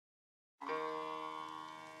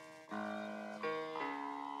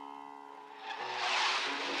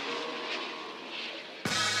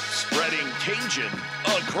Cajun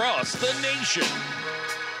across the nation,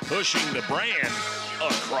 pushing the brand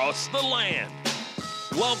across the land.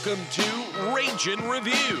 Welcome to Ragin'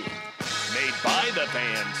 Review, made by the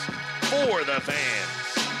fans, for the fans.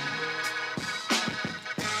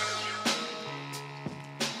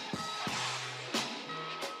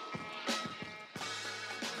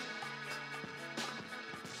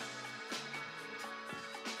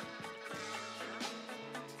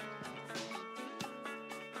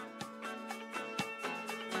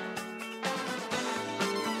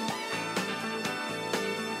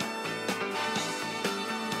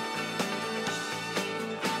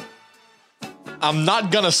 I'm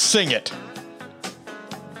not gonna sing it,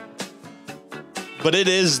 but it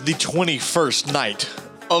is the 21st night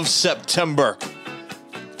of September.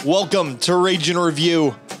 Welcome to Ragin'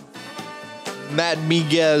 Review. Matt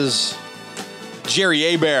Miguez, Jerry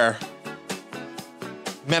Hebert,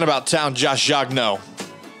 Man About Town, Josh Jagno.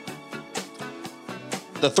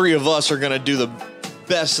 The three of us are gonna do the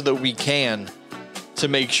best that we can to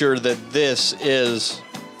make sure that this is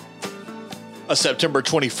a September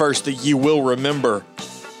 21st that you will remember.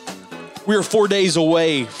 We are 4 days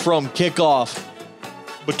away from kickoff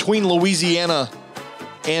between Louisiana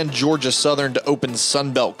and Georgia Southern to open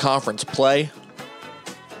Sun Belt Conference play.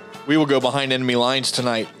 We will go behind enemy lines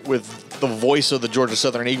tonight with the voice of the Georgia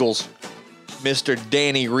Southern Eagles, Mr.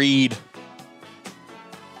 Danny Reed,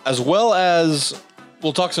 as well as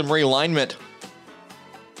we'll talk some realignment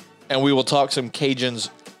and we will talk some Cajuns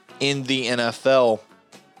in the NFL.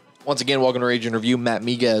 Once again, welcome to Ragin' Review. Matt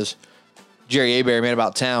Miguez, Jerry Hebert, Man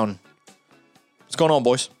About Town. What's going on,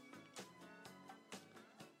 boys?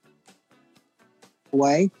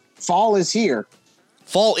 Fall is here.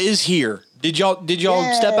 Fall is here. Did y'all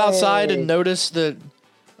step outside and notice that?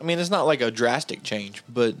 I mean, it's not like a drastic change,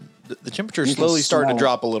 but the temperature is slowly starting to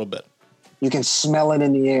drop a little bit. You can smell it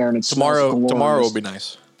in the air, and it's tomorrow will be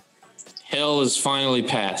nice. Hell is finally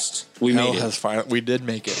passed. We did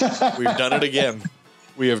make it. We've done it again.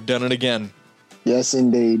 We have done it again. Yes,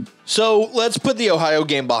 indeed. So let's put the Ohio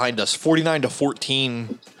game behind us.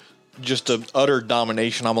 49-14, just an utter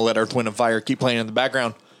domination. I'm going to let Earth, Wind, and Fire keep playing in the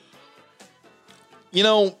background. You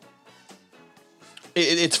know,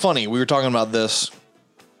 it's funny. We were talking about this.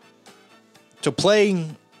 To play,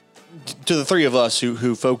 to the three of us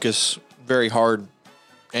who focus very hard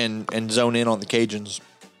and zone in on the Cajuns,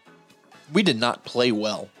 we did not play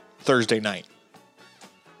well Thursday night.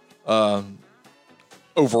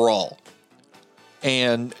 Overall.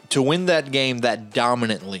 And to win that game that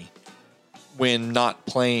dominantly when not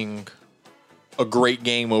playing a great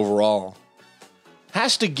game overall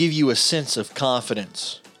has to give you a sense of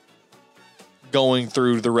confidence going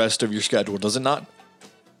through the rest of your schedule, does it not?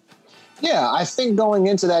 Yeah, I think going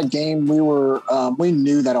into that game, we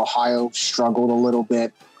knew that Ohio struggled a little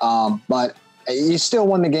bit, but you still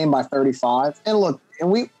won the game by 35. And look,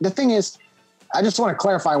 the thing is, I just want to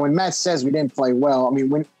clarify, when Matt says we didn't play well, I mean,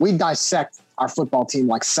 when we dissect our football team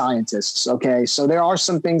like scientists, okay? So there are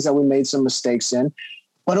some things that we made some mistakes in,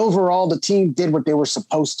 but overall the team did what they were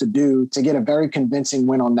supposed to do to get a very convincing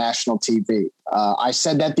win on national TV. I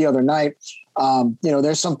said that the other night.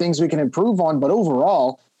 There's some things we can improve on, but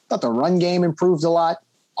overall, I thought the run game improved a lot.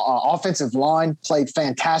 Offensive line played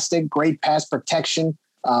fantastic, great pass protection.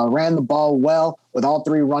 Ran the ball well with all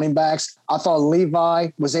three running backs. I thought Levi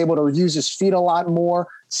was able to use his feet a lot more.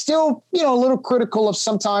 Still, a little critical of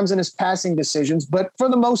sometimes in his passing decisions, but for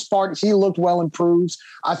the most part, he looked well improved.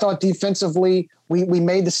 I thought defensively, we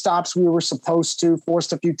made the stops we were supposed to,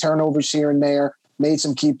 forced a few turnovers here and there, made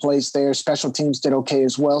some key plays there. Special teams did okay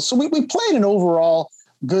as well. So we played an overall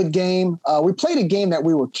good game. We played a game that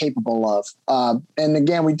we were capable of. And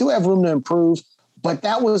again, we do have room to improve. But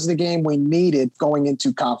that was the game we needed going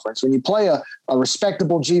into conference. When you play a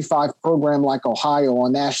respectable G5 program like Ohio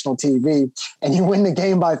on national TV and you win the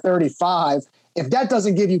game by 35, if that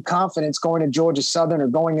doesn't give you confidence going to Georgia Southern or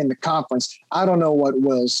going into conference, I don't know what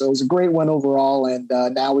will. So it was a great win overall, and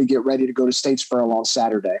now we get ready to go to Statesboro on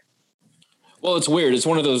Saturday. Well, it's weird. It's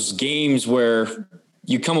one of those games where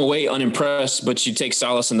you come away unimpressed, but you take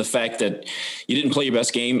solace in the fact that you didn't play your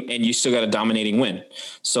best game and you still got a dominating win.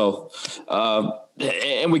 So,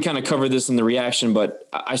 and we kind of covered this in the reaction, but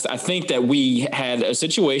I think that we had a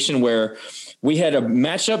situation where we had a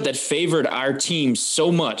matchup that favored our team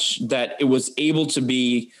so much that it was able to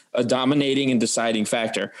be a dominating and deciding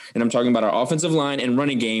factor. And I'm talking about our offensive line and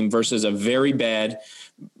running game versus a very bad,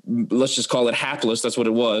 let's just call it hapless, that's what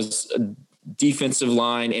it was, defensive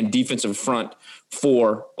line and defensive front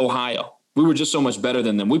for Ohio. We were just so much better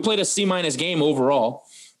than them. We played a C- game overall,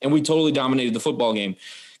 and we totally dominated the football game.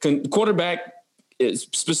 Quarterback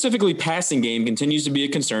specifically passing game continues to be a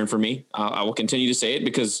concern for me. I will continue to say it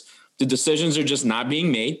because the decisions are just not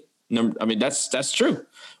being made. I mean, that's true.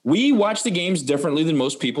 We watch the games differently than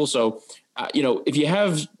most people. So, if you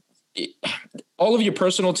have all of your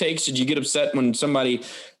personal takes, did you get upset when somebody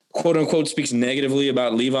quote unquote speaks negatively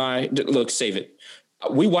about Levi? Look, save it.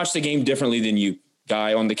 We watch the game differently than you.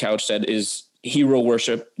 Guy on the couch said is hero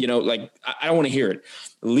worship. I don't want to hear it.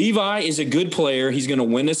 Levi is a good player. He's going to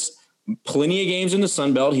win us plenty of games in the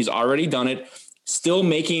Sun Belt. He's already done it. Still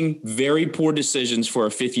making very poor decisions for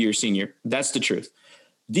a fifth-year senior. That's the truth.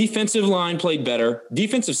 Defensive line played better.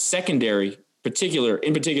 Defensive secondary, in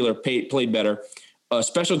particular, played better.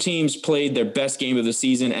 Special teams played their best game of the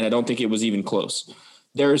season, and I don't think it was even close.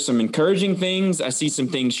 There are some encouraging things. I see some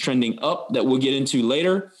things trending up that we'll get into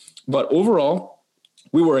later. But overall,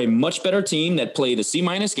 we were a much better team that played a C-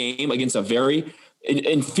 game against a very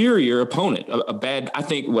inferior opponent. I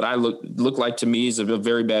think what I look like to me is a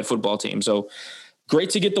very bad football team. So great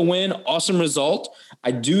to get the win. Awesome result.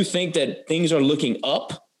 I do think that things are looking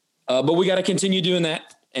up, but we got to continue doing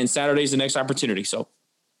that. And Saturday's the next opportunity. So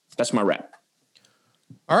that's my wrap.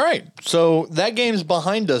 All right. So that game's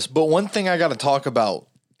behind us, but one thing I got to talk about,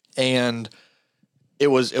 and it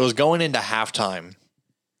was going into halftime,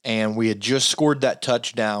 and we had just scored that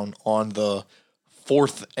touchdown on the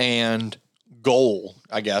 4th and goal,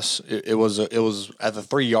 I guess. It was at the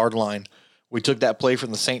 3-yard line. We took that play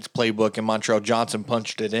from the Saints playbook, and Montrell Johnson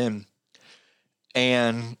punched it in.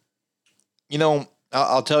 And,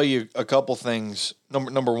 I'll tell you a couple things.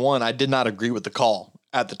 Number one, I did not agree with the call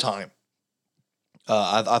at the time.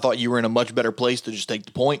 I thought you were in a much better place to just take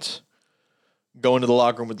the points, go into the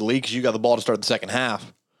locker room with the lead because you got the ball to start the second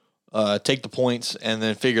half, take the points, and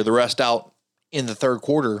then figure the rest out in the third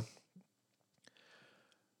quarter.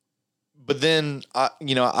 But then,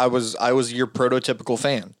 I was your prototypical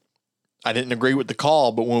fan. I didn't agree with the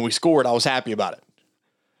call, but when we scored, I was happy about it.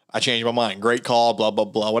 I changed my mind. Great call, blah, blah,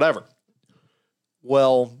 blah, whatever.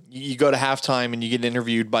 Well, you go to halftime and you get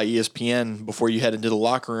interviewed by ESPN before you head into the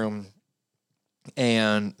locker room.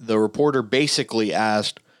 And the reporter basically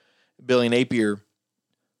asked Billy Napier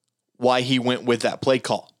why he went with that play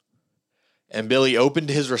call. And Billy opened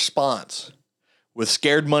his response with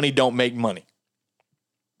 "Scared money don't make money."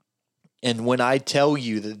 And when I tell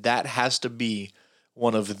you that has to be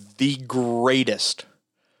one of the greatest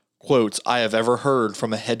quotes I have ever heard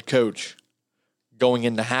from a head coach going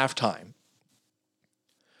into halftime.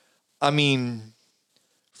 I mean,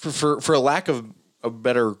 for a lack of a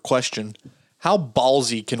better question, how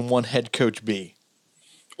ballsy can one head coach be?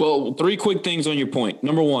 Well, 3 quick things on your point.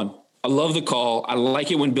 Number one, I love the call. I like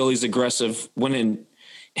it when Billy's aggressive.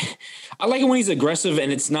 I like it when he's aggressive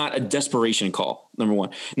and it's not a desperation call, number one.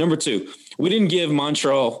 Number two, we didn't give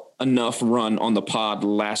Montrell enough run on the pod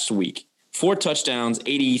last week. 4 touchdowns,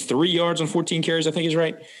 83 yards on 14 carries, I think is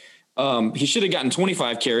right. He should have gotten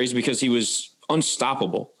 25 carries because he was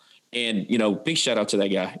unstoppable. And, big shout out to that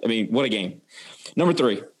guy. I mean, what a game. Number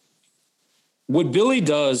 3. What Billy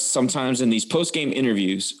does sometimes in these post-game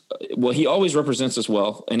interviews, well, he always represents us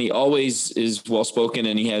well, and he always is well-spoken,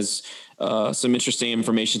 and he has some interesting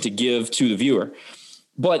information to give to the viewer.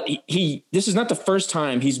 But this is not the first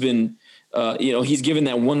time he's been, he's given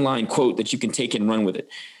that one-line quote that you can take and run with it.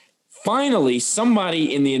 Finally,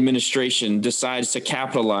 somebody in the administration decides to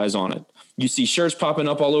capitalize on it. You see shirts popping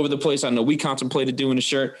up all over the place. I know we contemplated doing a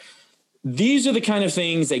shirt. These are the kind of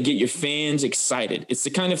things that get your fans excited. It's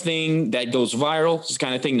the kind of thing that goes viral. It's the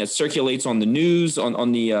kind of thing that circulates on the news,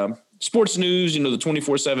 on the sports news, the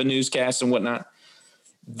 24/7 newscasts and whatnot.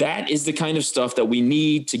 That is the kind of stuff that we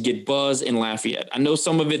need to get buzz in Lafayette. I know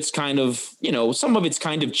some of it's kind of,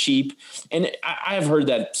 cheap. And I have heard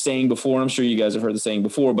that saying before. I'm sure you guys have heard the saying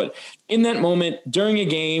before. But in that moment, during a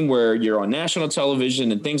game where you're on national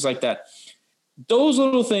television and things like that, those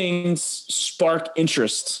little things spark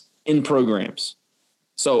interest in programs.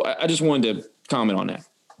 So I just wanted to comment on that.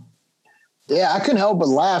 Yeah, I couldn't help but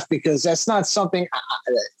laugh because that's not something,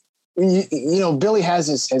 Billy has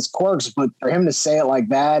his quirks, but for him to say it like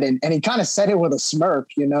that, and he kind of said it with a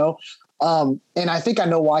smirk, and I think I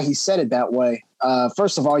know why he said it that way.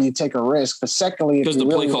 First of all, you take a risk, but secondly, because the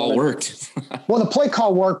play call worked. Well, the play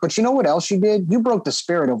call worked, but you know what else you did? You broke the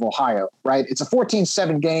spirit of Ohio, right? It's a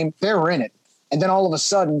 14-7 game. They're in it. And then all of a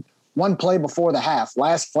sudden, one play before the half,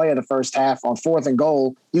 last play of the first half on 4th and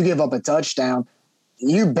goal, you give up a touchdown.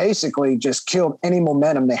 You basically just killed any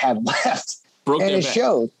momentum they had left. And it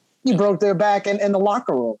showed. You broke their back in the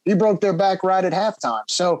locker room. You broke their back right at halftime.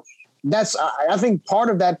 So I think part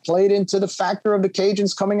of that played into the factor of the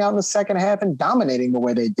Cajuns coming out in the second half and dominating the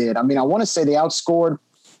way they did. I mean, I want to say they outscored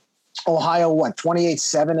Ohio,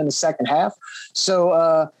 28-7 in the second half.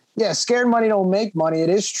 So, yeah, scared money don't make money. It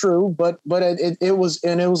is true, but it was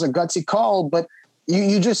a gutsy call. But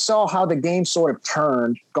you just saw how the game sort of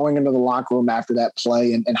turned going into the locker room after that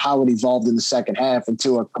play, and how it evolved in the second half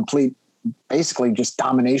into a complete, basically just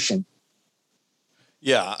domination.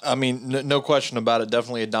 Yeah, I mean, no question about it.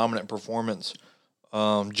 Definitely a dominant performance.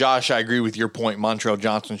 Josh, I agree with your point. Montrell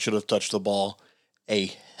Johnson should have touched the ball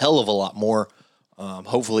a hell of a lot more.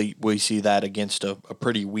 Hopefully we see that against a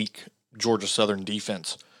pretty weak Georgia Southern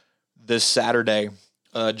defense this Saturday.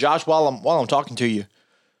 Josh, while I'm talking to you,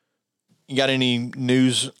 you got any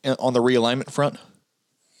news on the realignment front?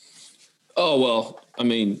 Oh, well, I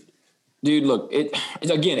mean, dude, look,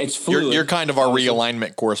 it's fluid. You're kind of our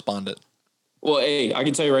realignment correspondent. Well, hey, I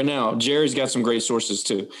can tell you right now, Jerry's got some great sources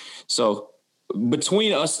too. So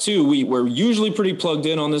between us two, we're usually pretty plugged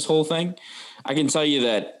in on this whole thing. I can tell you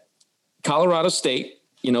that Colorado State,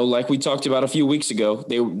 like we talked about a few weeks ago,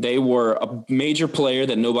 they were a major player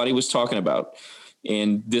that nobody was talking about.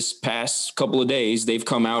 And this past couple of days, they've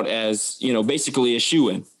come out as, basically a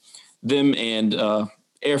shoo-in. Them and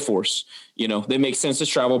Air Force, they make sense as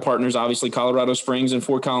travel partners. Obviously, Colorado Springs and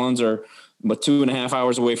Fort Collins are about 2.5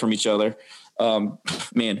 hours away from each other.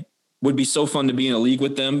 Man, would be so fun to be in a league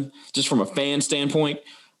with them just from a fan standpoint.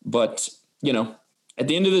 But, at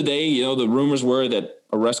the end of the day, the rumors were that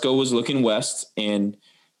Oresco was looking west, and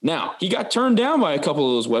now he got turned down by a couple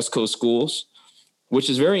of those West Coast schools, which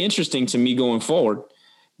is very interesting to me going forward.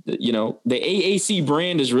 The AAC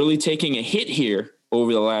brand is really taking a hit here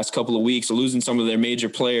over the last couple of weeks, losing some of their major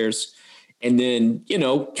players, and then,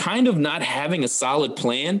 kind of not having a solid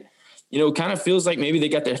plan. It kind of feels like maybe they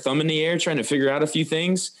got their thumb in the air trying to figure out a few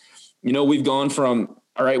things. We've gone from,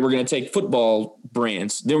 all right, we're going to take football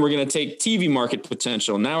brands. Then we're going to take TV market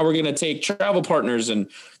potential. Now we're going to take travel partners, and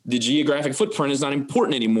the geographic footprint is not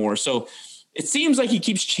important anymore. So it seems like he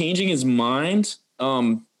keeps changing his mind.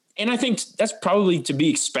 And I think that's probably to be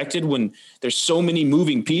expected when there's so many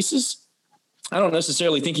moving pieces. I don't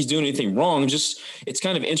necessarily think he's doing anything wrong. Just it's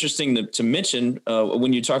kind of interesting to mention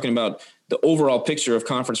when you're talking about the overall picture of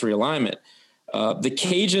conference realignment. The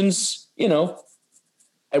Cajuns,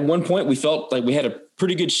 at one point we felt like we had a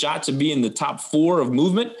pretty good shot to be in the top 4 of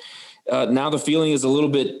movement. Now the feeling is a little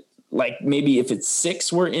bit like maybe if it's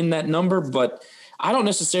 6, we're in that number, but I don't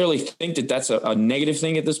necessarily think that that's a negative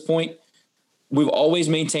thing at this point. We've always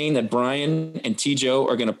maintained that Brian and T-Joe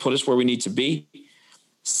are going to put us where we need to be.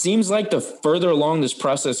 Seems like the further along this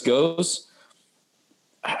process goes,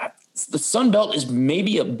 the Sun Belt is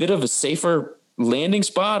maybe a bit of a safer landing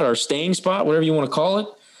spot or staying spot, whatever you want to call it.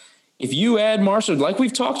 If you add Marshall, like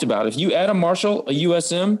we've talked about, if you add a Marshall, a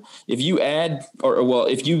USM, if you add,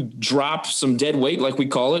 if you drop some dead weight, like we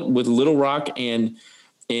call it, with Little Rock and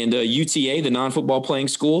UTA, the non-football playing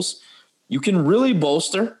schools, you can really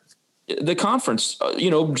bolster the conference,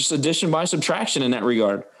 just addition by subtraction in that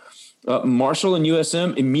regard. Marshall and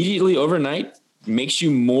USM immediately overnight makes you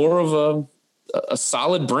more of a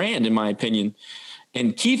solid brand, in my opinion.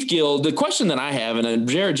 And Keith Gill, the question that I have, and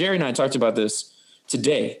Jerry and I talked about this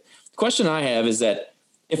today, the question I have is that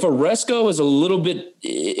if Oresco is a little bit,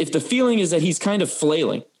 if the feeling is that he's kind of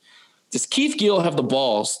flailing, does Keith Gill have the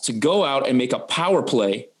balls to go out and make a power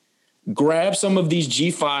play, grab some of these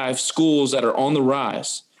G5 schools that are on the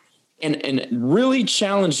rise, and really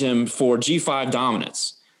challenge him for G5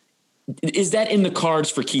 dominance? Is that in the cards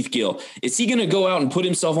for Keith Gill? Is he going to go out and put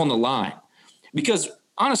himself on the line? Because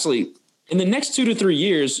honestly, in the next 2 to 3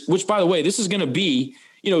 years, which by the way, this is going to be,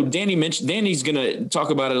 Danny's going to talk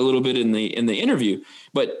about it a little bit in the interview,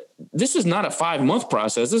 but this is not a 5-month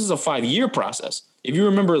process. This is a 5-year process. If you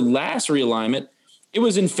remember last realignment, it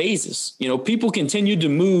was in phases. People continued to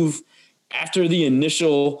move after the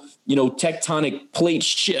initial, tectonic plate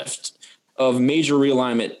shift of major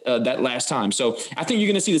realignment that last time. So I think you're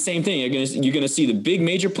going to see the same thing. You're going to see the big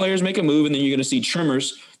major players make a move, and then you're going to see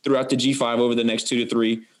trimmers throughout the G5 over the next 2 to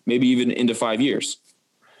 3, maybe even into 5 years.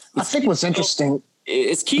 I think what's interesting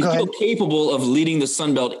is Keith Gill capable of leading the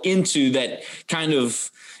Sun Belt into that kind of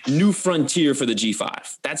new frontier for the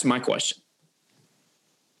G5? That's my question.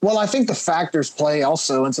 Well, I think the factors play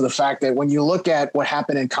also into the fact that when you look at what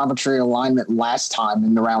happened in conference realignment last time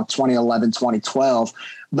in around 2011, 2012,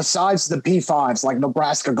 besides the P5s like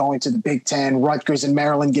Nebraska going to the Big Ten, Rutgers and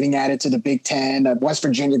Maryland getting added to the Big Ten, West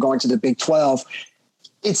Virginia going to the Big 12,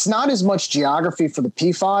 it's not as much geography for the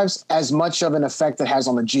P5s as much of an effect it has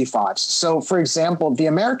on the G5s. So, for example, the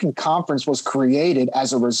American Conference was created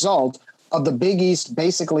as a result of the Big East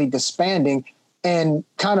basically disbanding and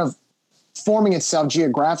kind of forming itself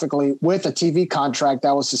geographically with a TV contract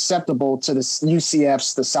that was susceptible to the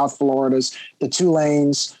UCFs, the South Floridas, the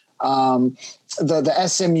Tulanes, the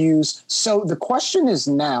SMUs. So the question is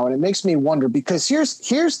now, and it makes me wonder, because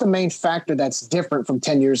here's the main factor that's different from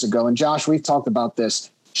 10 years ago. And Josh, we've talked about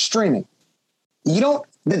this: streaming.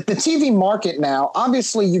 The TV market now,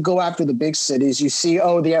 obviously you go after the big cities. You see,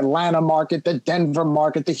 the Atlanta market, the Denver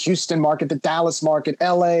market, the Houston market, the Dallas market,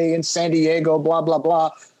 LA and San Diego, blah, blah,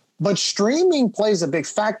 blah. But streaming plays a big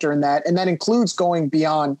factor in that, and that includes going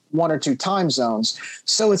beyond 1 or 2 time zones.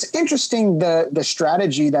 So it's interesting the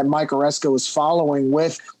strategy that Mike Oresko is following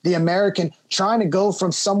with the American, trying to go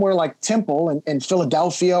from somewhere like Temple in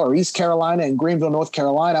Philadelphia or East Carolina and Greenville, North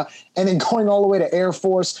Carolina, and then going all the way to Air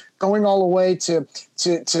Force, going all the way to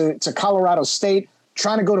Colorado State,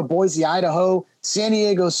 trying to go to Boise, Idaho, San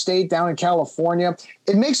Diego State down in California.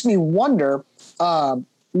 It makes me wonder,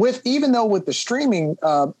 with the streaming,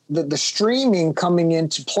 the streaming coming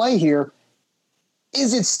into play here,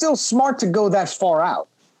 is it still smart to go that far out?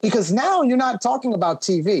 Because now you're not talking about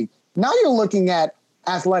TV. Now you're looking at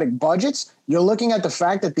athletic budgets. You're looking at the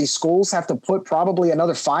fact that these schools have to put probably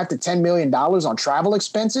another $5 to $10 million on travel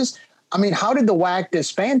expenses. I mean, how did the WAC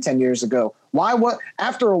disband 10 years ago?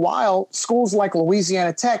 After a while, schools like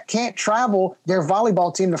Louisiana Tech can't travel their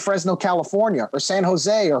volleyball team to Fresno, California, or San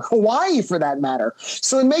Jose, or Hawaii for that matter.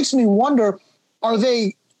 So it makes me wonder, are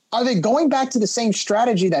they going back to the same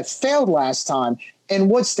strategy that failed last time? And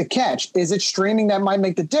what's the catch? Is it streaming that might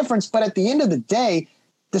make the difference? But at the end of the day,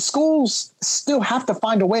 the schools still have to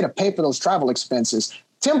find a way to pay for those travel expenses.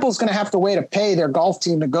 Temple's going to have to way to pay their golf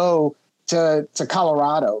team to go to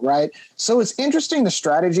Colorado, right? So it's interesting the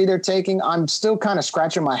strategy they're taking. I'm still kind of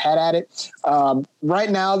scratching my head at it. Right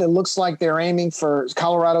now, it looks like they're aiming for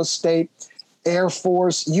Colorado State, Air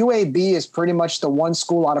Force. UAB is pretty much the one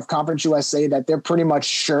school out of Conference USA that they're pretty much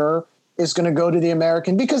sure is going to go to the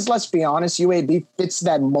American, because let's be honest, UAB fits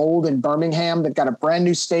that mold in Birmingham. They've got a brand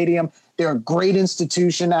new stadium. They're a great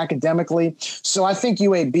institution academically. So I think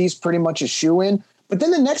UAB is pretty much a shoe-in. But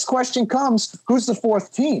then the next question comes, who's the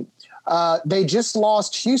fourth team? They just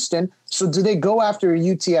lost Houston, so do they go after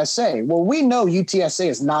UTSA? Well, we know UTSA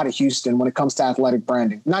is not a Houston when it comes to athletic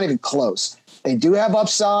branding, not even close. They do have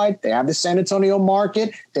upside. They have the San Antonio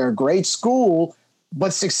market. They're a great school,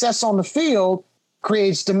 but success on the field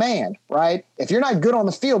creates demand, right? If you're not good on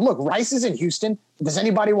the field, look, Rice is in Houston. Does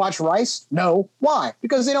anybody watch Rice? No. Why?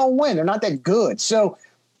 Because they don't win. They're not that good. So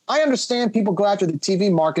I understand people go after the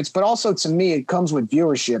TV markets, but also to me, it comes with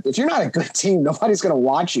viewership. If you're not a good team, nobody's going to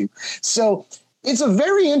watch you. So it's a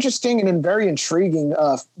very interesting and very intriguing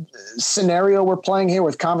scenario we're playing here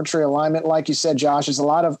with conference realignment. Like you said, Josh, there's a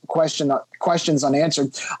lot of questions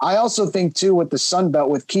unanswered. I also think, too, with the Sun Belt,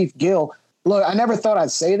 with Keith Gill, look, I never thought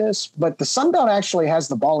I'd say this, but the Sun Belt actually has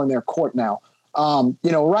the ball in their court now.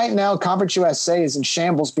 Right now, Conference USA is in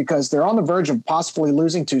shambles because they're on the verge of possibly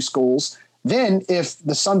losing 2 schools. Then if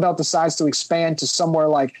the Sun Belt decides to expand to somewhere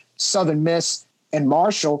like Southern Miss and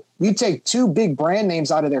Marshall, you take 2 big brand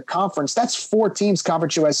names out of their conference. That's 4 teams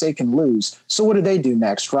Conference USA can lose. So what do they do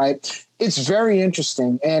next, right? It's very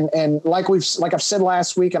interesting. And like I've said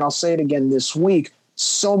last week, and I'll say it again this week,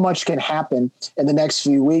 so much can happen in the next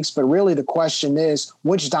few weeks. But really the question is,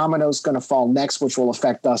 which domino is going to fall next, which will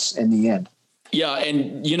affect us in the end? Yeah.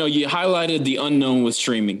 And, you highlighted the unknown with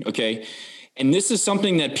streaming. Okay. And this is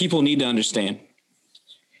something that people need to understand.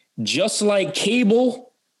 Just like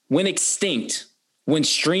cable went extinct when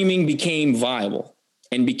streaming became viable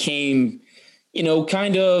and became,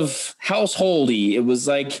 kind of householdy. It was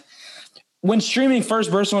like when streaming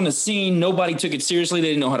first burst on the scene, nobody took it seriously. They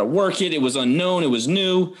didn't know how to work it. It was unknown. It was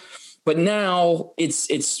new. But now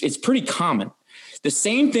it's pretty common. The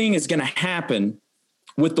same thing is going to happen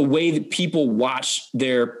with the way that people watch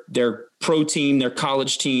their pro team, their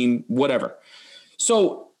college team, whatever.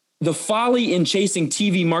 So the folly in chasing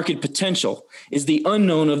TV market potential is the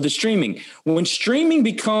unknown of the streaming. When streaming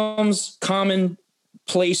becomes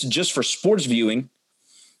commonplace just for sports viewing,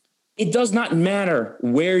 it does not matter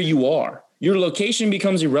where you are. Your location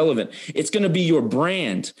becomes irrelevant. It's going to be your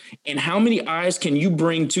brand. And how many eyes can you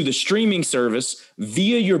bring to the streaming service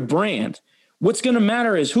via your brand? What's going to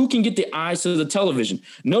matter is who can get the eyes to the television.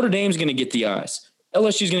 Notre Dame's going to get the eyes.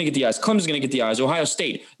 LSU's going to get the eyes. Clemson's going to get the eyes. Ohio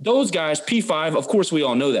State. Those guys, P5, of course, we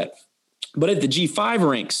all know that. But at the G5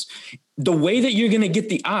 ranks, the way that you're going to get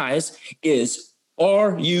the eyes is,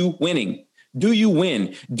 are you winning? Do you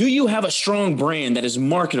win? Do you have a strong brand that is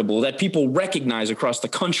marketable, that people recognize across the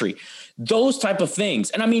country? Those type of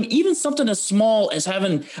things. And I mean, even something as small as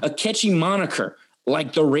having a catchy moniker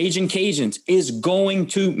like the Raging Cajuns is going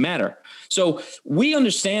to matter. So we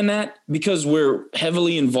understand that because we're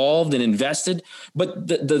heavily involved and invested, but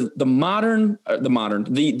the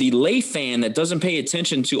lay fan that doesn't pay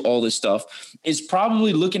attention to all this stuff is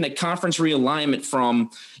probably looking at conference realignment from,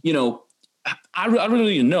 I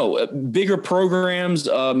really don't know, bigger programs.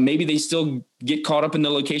 Maybe they still get caught up in the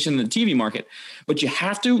location in the TV market, but you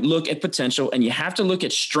have to look at potential and you have to look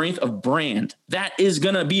at strength of brand. That is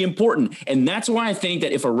going to be important. And that's why I think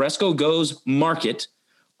that if Aresco goes market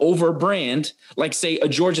over brand, like say a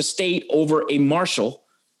Georgia State over a Marshall,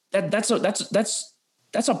 that's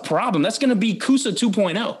a problem. That's going to be Kusa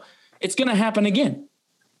 2.0. It's going to happen again.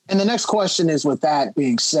 And the next question is, with that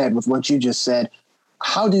being said, with what you just said,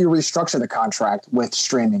 how do you restructure the contract with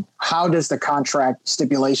streaming? How does the contract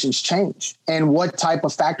stipulations change? And what type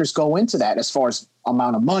of factors go into that as far as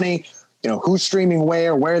amount of money, who's streaming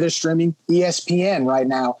where they're streaming? ESPN right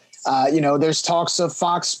now. There's talks of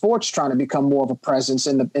Fox Sports trying to become more of a presence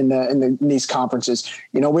in these conferences.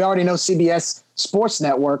 We already know CBS Sports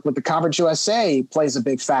Network with the Conference USA plays a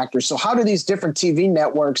big factor. So how do these different TV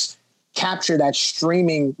networks capture that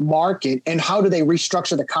streaming market, and how do they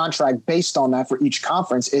restructure the contract based on that for each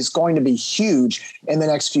conference is going to be huge in the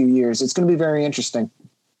next few years. It's going to be very interesting.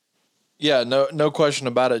 Yeah, no question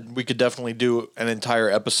about it. We could definitely do an entire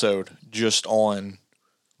episode just on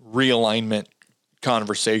realignment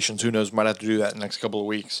conversations. Who knows? Might have to do that in the next couple of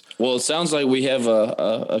weeks. Well, it sounds like we have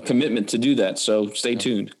a commitment to do that, so stay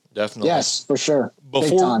tuned. Definitely. Yes, for sure.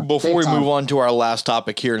 Before we move on to our last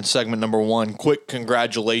topic here in segment number 1, quick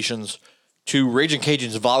congratulations to Raging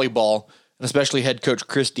Cajuns volleyball, and especially head coach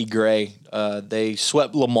Christy Gray. They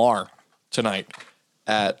swept Lamar tonight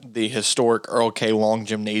at the historic Earl K. Long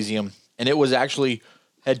Gymnasium, and it was actually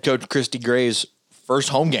head coach Christy Gray's first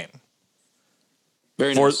home game.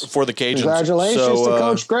 Very nice. For the Cajuns. Congratulations to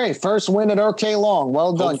Coach Gray. First win at RK Long.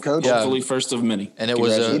 Well done, Coach. Hopefully first of many. And it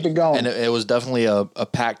was it was definitely a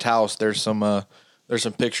packed house. There's some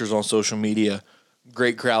pictures on social media.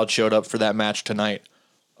 Great crowd showed up for that match tonight.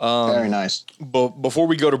 Very nice. But before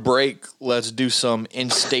we go to break, let's do some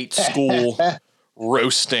in-state school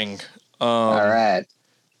roasting. All right.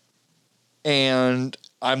 And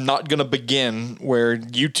I'm not going to begin where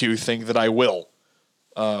you two think that I will.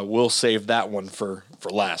 We'll save that one for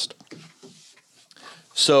last.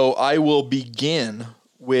 So I will begin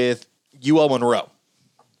with UL Monroe,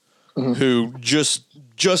 who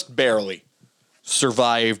just barely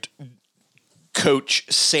survived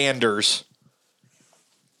Coach Sanders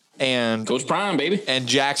and Coach Prime, baby, and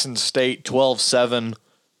Jackson State 12-7.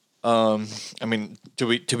 I mean, to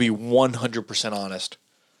be 100% honest,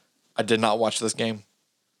 I did not watch this game.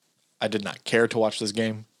 I did not care to watch this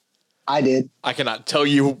game. I did. I cannot tell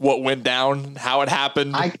you what went down, how it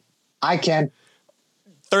happened. I can.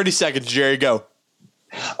 30 seconds, Jerry, go.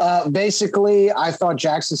 Basically, I thought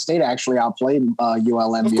Jackson State actually outplayed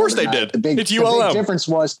ULM. Of course they did. It's ULM. The big difference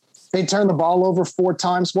was they turned the ball over 4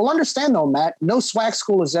 times. Well, understand though, Matt, no SWAC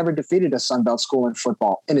school has ever defeated a Sun Belt school in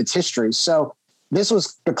football in its history. So this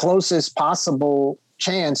was the closest possible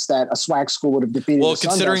chance that a SWAC school would have defeated a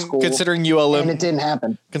Sun Belt school. Considering ULM, and it didn't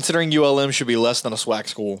happen. Considering ULM should be less than a SWAC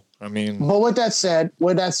school. I mean, but with that said,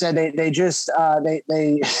 they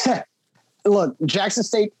look, Jackson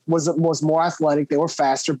State was more athletic. They were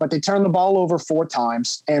faster, but they turned the ball over 4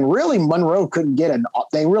 times. And really, Monroe couldn't get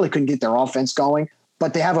their offense going.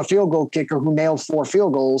 But they have a field goal kicker who nailed 4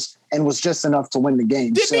 field goals and was just enough to win the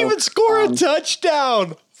game. Didn't even score a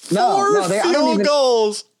touchdown. 4 field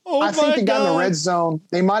goals. Oh, I think they got in the red zone.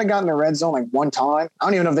 They might have gotten in the red zone like 1 time. I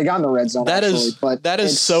don't even know if they got in the red zone. That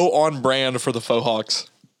is so on brand for the Faux Hawks.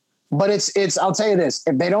 But it's. I'll tell you this: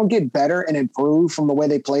 if they don't get better and improve from the way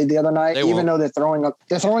they played the other night, even though they're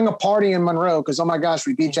throwing a party in Monroe because, oh my gosh,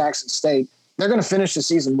 we beat Jackson State, they're going to finish the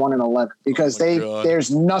season 1-11 because there's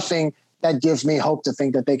nothing that gives me hope to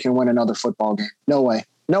think that they can win another football game. No way.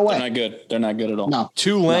 No way. They're not good at all. No.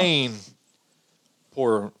 Tulane.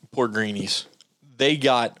 No. Poor Greenies. They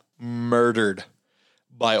got murdered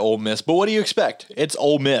by Ole Miss. But what do you expect? It's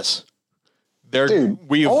Ole Miss.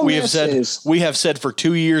 We have said for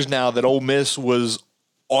 2 years now that Ole Miss was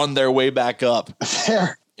on their way back up,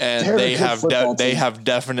 and they have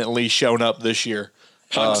definitely shown up this year.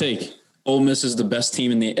 Hot take: Ole Miss is the best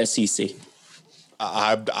team in the SEC.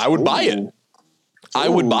 I would buy it. I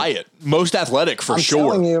would buy it. Most athletic for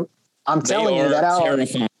sure. I'm telling you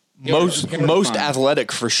that most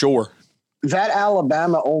athletic for sure. That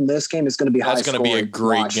Alabama Ole Miss game is going to be high. That's going to be a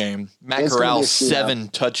great game. Matt Corral 7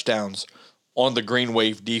 touchdowns on the Green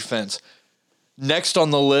Wave defense. Next on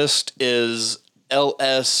the list is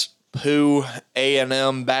LS Pooh,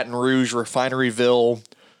 A&M, Baton Rouge, Refineryville,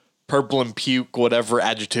 purple and puke, whatever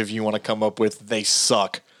adjective you want to come up with. They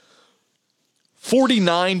suck.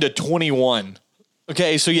 49-21.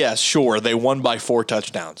 Okay, so yes, sure, they won by 4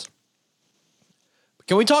 touchdowns.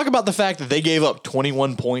 Can we talk about the fact that they gave up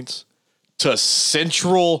 21 points to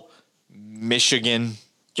Central Michigan?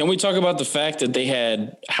 Can we talk about the fact that they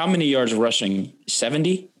had how many yards rushing?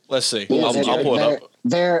 70? Let's see. Yeah, I'll pull it up.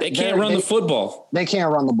 They can't run the football. They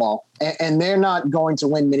can't run the ball. And they're not going to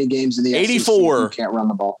win many games in the 84. SEC. You can't run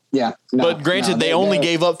the ball. Yeah. No, but granted, they only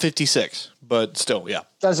gave up 56. But still, yeah.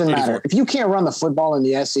 Doesn't 84. matter. If you can't run the football in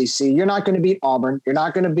the SEC, you're not going to beat Auburn. You're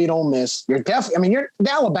not going to beat Ole Miss. You're definitely. I mean,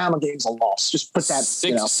 the Alabama game's a loss. Just put that.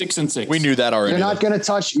 6-6. We knew that already. You're not going to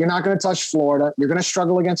touch. You're not going to touch Florida. You're going to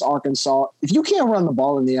struggle against Arkansas. If you can't run the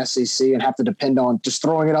ball in the SEC and have to depend on just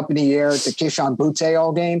throwing it up in the air to Keyshawn Butte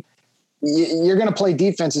all game, you're going to play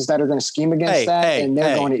defenses that are going to scheme against and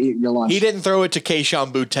they're going to eat your lunch. He didn't throw it to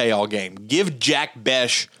Keyshawn Butte all game. Give Jack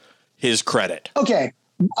Besh his credit. Okay.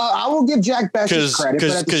 I will give Jack Besh his credit,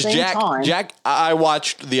 but at the same time, Jack, I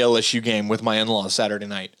watched the LSU game with my in-laws Saturday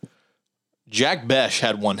night. Jack Besh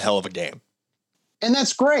had one hell of a game. And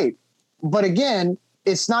that's great. But again,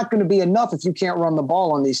 it's not going to be enough if you can't run the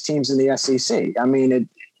ball on these teams in the SEC. I mean,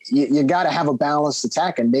 you got to have a balanced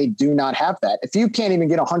attack, and they do not have that. If you can't even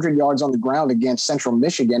get 100 yards on the ground against Central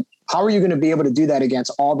Michigan, how are you going to be able to do that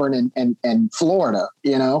against Auburn and Florida,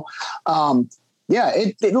 you know?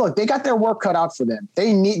 Look, they got their work cut out for them.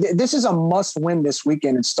 This is a must win this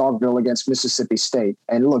weekend in Starkville against Mississippi State.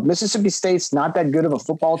 And look, Mississippi State's not that good of a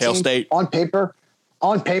football team. State. On paper,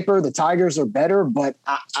 the Tigers are better, but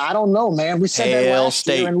I don't know, man. We said that last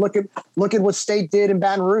year, and look at what State did in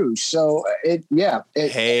Baton Rouge. So they better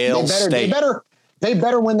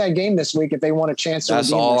win that game this week if they want a chance to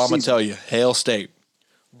That's all I'm going to tell you. Hail State.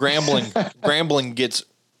 Grambling gets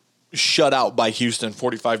shut out by Houston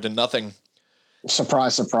 45-0.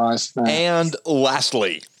 Surprise, surprise. And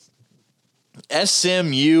lastly,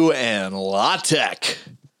 SMU and La Tech.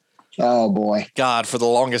 Oh, boy. God, for the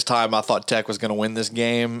longest time, I thought Tech was going to win this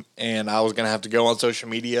game, and I was going to have to go on social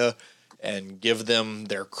media and give them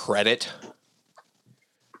their credit.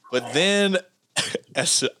 But then,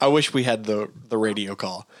 I wish we had the radio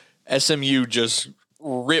call. SMU just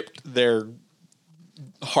ripped their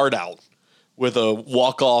heart out with a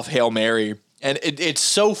walk-off Hail Mary. And it's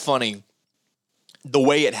so funny the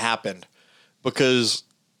way it happened, because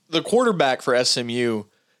the quarterback for SMU,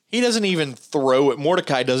 he doesn't even throw it.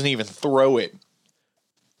 Mordecai doesn't even throw it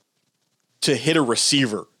to hit a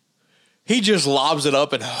receiver. He just lobs it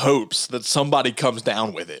up and hopes that somebody comes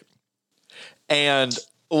down with it. And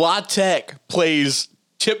La Tech plays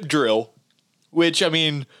tip drill, which, I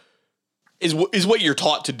mean, is what you're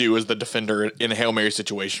taught to do as the defender in a Hail Mary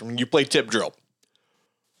situation. When you play tip drill.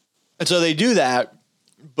 And so they do that,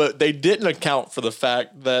 but they didn't account for the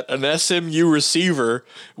fact that an SMU receiver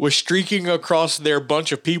was streaking across their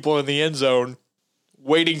bunch of people in the end zone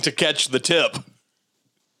waiting to catch the tip.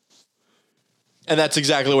 And that's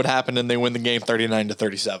exactly what happened, and they win the game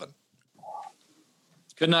 39-37.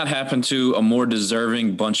 Could not happen to a more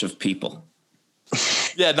deserving bunch of people.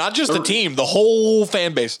 Yeah, not just the team, the whole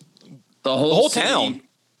fan base. The whole city, town.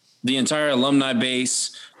 The entire alumni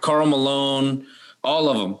base, Karl Malone, all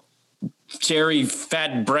of them. Terry,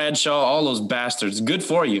 Fat Bradshaw, all those bastards. Good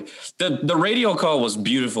for you. The radio call was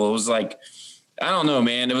beautiful. It was like, I don't know,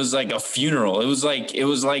 man. It was like a funeral. It was like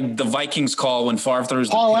the Vikings call when Favre throws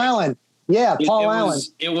Paul Allen. Yeah, Paul Allen.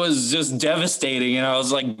 It was just devastating. And I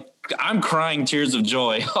was like, I'm crying tears of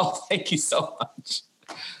joy. Oh, thank you so much.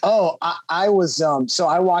 Oh, I was so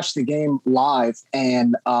I watched the game live,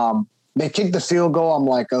 and they kicked the field goal. I'm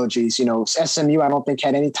like, oh, geez, SMU, I don't think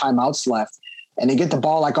had any timeouts left. And they get the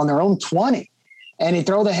ball like on their own 20, and they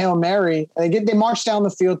throw the Hail Mary. They march down the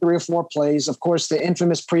field 3 or 4 plays. Of course, the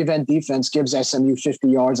infamous prevent defense gives SMU 50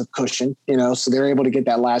 yards of cushion, so they're able to get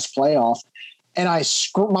that last play off. And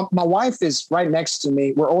my wife is right next to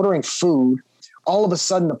me. We're ordering food. All of a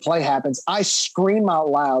sudden, the play happens. I scream out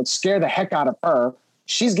loud, scare the heck out of her.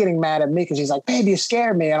 She's getting mad at me because she's like, "Babe, you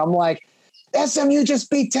scared me." And I'm like, SMU just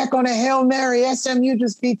beat Tech on a Hail Mary. SMU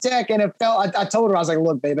just beat Tech. And it felt, I told her, I was like,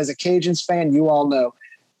 look, babe, as a Cajuns fan, you all know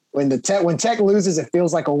when Tech loses, it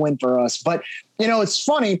feels like a win for us. But, it's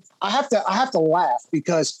funny. I have to laugh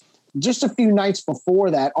because just a few nights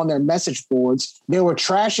before that on their message boards, they were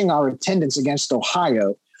trashing our attendance against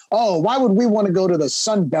Ohio. Oh, why would we want to go to the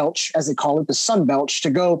Sun Belch, as they call it, the Sun Belch, to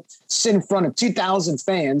go sit in front of 2,000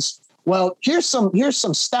 fans? Well, here's some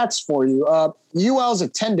stats for you. UL's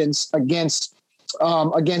attendance against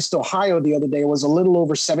Ohio the other day was a little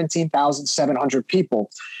over 17,700 people.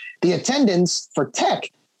 The attendance for Tech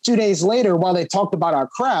 2 days later, while they talked about our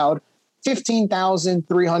crowd,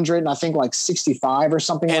 15,300 and I think like 65 or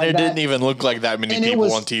something like that. And it didn't even look like that many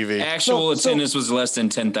people on TV. Actual attendance was less than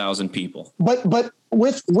 10,000 people. But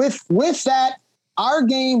with that, our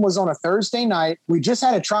game was on a Thursday night. We just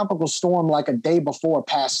had a tropical storm like a day before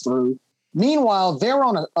pass through. Meanwhile, they're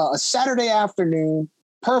on a Saturday afternoon,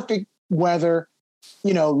 perfect weather,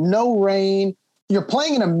 no rain. You're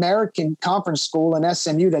playing an American conference school in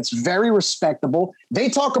SMU that's very respectable. They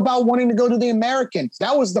talk about wanting to go to the American.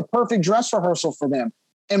 That was the perfect dress rehearsal for them.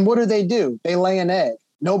 And what do? They lay an egg.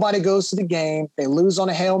 Nobody goes to the game. They lose on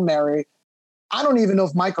a Hail Mary. I don't even know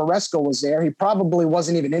if Mike Oresco was there. He probably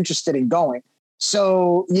wasn't even interested in going.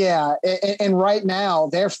 So, yeah, and right now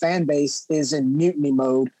their fan base is in mutiny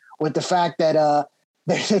mode with the fact that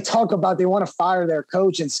they talk about they want to fire their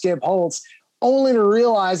coach and Skip Holtz, only to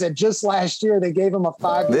realize that just last year they gave him a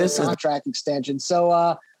 5-year contract extension.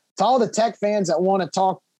 So to all the Tech fans that want to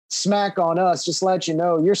talk smack on us, just let you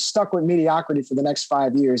know, you're stuck with mediocrity for the next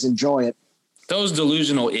 5 years. Enjoy it. Those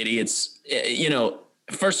delusional idiots,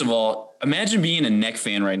 first of all, imagine being a Neck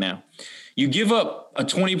fan right now. You give up a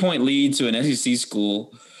 20-point lead to an SEC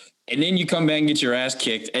school, and then you come back and get your ass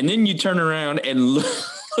kicked, and then you turn around and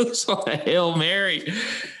lose on a Hail Mary.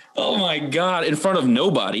 Oh, my God, in front of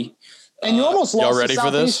nobody. And you almost lost to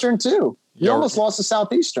Southeastern, too. You almost lost to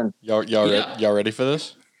Southeastern. Y'all ready for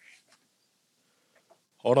this?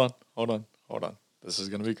 Hold on. This is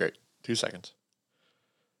going to be great. 2 seconds.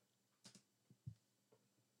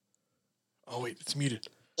 Oh, wait, it's muted.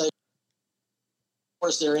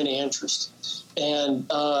 Was there any interest? And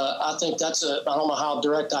I think I don't know how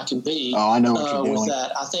direct I can be. Oh, I know what you're doing with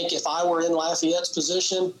that. I think if I were in Lafayette's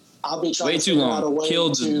position, I'll be trying way to too figure long. out a way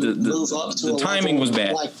Killed to move up to the timing was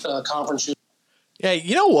bad. Like conference. Yeah,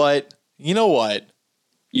 you know what?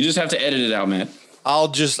 You just have to edit it out, man. I'll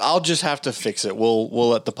just have to fix it. We'll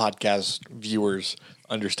let the podcast viewers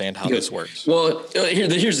understand how this works. Well,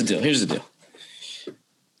 here's the deal.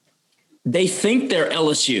 They think they're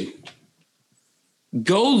LSU.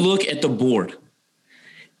 Go look at the board.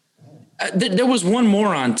 There was one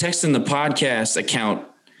moron texting the podcast account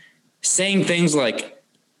saying things like,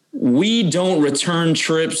 "We don't return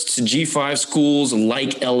trips to G5 schools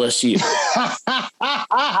like LSU."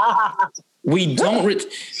 We don't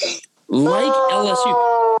like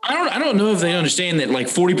LSU. I don't know if they understand that like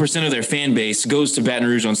 40% of their fan base goes to Baton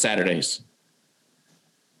Rouge on Saturdays.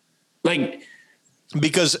 Like,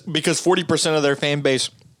 because 40% of their fan base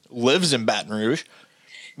lives in Baton Rouge,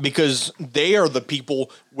 because they are the people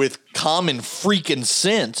with common freaking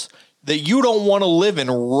sense that you don't want to live in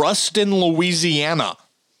Ruston, Louisiana.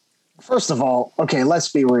 First of all, okay, let's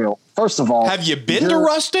be real. Have you been to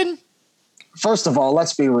Ruston? First of all,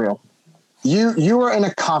 let's be real. You are in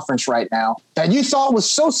a conference right now that you thought was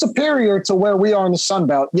so superior to where we are in the Sun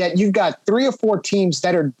Belt, yet you've got 3 or 4 teams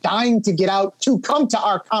that are dying to get out to come to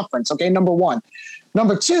our conference, okay, number one.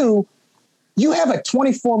 Number two, you have a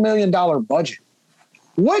 $24 million budget.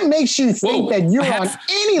 What makes you think that you're on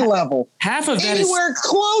any level, half of that anywhere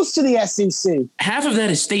close to the SEC? Half of that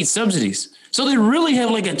is state subsidies. So they really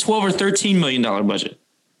have like a $12 or $13 million budget.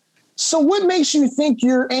 So what makes you think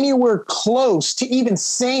you're anywhere close to even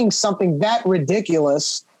saying something that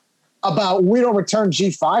ridiculous about we don't return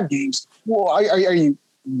G5 games? Well, are you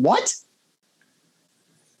what?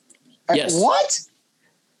 Yes. What?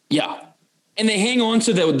 Yeah. And they hang on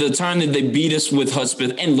to the time that they beat us with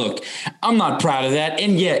Hudspeth. And look, I'm not proud of that.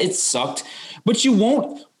 And yeah, it sucked. But you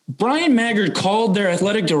won't. Brian Maggard called their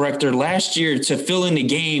athletic director last year to fill in the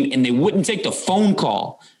game, and they wouldn't take the phone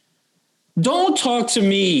call. Don't talk to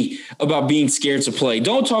me about being scared to play.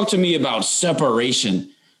 Don't talk to me about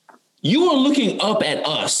separation. You are looking up at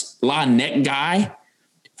us, La Neck guy,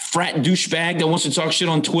 frat douchebag that wants to talk shit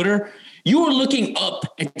on Twitter. You are looking up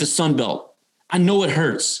at the Sun Belt. I know it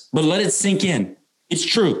hurts, but let it sink in. It's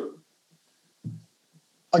true.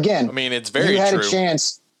 Again, I mean, it's very true.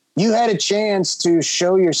 You had a chance to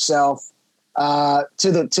show yourself to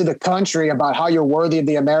the country about how you're worthy of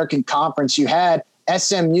the American Conference. You had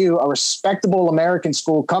SMU, a respectable American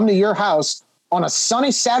school, come to your house on a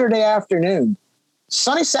sunny Saturday afternoon.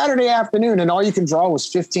 And all you can draw was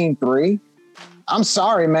 15-3. I'm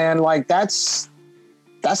sorry, man. Like that's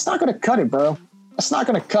not going to cut it, bro. That's not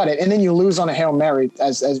going to cut it. And then you lose on a Hail Mary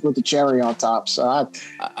as with the cherry on top. So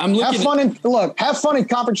I'm looking have fun in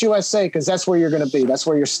Conference USA, because that's where you're going to be. That's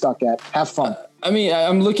where you're stuck at. Have fun.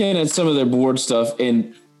 I'm looking at some of their board stuff,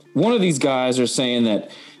 and one of these guys are saying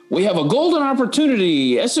that we have a golden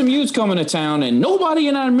opportunity. SMU's coming to town, and nobody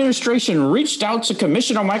in our administration reached out to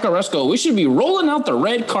Commissioner Mike Oresco. We should be rolling out the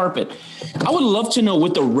red carpet. I would love to know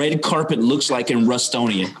what the red carpet looks like in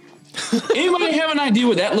Rustonian. Anybody have an idea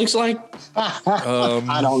what that looks like?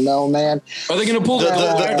 I don't know, man. Are they going to pull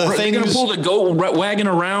the goat wagon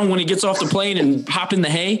around when he gets off the plane and hop in the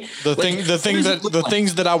hay? The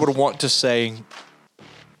things that I would want to say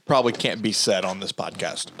probably can't be said on this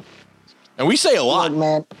podcast, and we say a lot.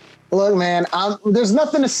 Look, man. There's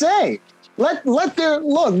nothing to say. Look.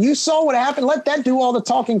 You saw what happened. Let that do all the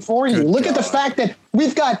talking for you. Look at the fact that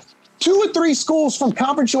we've got 2 or 3 schools from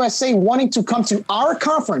Conference USA wanting to come to our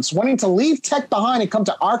conference, wanting to leave Tech behind and come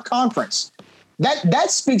to our conference. That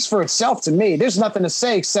speaks for itself to me. There's nothing to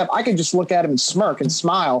say except I can just look at him and smirk and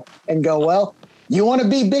smile and go, well, you want to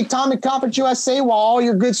be big time in Conference USA while all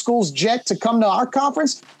your good schools jet to come to our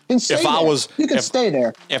conference? Then stay there. You can stay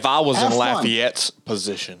there. If I was in Lafayette's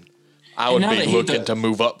position, I would be looking to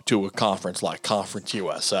move up to a conference like Conference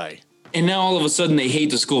USA. And now all of a sudden they hate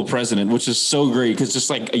the school president, which is so great because just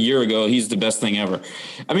like a year ago, he's the best thing ever.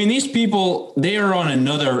 I mean, these people, they are on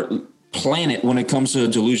another planet when it comes to a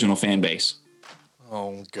delusional fan base.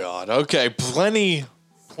 Oh, God. Okay, plenty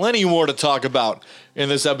more to talk about in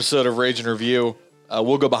this episode of Rage and Review.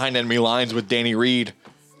 We'll go behind enemy lines with Danny Reed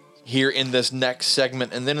here in this next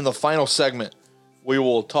segment. And then in the final segment, we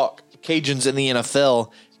will talk Cajuns in the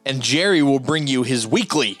NFL, and Jerry will bring you his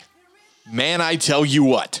weekly Man, I Tell You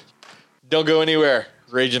What. Don't go anywhere.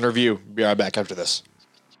 Rage and Review. Be right back after this.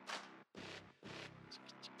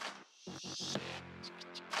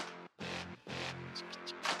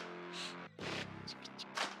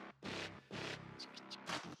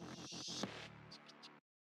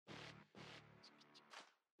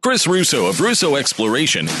 Chris Russo of Russo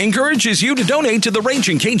Exploration encourages you to donate to the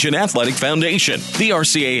Raging Cajun Athletic Foundation. The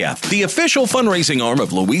RCAF, the official fundraising arm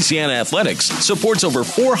of Louisiana Athletics, supports over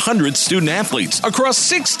 400 student athletes across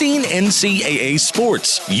 16 NCAA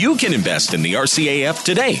sports. You can invest in the RCAF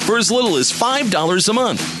today for as little as $5 a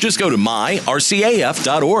month. Just go to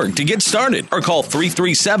myrcaf.org to get started or call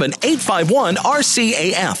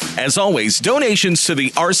 337-851-RCAF. As always, donations to the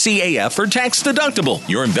RCAF are tax deductible.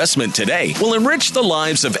 Your investment today will enrich the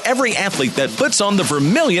lives of every athlete that puts on the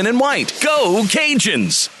vermilion and white. Go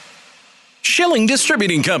Cajuns! Schilling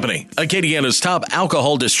Distributing Company, Acadiana's top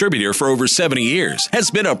alcohol distributor for over 70 years, has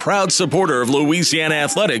been a proud supporter of Louisiana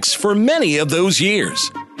athletics for many of those years.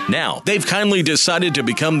 Now, they've kindly decided to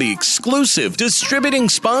become the exclusive distributing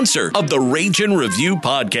sponsor of the Rage and Review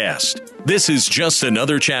podcast. This is just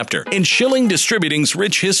another chapter in Schilling Distributing's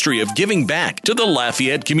rich history of giving back to the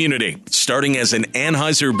Lafayette community. Starting as an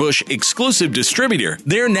Anheuser-Busch exclusive distributor,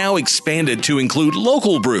 they're now expanded to include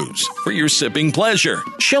local brews for your sipping pleasure.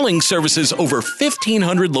 Schilling services over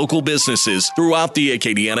 1,500 local businesses throughout the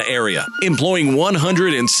Acadiana area, employing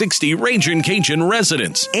 160 Ragin' Cajun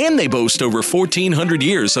residents, and they boast over 1,400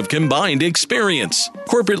 years of combined experience.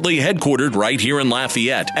 Corporately headquartered right here in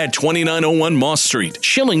Lafayette at 2901 Moss Street,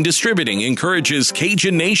 Schilling Distributing encourages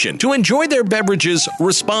Cajun Nation to enjoy their beverages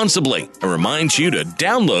responsibly and reminds you to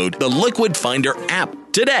download the Liquid Finder app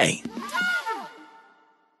today.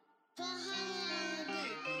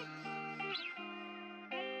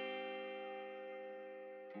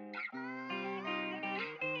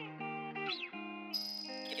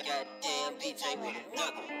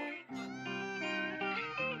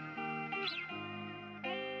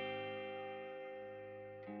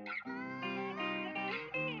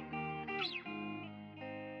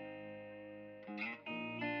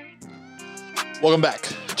 Welcome back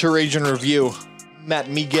to Rage and Review. Matt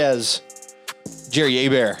Miguez, Jerry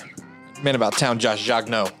Hebert, Man About Town, Josh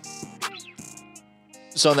Jagno.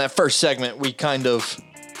 So in that first segment, we kind of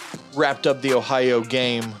wrapped up the Ohio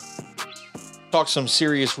game, talked some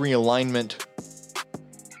serious realignment,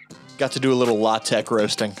 got to do a little La Tech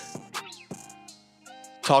roasting,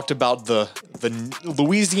 talked about the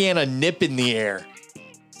Louisiana nip in the air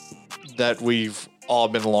that we've all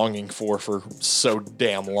been longing for so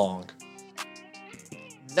damn long.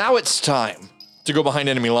 Now it's time to go behind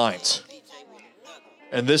enemy lines.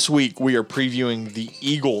 And this week we are previewing the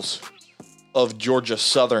Eagles of Georgia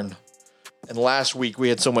Southern. And last week we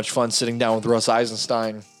had so much fun sitting down with Russ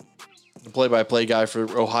Eisenstein, the play-by-play guy for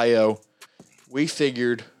Ohio. We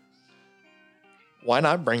figured, why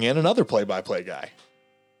not bring in another play-by-play guy?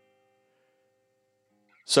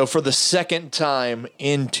 So for the second time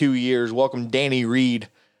in 2 years, welcome Danny Reed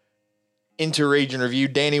into Rage and Review.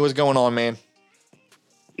 Danny, what's going on, man?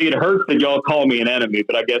 It hurts that y'all call me an enemy,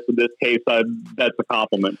 but I guess in this case, that's a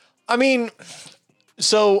compliment. I mean,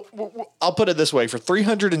 so I'll put it this way. For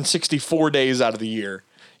 364 days out of the year,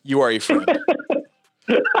 you are a friend.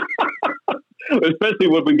 Especially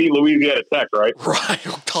when we beat Louisiana Tech, right? Right.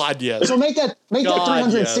 Oh, God, yes. So make that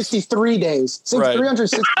 363 days. Right.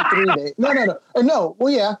 363 days. No.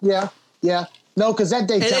 Well, yeah. No, because that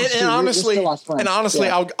day counts too. Honestly, We're still our friends.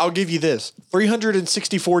 Yeah. I'll give you this: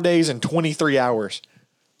 364 days and 23 hours.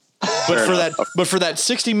 But for that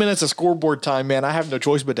 60 minutes of scoreboard time, man, I have no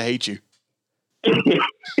choice but to hate you. I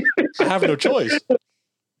have no choice.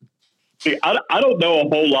 See, I don't know a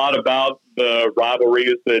whole lot about the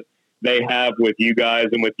rivalries that they have with you guys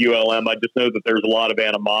and with ULM. I just know that there's a lot of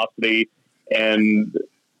animosity. And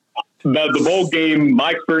the bowl game,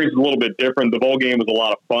 my experience is a little bit different. The bowl game was a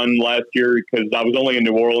lot of fun last year because I was only in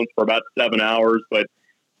New Orleans for about 7 hours, but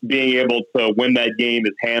being able to win that game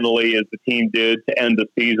as handily as the team did to end the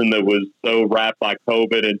season that was so wrapped by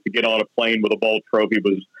COVID and to get on a plane with a bowl trophy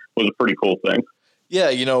was a pretty cool thing.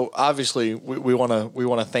 Yeah, obviously we want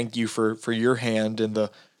to thank you for your hand in the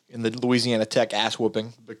Louisiana Tech ass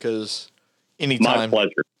whooping, because anytime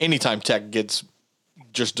Tech gets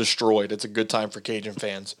just destroyed, it's a good time for Cajun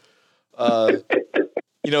fans. Talk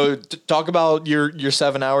about your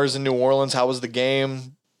 7 hours in New Orleans. How was the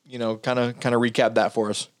game? Kind of recap that for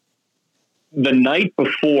us. The night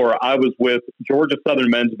before, I was with Georgia Southern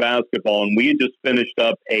men's basketball, and we had just finished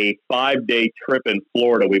up a 5-day trip in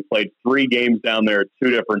Florida. We played 3 games down there at 2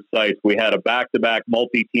 different sites. We had a back-to-back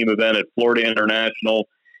multi-team event at Florida International,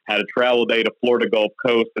 had a travel day to Florida Gulf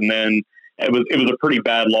Coast, and then it was a pretty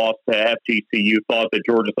bad loss to FGCU. Thought that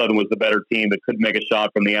Georgia Southern was the better team that couldn't make a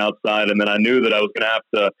shot from the outside, and then I knew that I was going to have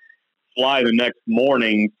to fly the next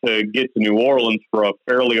morning to get to New Orleans for a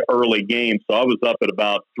fairly early game. So I was up at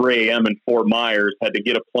about 3 a.m. in Fort Myers, had to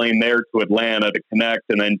get a plane there to Atlanta to connect.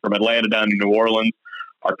 And then from Atlanta down to New Orleans,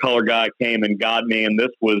 our color guy came and got me. And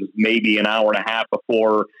this was maybe an hour and a half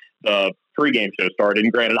before the pregame show started.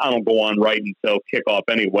 And granted, I don't go on right until kickoff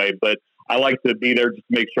anyway, but I like to be there just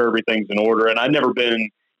to make sure everything's in order. And I've never been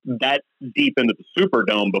that deep into the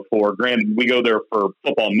Superdome before. Granted, we go there for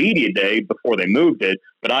football media day before they moved it,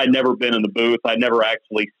 but I'd never been in the booth. I'd never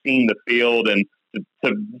actually seen the field, and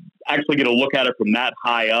to actually get a look at it from that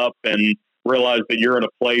high up and realize that you're in a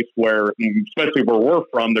place where, especially where we're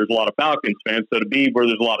from, there's a lot of Falcons fans. So to be where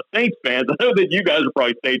there's a lot of Saints fans, I know that you guys are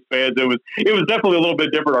probably Saints fans. It was definitely a little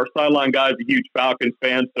bit different. Our sideline guy's a huge Falcons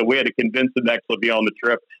fan, so we had to convince him to actually be on the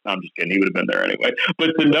trip. No, I'm just kidding. He would have been there anyway. But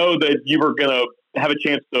to know that you were going to have a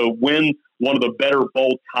chance to win one of the better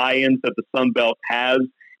bowl tie-ins that the Sun Belt has,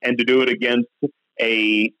 and to do it against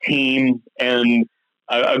a team and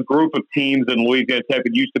a group of teams in Louisiana Tech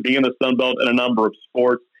that used to be in the Sun Belt in a number of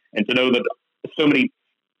sports, and to know that so many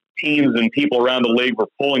teams and people around the league were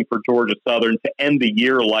pulling for Georgia Southern to end the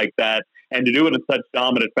year like that, and to do it in such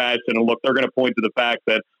dominant fashion. And look, they're going to point to the fact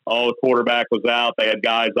that, the quarterback was out, they had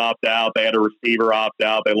guys opt out, they had a receiver opt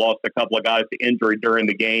out, they lost a couple of guys to injury during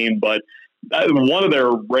the game, but one of their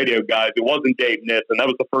radio guys, it wasn't Dave Niss, and that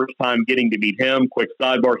was the first time getting to meet him. Quick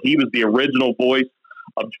sidebar, he was the original voice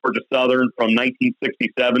of Georgia Southern from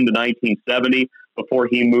 1967 to 1970. Before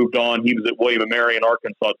he moved on, he was at William & Mary in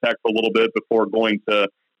Arkansas Tech for a little bit before going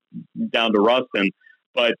down to Ruston.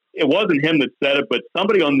 But it wasn't him that said it, but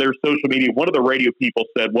somebody on their social media, one of the radio people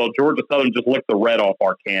said, well, Georgia Southern just licked the red off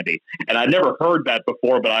our candy. And I never heard that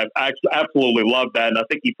before, but I absolutely love that, and I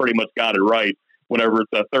think he pretty much got it right whenever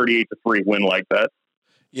it's a 38-3 win like that.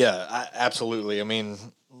 Yeah, absolutely. I mean,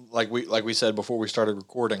 like we said before we started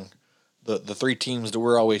recording, the 3 teams that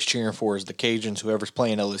we're always cheering for is the Cajuns, whoever's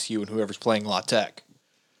playing LSU, and whoever's playing La Tech.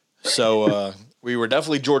 So we were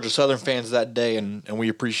definitely Georgia Southern fans that day, and we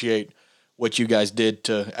appreciate what you guys did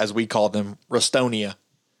to, as we call them, Rustonia.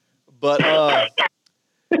 But, a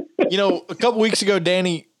couple weeks ago,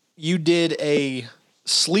 Danny, you did a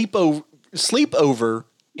sleepover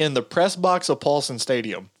in the press box of Paulson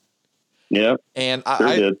Stadium. Yeah. And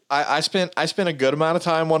I spent a good amount of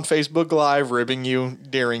time on Facebook Live ribbing you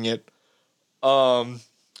during it. Kind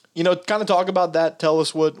of talk about that. Tell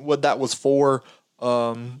us what that was for.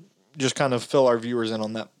 Just kind of fill our viewers in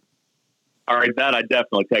on that. All right, that I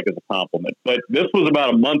definitely take as a compliment. But this was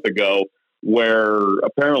about a month ago where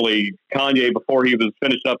apparently Kanye, before he was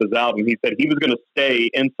finished up his album, he said he was going to stay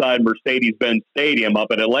inside Mercedes-Benz Stadium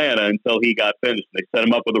up in Atlanta until he got finished. They set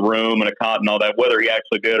him up with a room and a cot and all that. Whether he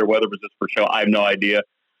actually did or whether it was just for show, I have no idea.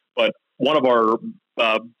 But one of our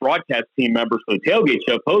broadcast team members for the Tailgate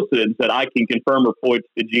Show posted it and said, I can confirm reports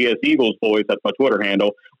the GS Eagles boys, that's my Twitter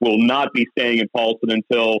handle, will not be staying in Paulson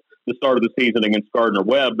until the start of the season against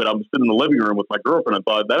Gardner-Webb. But I was sitting in the living room with my girlfriend and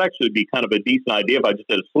thought that'd actually be kind of a decent idea if I just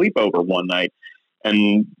did a sleepover one night.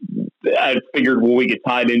 And I figured, well, we get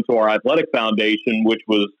tied into our athletic foundation, which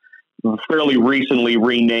was fairly recently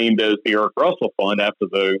renamed as the Eric Russell Fund after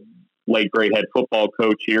the late great head football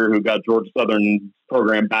coach here who got Georgia Southern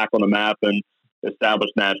program back on the map and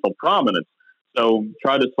established national prominence. So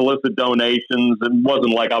tried to solicit donations. It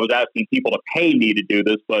wasn't like I was asking people to pay me to do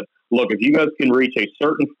this, but look, if you guys can reach a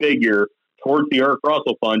certain figure towards the Eric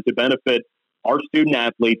Russell Fund to benefit our student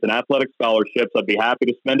athletes and athletic scholarships, I'd be happy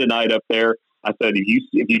to spend a night up there. I said, if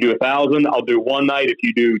you do 1,000, I'll do one night. If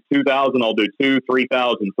you do 2,000, I'll do 2,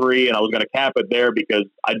 3,000, 3. And I was going to cap it there because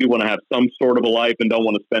I do want to have some sort of a life and don't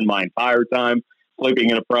want to spend my entire time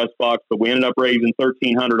sleeping in a press box. But we ended up raising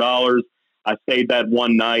 $1,300. I stayed that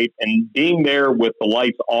one night, and being there with the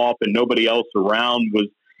lights off and nobody else around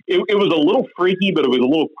it was a little freaky, but it was a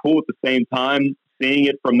little cool at the same time, seeing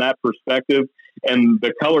it from that perspective. And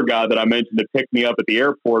the color guy that I mentioned that picked me up at the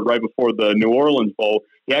airport right before the New Orleans Bowl,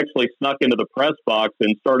 he actually snuck into the press box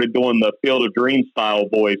and started doing the Field of Dreams style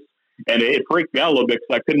voice. And it freaked me out a little bit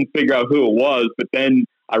because I couldn't figure out who it was. But then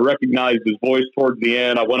I recognized his voice towards the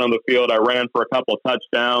end. I went on the field. I ran for a couple of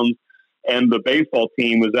touchdowns. And the baseball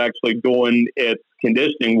team was actually doing its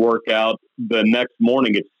conditioning workout the next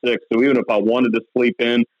morning at 6. So even if I wanted to sleep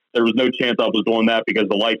in, there was no chance I was doing that because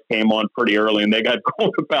the lights came on pretty early and they got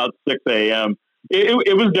going about 6 a.m.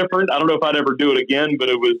 It was different. I don't know if I'd ever do it again, but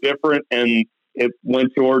it was different, and it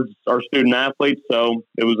went towards our student athletes. So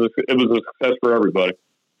it was a success for everybody.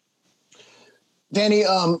 Danny,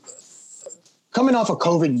 coming off a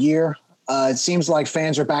COVID year, it seems like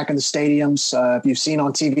fans are back in the stadiums. If you've seen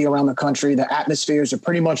on TV around the country, the atmospheres are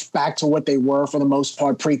pretty much back to what they were for the most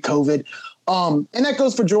part pre-COVID. And that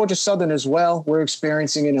goes for Georgia Southern as well. We're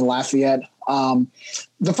experiencing it in Lafayette.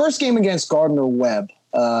 The first game against Gardner-Webb,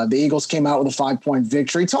 the Eagles came out with a 5-point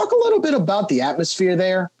victory. Talk a little bit about the atmosphere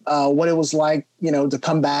there, what it was like, to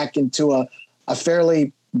come back into a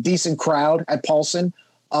fairly decent crowd at Paulson.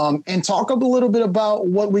 And talk a little bit about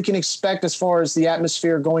what we can expect as far as the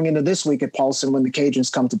atmosphere going into this week at Paulson when the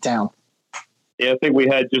Cajuns come to town. Yeah, I think we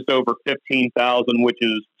had just over 15,000, which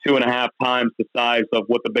is 2.5 times the size of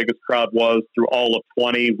what the biggest crowd was through all of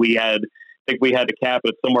 20. I think we had to cap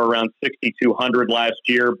it somewhere around 6,200 last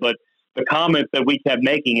year. But the comment that we kept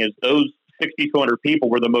making is those 6,200 people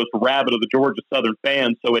were the most rabid of the Georgia Southern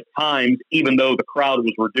fans. So at times, even though the crowd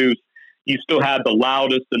was reduced, you still had the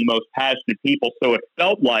loudest and most passionate people. So it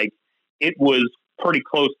felt like it was pretty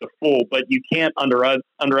close to full, but you can't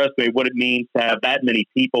underestimate what it means to have that many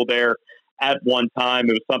people there at one time.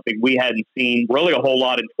 It was something we hadn't seen really a whole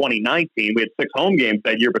lot in 2019. We had 6 home games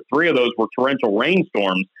that year, but 3 of those were torrential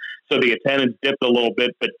rainstorms. So the attendance dipped a little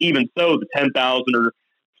bit, but even so, the 10,000 or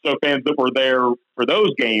so fans that were there for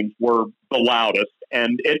those games were the loudest.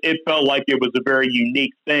 And it felt like it was a very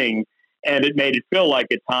unique thing. And it made it feel like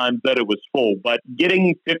at times that it was full. But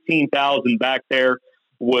getting 15,000 back there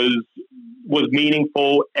was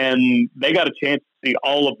meaningful, and they got a chance to see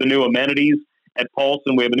all of the new amenities at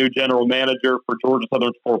Paulson. We have a new general manager for Georgia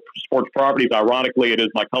Southern Sports Properties. Ironically, it is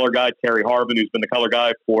my color guy, Terry Harvin, who's been the color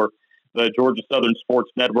guy for the Georgia Southern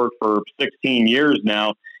Sports Network for 16 years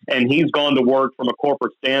now. And he's gone to work from a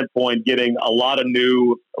corporate standpoint, getting a lot of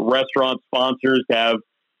new restaurant sponsors to have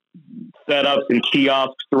setups and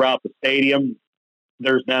kiosks throughout the stadium.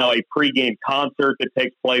 There's now a pregame concert that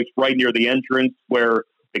takes place right near the entrance where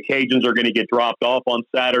the Cajuns are going to get dropped off on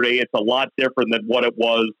Saturday. It's a lot different than what it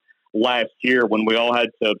was last year when we all had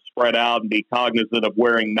to spread out and be cognizant of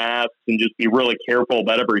wearing masks and just be really careful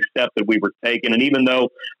about every step that we were taking. And even though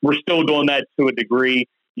we're still doing that to a degree,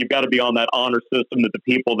 you've got to be on that honor system that the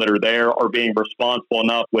people that are there are being responsible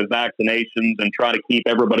enough with vaccinations and try to keep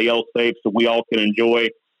everybody else safe so we all can enjoy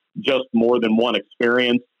just more than one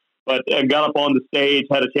experience. But I got up on the stage,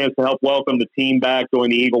 had a chance to help welcome the team back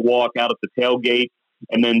during the Eagle Walk out at the tailgate,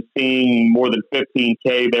 and then seeing more than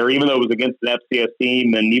 15K there, even though it was against an FCS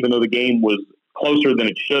team and even though the game was closer than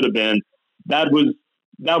it should have been, that was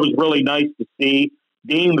really nice to see.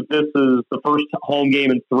 Being that this is the first home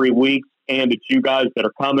game in 3 weeks and it's you guys that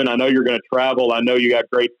are coming, I know you're going to travel. I know you got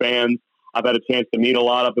great fans. I've had a chance to meet a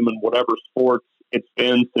lot of them in whatever sports it's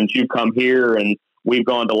been since you come here and we've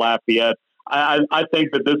gone to Lafayette. I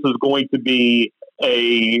think that this is going to be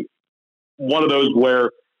one of those where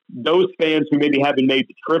those fans who maybe haven't made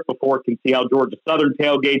the trip before can see how Georgia Southern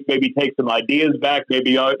tailgates, maybe take some ideas back.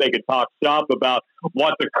 Maybe they could talk shop about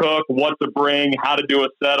what to cook, what to bring, how to do a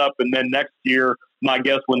setup. And then next year, my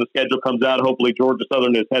guess when the schedule comes out, hopefully Georgia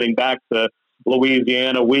Southern is heading back to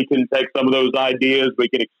Louisiana. We can take some of those ideas. We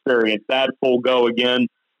can experience that full go again.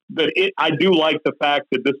 But I do like the fact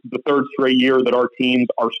that this is the third straight year that our teams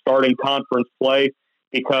are starting conference play,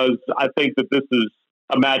 because I think that this is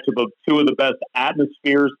a matchup of 2 of the best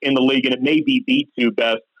atmospheres in the league, and it may be the 2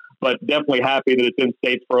 best, but definitely happy that it's in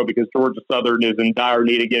Statesboro because Georgia Southern is in dire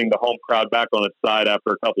need of getting the home crowd back on its side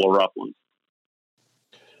after a couple of rough ones.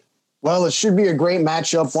 Well, it should be a great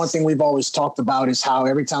matchup. One thing we've always talked about is how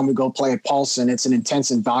every time we go play at Paulson, it's an intense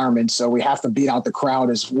environment. So we have to beat out the crowd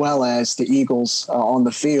as well as the Eagles on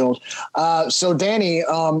the field. So, Danny,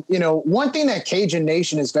 one thing that Cajun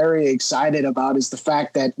Nation is very excited about is the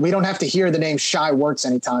fact that we don't have to hear the name Shai Werts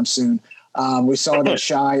anytime soon. We saw that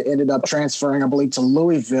Shai ended up transferring, I believe, to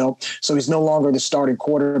Louisville. So he's no longer the starting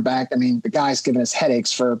quarterback. I mean, the guy's given us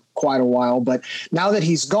headaches for quite a while. But now that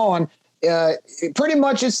he's gone, pretty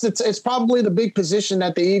much it's probably the big position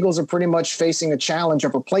that the Eagles are pretty much facing a challenge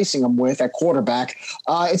of replacing him with at quarterback.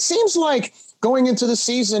 It seems like going into the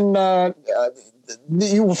season,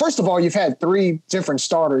 first of all, you've had 3 different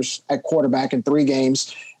starters at quarterback in 3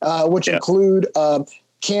 games, which include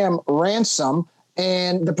Cam Ransom.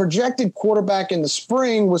 And the projected quarterback in the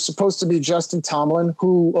spring was supposed to be Justin Tomlin,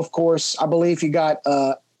 who, of course, I believe he got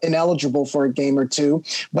ineligible for a game or 2,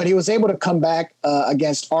 but he was able to come back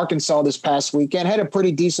against Arkansas this past weekend, had a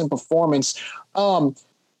pretty decent performance.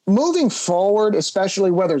 Moving forward,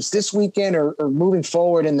 especially whether it's this weekend or moving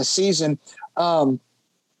forward in the season,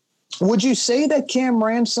 would you say that Cam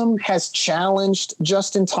Ransom has challenged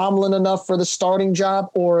Justin Tomlin enough for the starting job?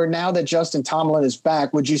 Or now that Justin Tomlin is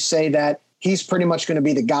back, would you say that he's pretty much going to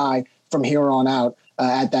be the guy from here on out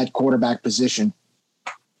at that quarterback position?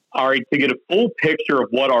 All right, to get a full picture of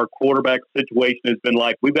what our quarterback situation has been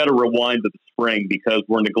like, we've got to rewind to the spring because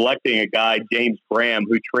we're neglecting a guy, James Graham,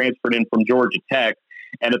 who transferred in from Georgia Tech.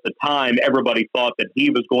 And at the time, everybody thought that he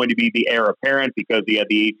was going to be the heir apparent because he had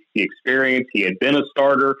the ACC experience. He had been a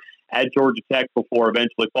starter at Georgia Tech before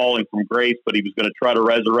eventually falling from grace, but he was going to try to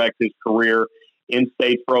resurrect his career in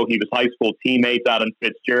Statesboro. He was high school teammates out in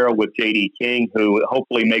Fitzgerald with J.D. King, who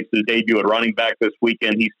hopefully makes his debut at running back this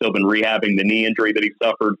weekend. He's still been rehabbing the knee injury that he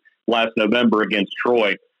suffered last November against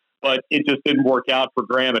Troy. But it just didn't work out for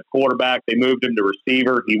Graham at quarterback. They moved him to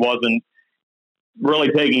receiver. He wasn't really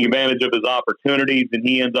taking advantage of his opportunities, and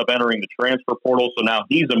he ends up entering the transfer portal. So now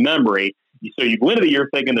he's a memory. So you go into the year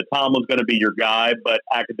thinking that Tomlin's going to be your guy, but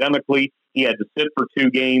academically, he had to sit for 2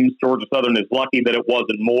 games. Georgia Southern is lucky that it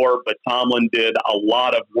wasn't more, but Tomlin did a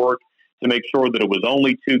lot of work to make sure that it was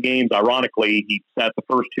only 2 games. Ironically, he sat the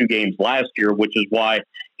first 2 games last year, which is why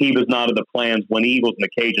he was not in the plans when Eagles and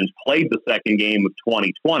the Cajuns played the second game of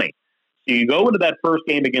 2020. So you go into that first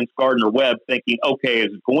game against Gardner-Webb thinking, okay,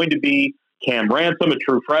 is it going to be Cam Ransom, a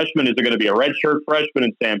true freshman? Is it going to be a redshirt freshman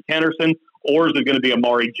and Sam Kennerson? Or is it going to be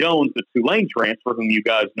Amari Jones, the Tulane transfer, whom you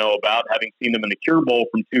guys know about, having seen him in the Cure Bowl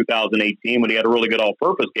from 2018 when he had a really good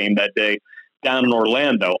all-purpose game that day down in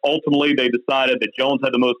Orlando? Ultimately, they decided that Jones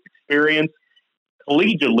had the most experience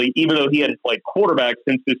collegiately, even though he hadn't played quarterback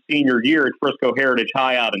since his senior year at Frisco Heritage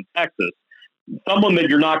High out in Texas. Someone that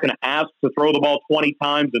you're not going to ask to throw the ball 20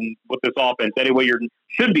 times, and with this offense anyway, you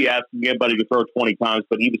should be asking anybody to throw 20 times,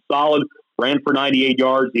 but he was solid, ran for 98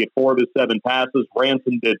 yards. He had 4 of his 7 passes.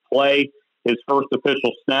 Ransom did play. His first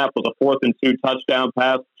official snap was a 4th and 2 touchdown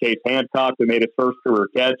pass to Chase Hancock, who made his first career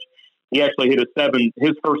catch. He actually hit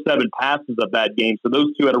his first 7 passes of that game. So those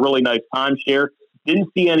 2 had a really nice timeshare. Didn't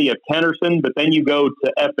see any of Kennerson, but then you go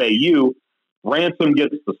to FAU. Ransom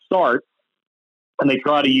gets the start, and they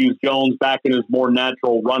try to use Jones back in his more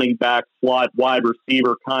natural running back, slot, wide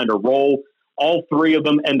receiver kind of role. All 3 of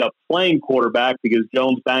them end up playing quarterback because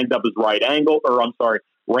Jones banged up his right ankle,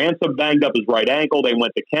 Ransom banged up his right ankle. They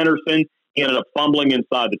went to Kennerson. He ended up fumbling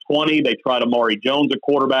inside the 20. They tried Amari Jones at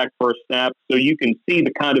quarterback for a snap. So you can see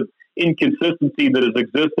the kind of inconsistency that has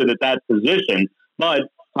existed at that position. But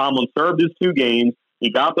Tomlin served his 2 games.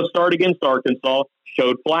 He got the start against Arkansas,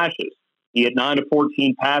 showed flashes. He had 9 of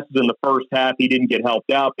 14 passes in the first half. He didn't get helped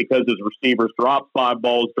out because his receivers dropped 5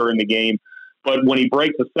 balls during the game. But when he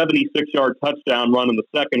breaks a 76-yard touchdown run in the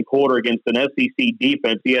second quarter against an SEC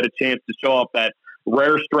defense, he had a chance to show off that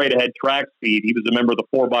rare straight-ahead track speed. He was a member of the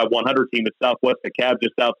 4x100 team at Southwest DeKalb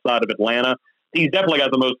just outside of Atlanta. He's definitely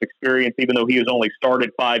got the most experience, even though he has only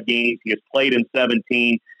started 5 games. He has played in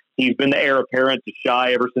 17. He's been the heir apparent to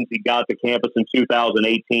Shai ever since he got to campus in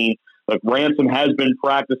 2018. Look, Ransom has been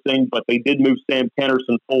practicing, but they did move Sam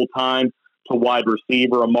Kennerson full-time to wide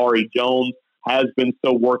receiver. Amari Jones has been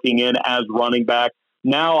still working in as running back.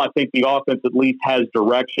 Now I think the offense at least has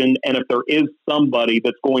direction, and if there is somebody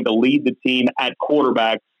that's going to lead the team at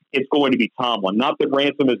quarterback, it's going to be Tomlin. Not that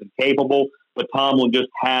Ransom isn't capable, but Tomlin just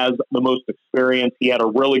has the most experience. He had a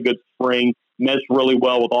really good spring, meshed really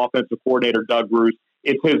well with offensive coordinator Doug Roos.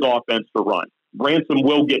 It's his offense to run. Ransom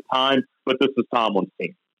will get time, but this is Tomlin's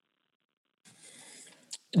team.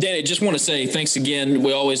 Danny, just want to say thanks again.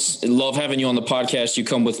 We always love having you on the podcast. You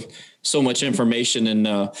come with so much information,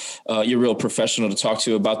 and you're real professional to talk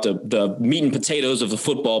to about the meat and potatoes of the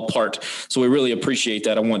football part. So we really appreciate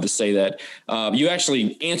that. I wanted to say that. You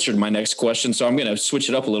actually answered my next question, so I'm going to switch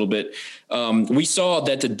it up a little bit. We saw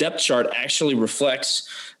that the depth chart actually reflects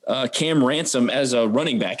Cam Ransom as a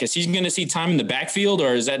running back. Is he going to see time in the backfield,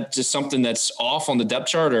 or is that just something that's off on the depth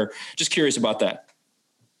chart, or just curious about that?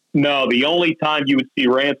 No, the only time you would see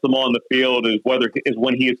Ransom on the field is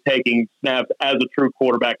when he is taking snaps as a true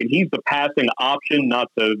quarterback, and he's the passing option, not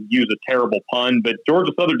to use a terrible pun, but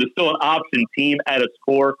Georgia Southern is still an option team at its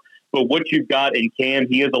core. But what you've got in Cam,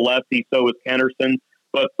 he is a lefty, so is Kennerson.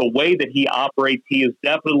 But the way that he operates, he is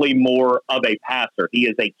definitely more of a passer. He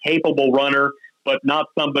is a capable runner, but not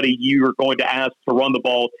somebody you are going to ask to run the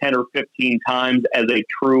ball 10 or 15 times as a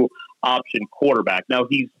true option quarterback. Now,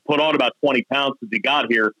 he's put on about 20 pounds since he got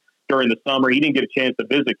here during the summer. He didn't get a chance to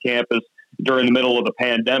visit campus during the middle of the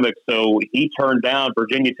pandemic, so he turned down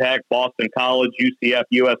Virginia Tech, Boston College, UCF,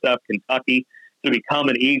 USF, Kentucky to become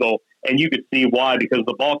an Eagle. And you could see why, because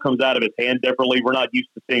the ball comes out of his hand differently. We're not used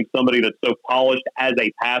to seeing somebody that's so polished as a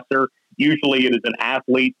passer. Usually it is an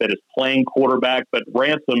athlete that is playing quarterback, but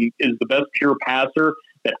Ransom is the best pure passer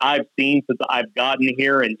that I've seen since I've gotten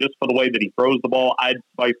here. And just for the way that he throws the ball, I'd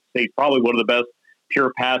say he's probably one of the best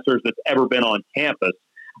pure passers that's ever been on campus.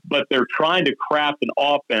 But they're trying to craft an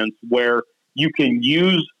offense where you can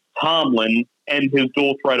use Tomlin and his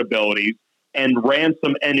dual threat abilities and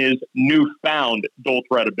Ransom and his newfound dual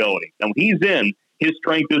threat ability. Now, when he's in, his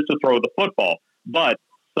strength is to throw the football. But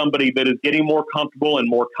somebody that is getting more comfortable and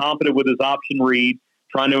more confident with his option read,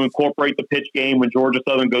 trying to incorporate the pitch game when Georgia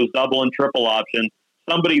Southern goes double and triple option,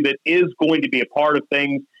 somebody that is going to be a part of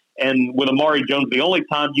things. And with Amari Jones, the only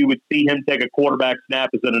time you would see him take a quarterback snap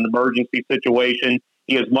is in an emergency situation.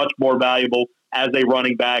 He is much more valuable as a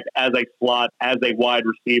running back, as a slot, as a wide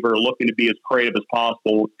receiver, looking to be as creative as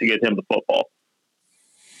possible to get him the football.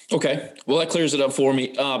 Okay. Well, that clears it up for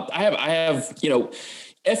me. I have,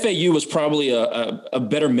 FAU was probably a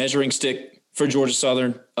better measuring stick for Georgia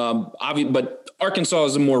Southern. But Arkansas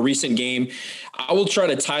is a more recent game. I will try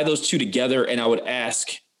to tie those two together, and I would ask,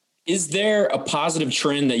 is there a positive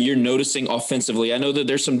trend that you're noticing offensively? I know that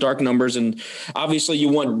there's some dark numbers, and obviously you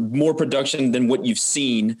want more production than what you've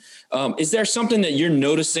seen. Is there something that you're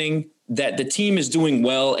noticing that the team is doing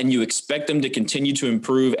well and you expect them to continue to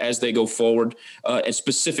improve as they go forward, and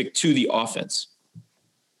specific to the offense?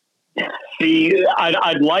 See,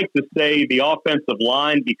 I'd like to say the offensive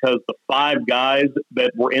line, because the five guys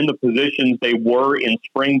that were in the positions they were in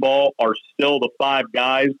spring ball are still the five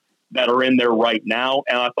guys that are in there right now.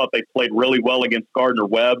 And I thought they played really well against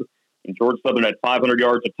Gardner-Webb. And Georgia Southern had 500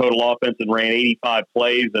 yards of total offense and ran 85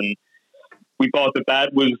 plays. And we thought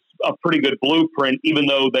that was a pretty good blueprint, even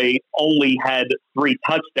though they only had 3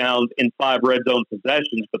 touchdowns in 5 red zone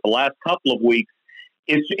possessions. But the last couple of weeks,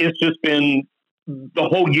 it's just been, the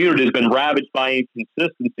whole unit has been ravaged by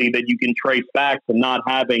inconsistency that you can trace back to not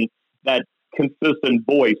having that consistent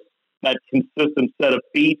voice, that consistent set of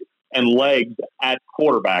feet and legs at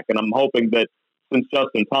quarterback. And I'm hoping that since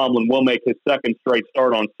Justin Tomlin will make his second straight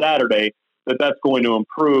start on Saturday, that's going to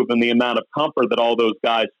improve, and the amount of comfort that all those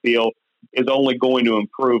guys feel is only going to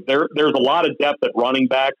improve. There's a lot of depth at running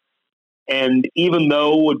back, and even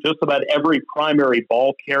though just about every primary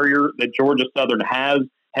ball carrier that Georgia Southern has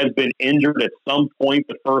been injured at some point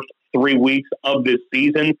the first 3 weeks of this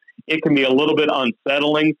season, it can be a little bit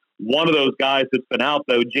unsettling. One of those guys that's been out,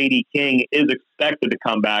 though, J.D. King, is expected to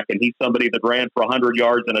come back, and he's somebody that ran for 100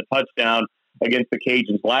 yards and a touchdown against the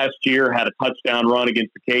Cajuns last year, had a touchdown run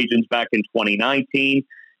against the Cajuns back in 2019.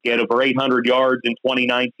 He had over 800 yards in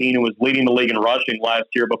 2019 and was leading the league in rushing last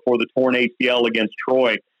year before the torn ACL against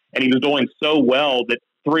Troy. And he was doing so well that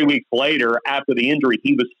 3 weeks later, after the injury,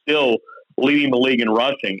 he was still leading the league in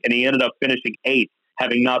rushing, and he ended up finishing 8th,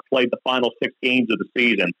 having not played the final 6 games of the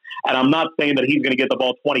season. And I'm not saying that he's going to get the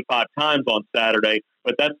ball 25 times on Saturday,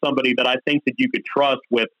 but that's somebody that I think that you could trust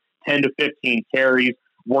with 10 to 15 carries,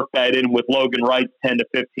 work that in with Logan Wright, 10 to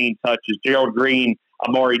 15 touches, Gerald Green,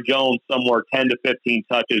 Amari Jones, somewhere 10 to 15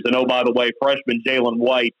 touches. And, oh, by the way, freshman Jalen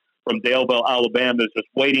White from Daleville, Alabama, is just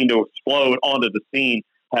waiting to explode onto the scene,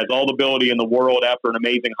 has all the ability in the world after an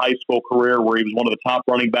amazing high school career where he was one of the top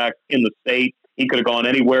running backs in the state. He could have gone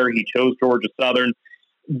anywhere. He chose Georgia Southern.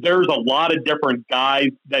 There's a lot of different guys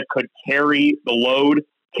that could carry the load,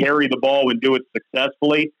 carry the ball, and do it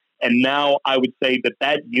successfully. And now I would say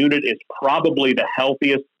that unit is probably the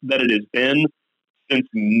healthiest that it has been since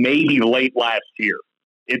maybe late last year.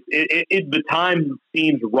 The time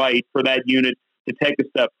seems right for that unit to take a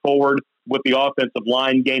step forward. with the offensive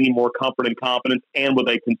line gaining more comfort and confidence and with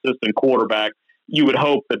a consistent quarterback, you would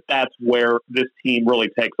hope that that's where this team really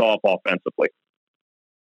takes off offensively.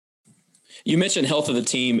 You mentioned health of the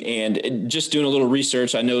team, and just doing a little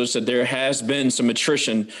research, I noticed that there has been some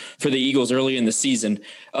attrition for the Eagles early in the season.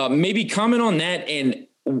 Maybe comment on that, and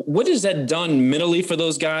what has that done mentally for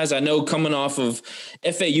those guys? I know coming off of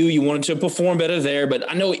FAU, you wanted to perform better there, but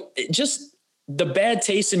I know just the bad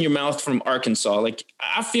taste in your mouth from Arkansas. Like,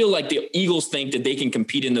 I feel like the Eagles think that they can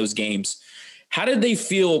compete in those games. How did they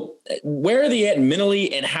feel? Where are they at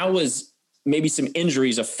mentally, and how has maybe some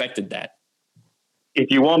injuries affected that? If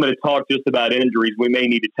you want me to talk just about injuries, we may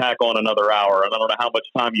need to tack on another hour. And I don't know how much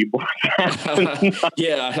time you have.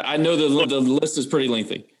 Yeah, I know the list is pretty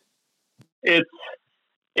lengthy. It's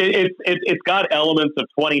got elements of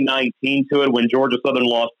 2019 to it when Georgia Southern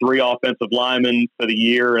lost 3 offensive linemen for the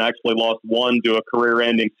year and actually lost 1 to a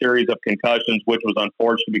career-ending series of concussions, which was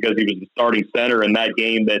unfortunate because he was the starting center in that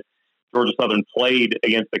game that Georgia Southern played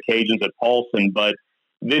against the Cajuns at Paulson. But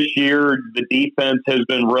this year, the defense has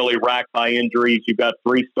been really racked by injuries. You've got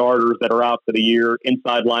 3 starters that are out for the year.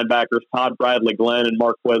 Inside linebackers, Todd Bradley Glenn and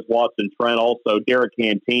Marquez Watson Trent. Also, Derek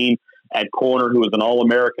Canteen at corner, who was an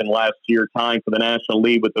All-American last year, tying for the national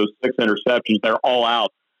lead with those 6 interceptions. They're all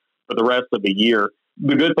out for the rest of the year.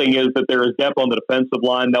 The good thing is that there is depth on the defensive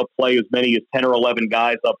line. They'll play as many as 10 or 11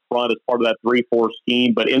 guys up front as part of that 3-4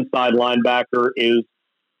 scheme. But inside linebacker is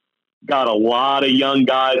got a lot of young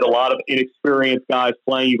guys, a lot of inexperienced guys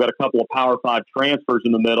playing. You've got a couple of Power 5 transfers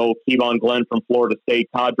in the middle, Kevon Glenn from Florida State,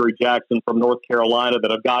 Tadre Jackson from North Carolina, that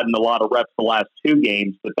have gotten a lot of reps the last 2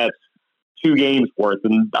 games, but that's 2 games worth.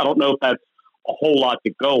 And I don't know if that's a whole lot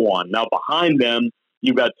to go on. Now, behind them,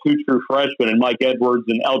 you've got 2 true freshmen in Mike Edwards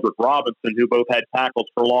and Eldrick Robinson, who both had tackles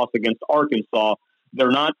for loss against Arkansas. They're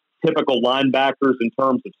not typical linebackers in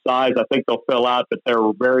terms of size. I think they'll fill out, but they're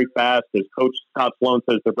very fast. As Coach Scott Sloan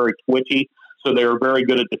says, they're very twitchy, so they're very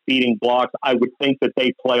good at defeating blocks. I would think that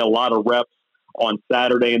they play a lot of reps on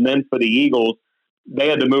Saturday. And then for the Eagles, they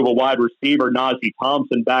had to move a wide receiver, Najee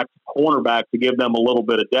Thompson, back to cornerback to give them a little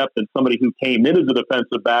bit of depth, and somebody who came in as a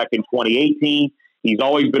defensive back in 2018. He's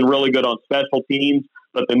always been really good on special teams,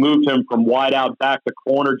 but they moved him from wide out back to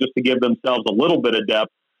corner just to give themselves a little bit of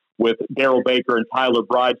depth, with Darrell Baker and Tyler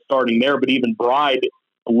Bride starting there. But even Bride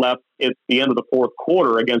left at the end of the 4th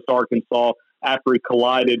quarter against Arkansas after he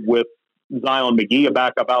collided with Zion McGee, a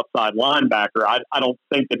backup outside linebacker. I don't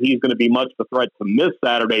think that he's going to be much of a threat to miss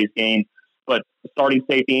Saturday's game. But starting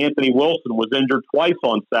safety Anthony Wilson was injured twice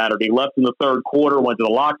on Saturday, left in the 3rd quarter, went to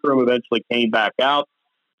the locker room, eventually came back out.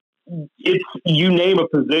 It's, you name a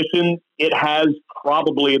position, it has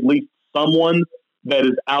probably at least someone that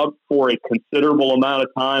is out for a considerable amount of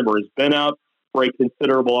time or has been out for a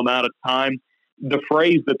considerable amount of time. The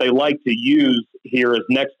phrase that they like to use here is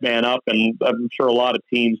next man up, and I'm sure a lot of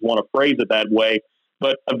teams want to phrase it that way.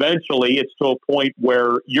 But eventually it's to a point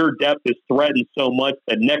where your depth is threatened so much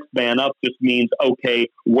that next man up just means, okay,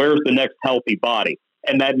 where's the next healthy body?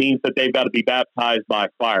 And that means that they've got to be baptized by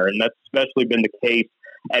fire. And that's especially been the case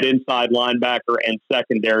at inside linebacker and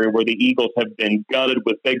secondary, where the Eagles have been gutted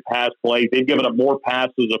with big pass plays. They've given up more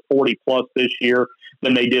passes of 40-plus this year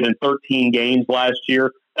than they did in 13 games last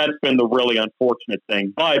year. That's been the really unfortunate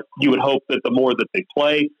thing. But you would hope that the more that they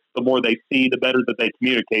play, the more they see, the better that they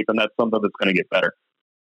communicate, and that's something that's going to get better.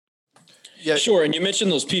 Yeah, sure. And you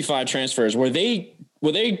mentioned those P5 transfers. Were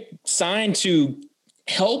they signed to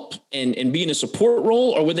help and be in a support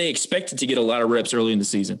role, or were they expected to get a lot of reps early in the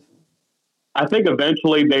season? I think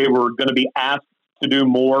eventually they were going to be asked to do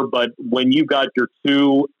more, but when you got your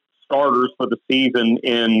 2 starters for the season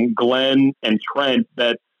in Glenn and Trent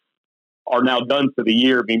that are now done for the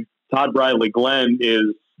year, I mean, Todd Bradley Glenn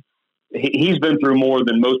he's been through more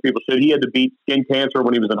than most people should. He had to beat skin cancer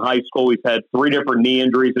when he was in high school. He's had 3 different knee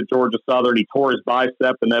injuries at Georgia Southern. He tore his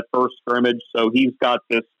bicep in that first scrimmage, so he's got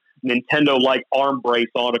this Nintendo-like arm brace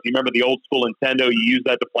on. If you remember the old school Nintendo, you use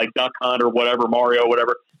that to play Duck Hunt or whatever, Mario,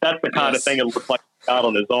 whatever. That's the kind of thing it looks like out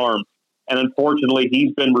on his arm. And unfortunately,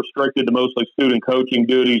 he's been restricted to mostly student coaching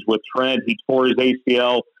duties with Trent. He tore his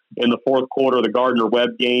ACL in the 4th quarter of the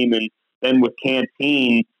Gardner-Webb game. And then with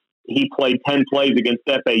Canteen, he played 10 plays against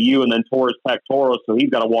FAU and then tore his pectoral, so he's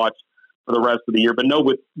got to watch for the rest of the year. But no,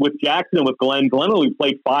 with Jackson and with Glenn only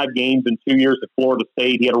played 5 games in 2 years at Florida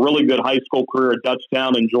State. He had a really good high school career at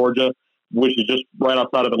Dutchtown in Georgia, which is just right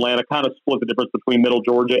outside of Atlanta, kind of split the difference between Middle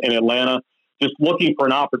Georgia and Atlanta. Just looking for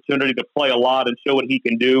an opportunity to play a lot and show what he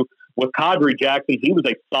can do. With Tadre Jackson, he was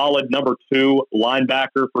a solid number 2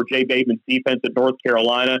 linebacker for Jay Bateman's defense at North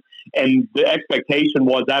Carolina. And the expectation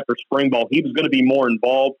was after spring ball, he was going to be more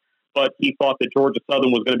involved. but he thought that Georgia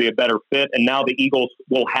Southern was going to be a better fit, and now the Eagles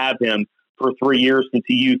will have him for 3 years since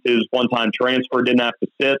he used his one-time transfer, didn't have to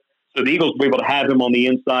sit. So the Eagles will be able to have him on the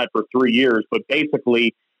inside for 3 years, but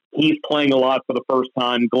basically he's playing a lot for the first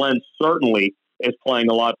time. Glenn certainly is playing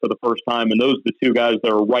a lot for the first time, and those are the two guys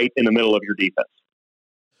that are right in the middle of your defense.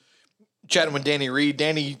 Chatting with Danny Reed.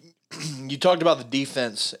 Danny, you talked about the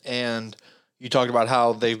defense, and you talked about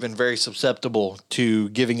how they've been very susceptible to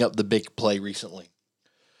giving up the big play recently.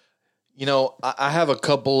 You know, I have a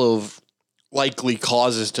couple of likely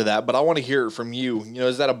causes to that, but I want to hear it from you. You know,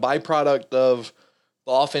 is that a byproduct of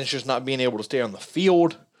the offense just not being able to stay on the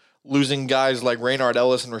field, losing guys like Raynard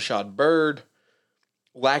Ellis and Rashad Byrd,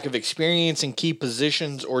 lack of experience in key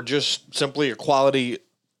positions, or just simply a quality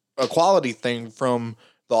thing from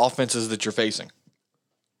the offenses that you're facing?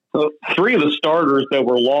 So 3 of the starters that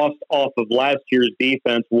were lost off of last year's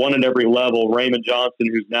defense, one at every level. Raymond Johnson,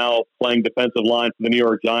 who's now playing defensive line for the New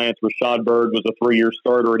York Giants. Rashad Byrd was a 3-year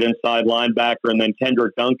starter at inside linebacker. And then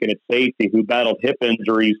Kendrick Duncan at safety, who battled hip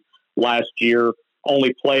injuries last year.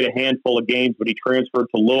 Only played a handful of games, but he transferred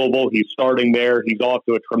to Louisville. He's starting there. He's off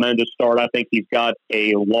to a tremendous start. I think he's got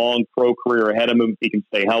a long pro career ahead of him if he can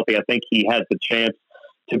stay healthy. I think he has the chance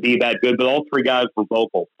to be that good, but all 3 guys were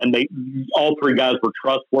vocal, and all 3 guys were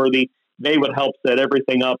trustworthy. They would help set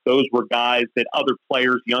everything up. Those were guys that other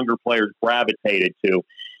players, younger players, gravitated to.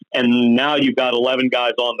 And now you've got 11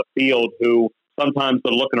 guys on the field who sometimes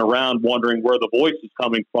they're looking around wondering where the voice is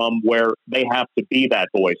coming from, where they have to be that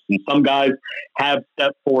voice. And some guys have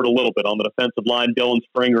stepped forward a little bit on the defensive line. Dylan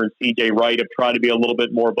Springer and C.J. Wright have tried to be a little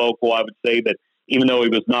bit more vocal. I would say that even though he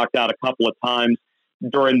was knocked out a couple of times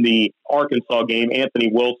during the Arkansas game, Anthony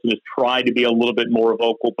Wilson has tried to be a little bit more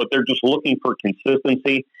vocal, but they're just looking for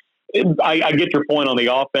consistency. I get your point on the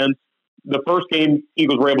offense. The first game,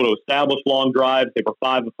 Eagles were able to establish long drives. They were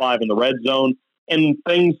 5 of 5 in the red zone, and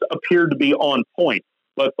things appeared to be on point.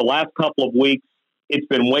 But the last couple of weeks, it's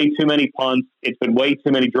been way too many punts. It's been way too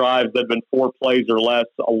many drives that have been 4 plays or less.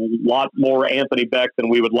 A lot more Anthony Beck than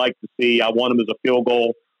we would like to see. I want him as a field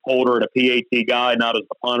goal holder and a PAT guy, not as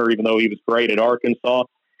a punter, even though he was great at Arkansas.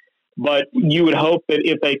 But you would hope that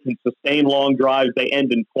if they can sustain long drives, they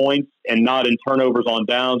end in points and not in turnovers on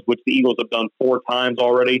downs, which the Eagles have done 4 times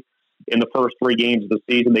already in the first 3 games of the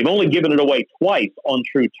season. They've only given it away twice on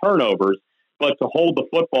true turnovers, but to hold the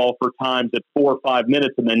football for times at 4 or 5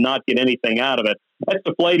 minutes and then not get anything out of it, that's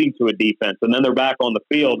deflating to a defense. And then they're back on the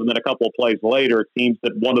field, and then a couple of plays later, it seems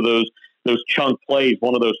that one of those chunk plays,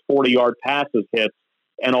 one of those 40-yard passes hits,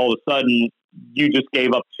 and all of a sudden you just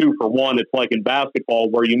gave up 2 for 1. It's like in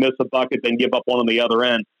basketball where you miss a bucket, then give up one on the other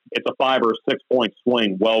end. It's a 5 or 6 point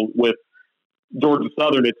swing. Well, with Georgia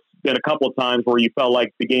Southern, it's been a couple of times where you felt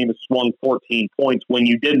like the game has swung 14 points when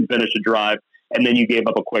you didn't finish a drive, and then you gave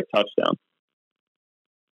up a quick touchdown.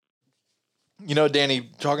 You know,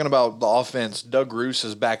 Danny, talking about the offense, Doug Roos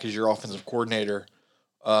is back as your offensive coordinator.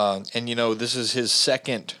 And, you know, this is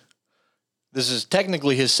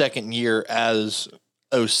technically his second year as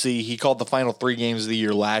OC. He called the final 3 games of the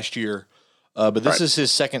year last year, but this is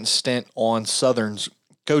his second stint on Southern's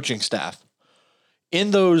coaching staff.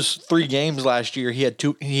 In those 3 games last year,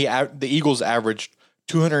 the Eagles averaged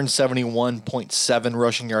 271.7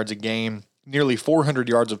 rushing yards a game, nearly 400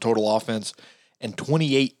 yards of total offense, and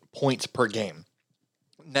 28 points per game.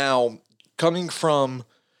 Now, coming from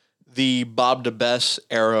the Bob DeBess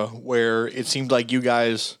era, where it seemed like you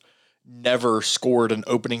guys never scored an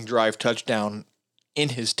opening drive touchdown in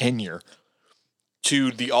his tenure,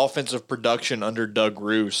 to the offensive production under Doug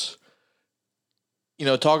Roos, you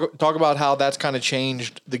know, talk about how that's kind of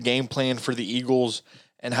changed the game plan for the Eagles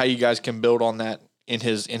and how you guys can build on that in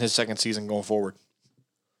his second season going forward.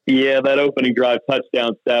 Yeah, that opening drive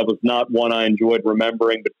touchdown stat was not one I enjoyed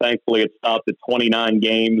remembering, but thankfully it stopped at 29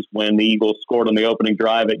 games when the Eagles scored on the opening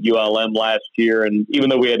drive at ULM last year. And even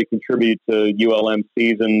though we had to contribute to ULM's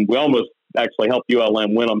season, we almost actually helped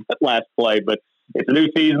ULM win on that last play. But it's a new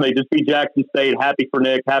season. They just beat Jackson State. Happy for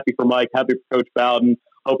Nick, happy for Mike, happy for Coach Bowden.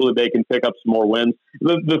 Hopefully they can pick up some more wins.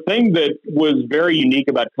 The thing that was very unique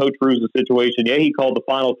about Coach Roos' situation, he called the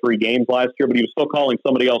final 3 games last year, but he was still calling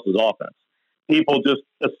somebody else's offense. People just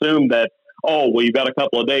assume that, you've got a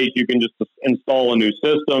couple of days, you can just install a new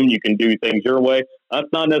system, you can do things your way. That's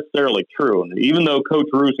not necessarily true. And even though Coach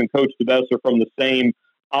Roos and Coach DeBess are from the same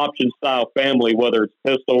option-style family, whether it's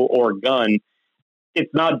pistol or gun,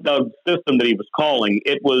 it's not Doug's system that he was calling.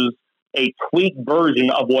 It was a tweaked version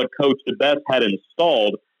of what Coach DeBess had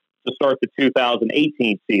installed to start the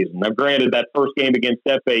 2018 season. Now, granted, that first game against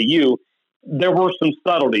FAU, there were some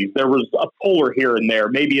subtleties. There was a puller here and there,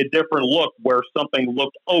 maybe a different look where something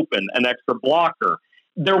looked open, an extra blocker.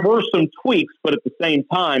 There were some tweaks, but at the same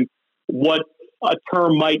time, What a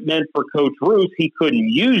term might meant for Coach Roos, he couldn't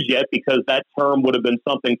use yet because that term would have been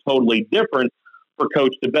something totally different for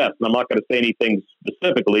Coach DeBest. And I'm not going to say anything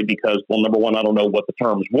specifically because, well, number one, I don't know what the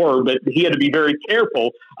terms were, but he had to be very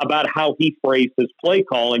careful about how he phrased his play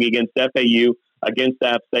calling against FAU, against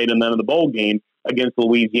App State, and then in the bowl game against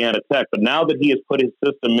Louisiana Tech. But now that he has put his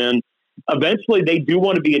system in, eventually they do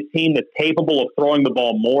want to be a team that's capable of throwing the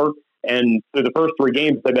ball more. And through the first 3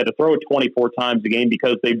 games, they've had to throw it 24 times a game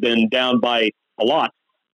because they've been down by a lot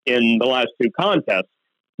in the last 2 contests.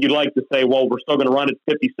 You'd like to say, well, we're still going to run it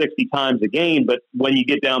 50, 60 times a game, but when you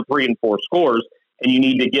get down 3 and 4 scores and you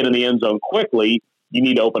need to get in the end zone quickly, you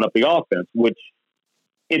need to open up the offense, which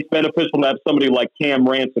it's beneficial to have somebody like Cam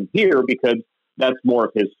Ransom here because that's more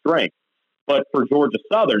of his strength. But for Georgia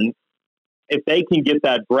Southern, if they can get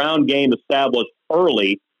that ground game established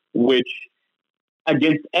early, which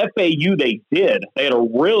against FAU they did. They had a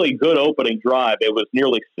really good opening drive. It was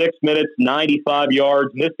nearly 6 minutes, 95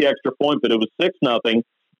 yards, missed the extra point, but it was 6-0.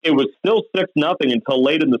 It was still 6-0 until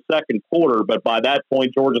late in the second quarter, but by that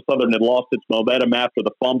point, Georgia Southern had lost its momentum after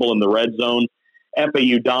the fumble in the red zone.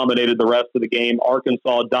 FAU dominated the rest of the game.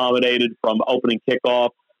 Arkansas dominated from opening kickoff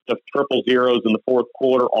to triple zeros in the fourth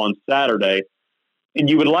quarter on Saturday. And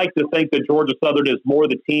you would like to think that Georgia Southern is more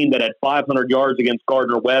the team that had 500 yards against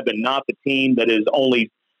Gardner-Webb and not the team that has only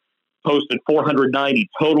posted 490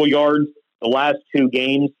 total yards the last 2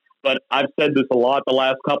 games. But I've said this a lot the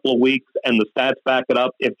last couple of weeks, and the stats back it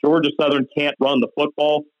up. If Georgia Southern can't run the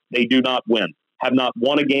football, they do not win. Have not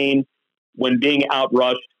won a game when being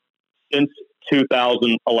outrushed since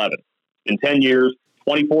 2011. In 10 years,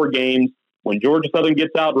 24 games, when Georgia Southern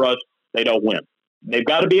gets outrushed, they don't win. They've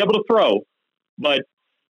got to be able to throw, but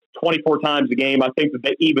 24 times a game, I think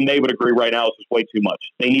that they would agree right now is just way too much.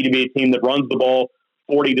 They need to be a team that runs the ball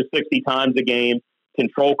 40 to 60 times a game,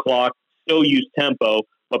 control clock, still use tempo,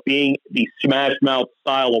 but being the smash mouth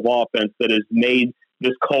style of offense that has made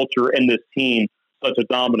this culture and this team such a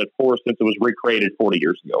dominant force since it was recreated 40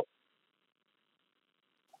 years ago.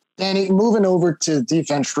 Danny, moving over to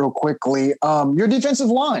defense real quickly. Your defensive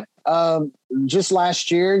line. Just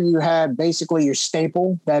last year, you had basically your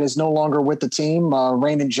staple that is no longer with the team,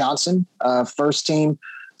 Raymond Johnson, first team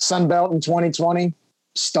Sun Belt in 2020,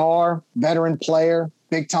 star, veteran player,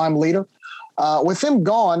 big-time leader. With him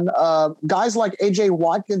gone, guys like A.J.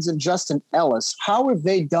 Watkins and Justin Ellis, how have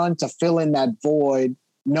they done to fill in that void,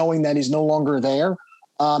 knowing that he's no longer there?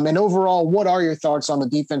 And overall, what are your thoughts on the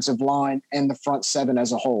defensive line and the front seven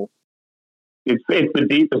as a whole? It's the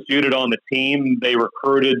deepest unit on the team. They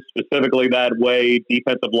recruited specifically that way.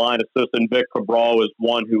 Defensive line assistant Vic Cabral is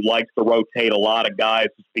one who likes to rotate a lot of guys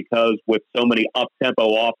just because with so many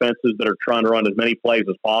up-tempo offenses that are trying to run as many plays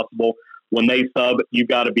as possible, when they sub, you've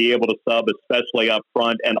got to be able to sub, especially up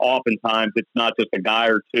front. And oftentimes it's not just a guy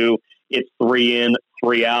or two. It's 3 in,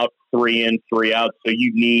 3 out, 3 in, 3 out. So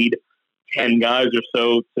you need 10 guys or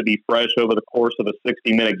so to be fresh over the course of a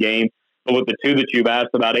 60-minute game. But with the 2 that you've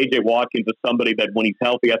asked about, A.J. Watkins is somebody that when he's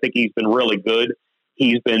healthy, I think he's been really good.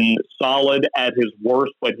 He's been solid at his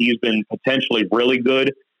worst, but he's been potentially really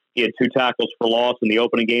good. He had 2 tackles for loss in the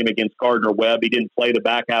opening game against Gardner-Webb. He didn't play the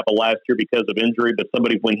back half of last year because of injury, but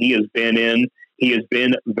somebody when he has been in, he has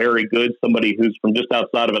been very good, somebody who's from just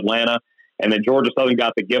outside of Atlanta. And then Georgia Southern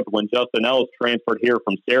got the gift when Justin Ellis transferred here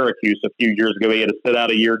from Syracuse a few years ago. He had to sit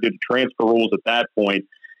out a year due to transfer rules at that point.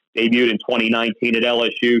 Debuted in 2019 at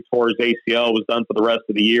LSU, tore his ACL, was done for the rest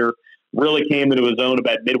of the year. Really came into his own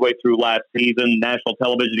about midway through last season. National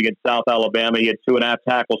television against South Alabama. He had 2.5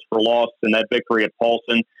 tackles for loss in that victory at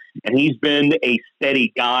Paulson. And he's been a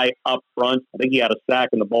steady guy up front. I think he had a sack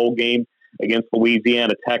in the bowl game against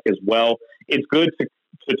Louisiana Tech as well. It's good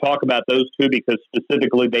to talk about those 2 because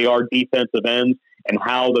specifically they are defensive ends and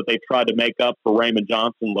how that they've tried to make up for Raymond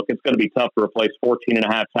Johnson. Look, it's going to be tough to replace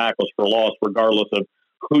 14.5 tackles for loss regardless of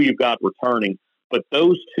who you've got returning. But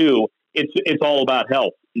those 2, it's all about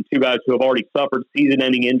health. And 2 guys who have already suffered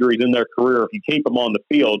season-ending injuries in their career, if you keep them on the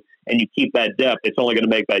field and you keep that depth, it's only going to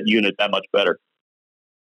make that unit that much better.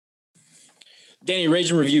 Danny, Rage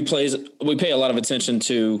and Review we pay a lot of attention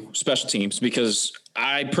to special teams because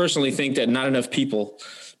I personally think that not enough people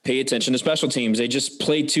pay attention to special teams. They just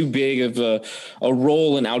play too big of a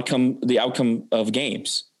role in the outcome of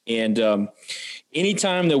games. And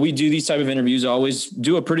anytime that we do these type of interviews, I always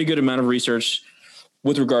do a pretty good amount of research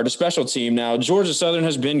with regard to special team. Now, Georgia Southern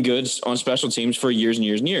has been good on special teams for years and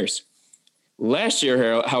years and years. Last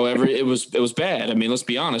year, however, it was bad. I mean, let's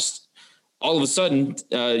be honest. All of a sudden,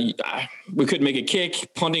 we couldn't make a kick.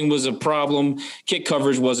 Punting was a problem. Kick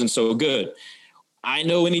coverage wasn't so good. I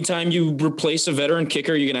know anytime you replace a veteran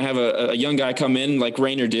kicker, you're going to have a young guy come in like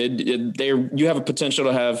Rayner did. You have a potential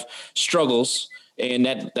to have struggles, and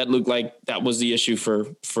that looked like that was the issue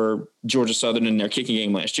for Georgia Southern in their kicking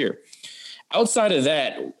game last year. Outside of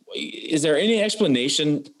that, is there any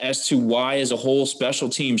explanation as to why, as a whole, special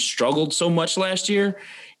teams struggled so much last year?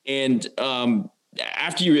 And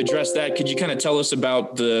after you address that, could you kind of tell us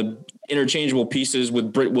about the interchangeable pieces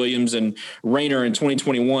with Britt Williams and Rayner in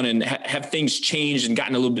 2021, and have things changed and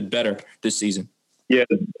gotten a little bit better this season? Yeah,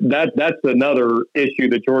 that's another issue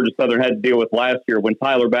that Georgia Southern had to deal with last year. When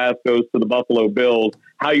Tyler Bass goes to the Buffalo Bills,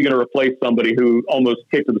 how are you going to replace somebody who almost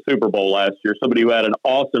kicked to the Super Bowl last year? Somebody who had an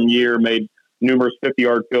awesome year, made numerous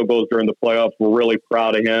 50-yard field goals during the playoffs. We're really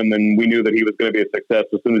proud of him, and we knew that he was going to be a success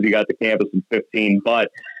as soon as he got to campus in 15.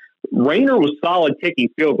 But Rayner was solid kicking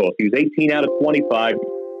field goals. He was 18 out of 25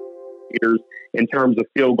 years in terms of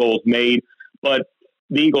field goals made. But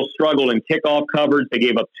the Eagles struggled in kickoff coverage. They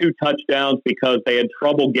gave up 2 touchdowns because they had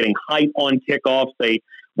trouble getting height on kickoffs. They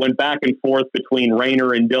went back and forth between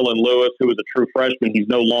Rayner and Dylan Lewis, who was a true freshman. He's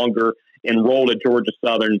no longer enrolled at Georgia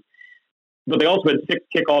Southern. But they also had 6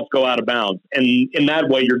 kickoffs go out of bounds. And in that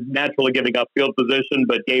way, you're naturally giving up field position,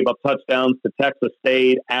 but gave up touchdowns to Texas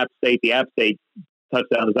State, App State. The App State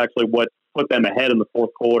touchdown is actually what put them ahead in the fourth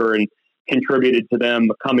quarter and contributed to them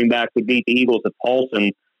coming back to beat the Eagles at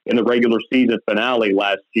Paulson in the regular season finale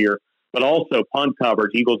last year. But also punt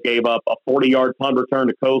coverage. Eagles gave up a 40-yard punt return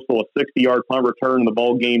to Coastal, a 60-yard punt return in the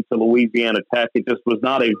bowl game to Louisiana Tech. It just was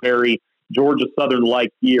not a very Georgia Southern-like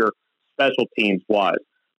year special teams-wise.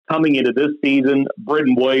 Coming into this season,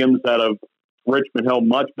 Britton Williams out of Richmond Hill,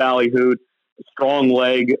 much ballyhooed, strong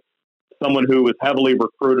leg, someone who was heavily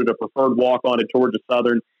recruited, a preferred walk-on at Georgia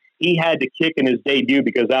Southern. He had to kick in his debut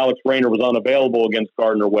because Alex Rayner was unavailable against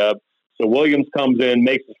Gardner-Webb. So Williams comes in,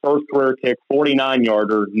 makes his first career kick,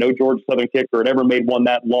 49-yarder. No Georgia Southern kicker had ever made one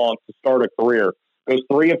that long to start a career. Goes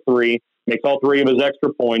 3 of 3, makes all 3 of his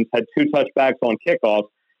extra points, had 2 touchbacks on kickoffs,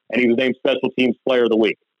 and he was named Special Teams Player of the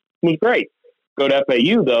Week. It was great. Go to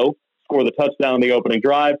FAU, though, score the touchdown in the opening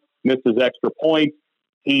drive, missed his extra point.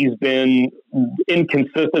 He's been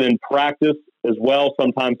inconsistent in practice as well.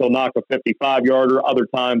 Sometimes he'll knock a 55-yarder. Other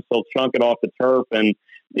times he'll chunk it off the turf. And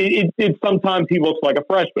sometimes he looks like a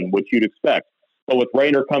freshman, which you'd expect. But with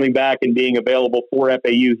Rayner coming back and being available for FAU,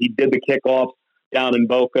 he did the kickoffs down in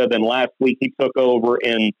Boca. Then last week he took over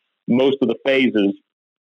in most of the phases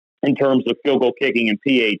in terms of field goal kicking and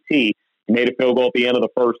PAT. He made a field goal at the end of the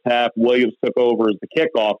first half. Williams took over as the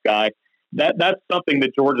kickoff guy. That's something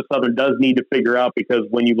that Georgia Southern does need to figure out, because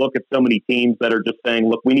when you look at so many teams that are just saying,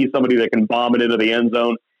 look, we need somebody that can bomb it into the end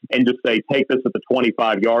zone and just say, take this at the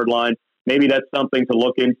 25-yard line. Maybe that's something to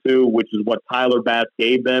look into, which is what Tyler Bass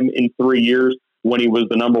gave them in 3 years when he was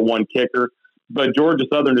the number 1 kicker. But Georgia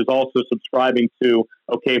Southern is also subscribing to,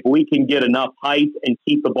 okay, if we can get enough height and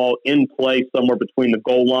keep the ball in play somewhere between the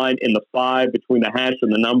goal line and the 5, between the hash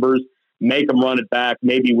and the numbers, make them run it back.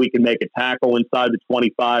 Maybe we can make a tackle inside the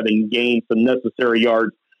 25 and gain some necessary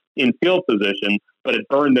yards in field position, but it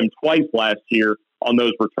burned them twice last year on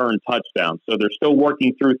those return touchdowns. So they're still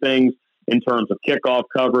working through things in terms of kickoff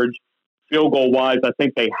coverage. Field goal wise, I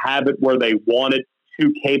think they have it where they want it.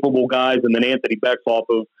 2 capable guys, and then Anthony Beck's off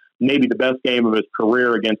of maybe the best game of his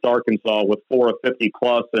career against Arkansas with 4 of 50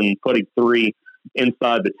 plus and putting 3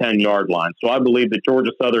 inside the 10-yard line. So I believe that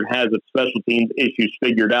Georgia Southern has its special teams issues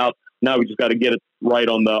figured out. Now we just got to get it right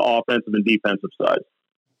on the offensive and defensive side.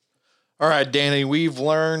 All right, Danny, we've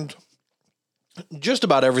learned just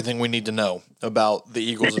about everything we need to know about the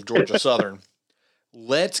Eagles of Georgia Southern.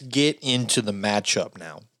 Let's get into the matchup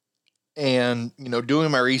now. And,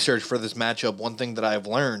 doing my research for this matchup, one thing that I've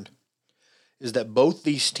learned is that both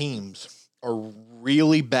these teams are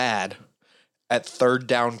really bad at third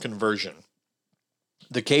down conversion.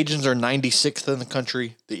 The Cajuns are 96th in the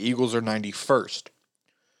country. The Eagles are 91st.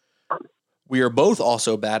 We are both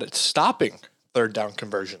also bad at stopping third down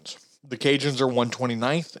conversions. The Cajuns are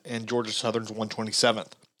 129th and Georgia Southern's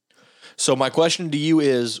 127th. So my question to you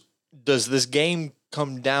is, does this game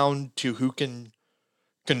come down to who can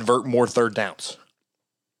convert more third downs?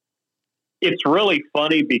 It's really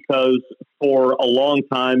funny because for a long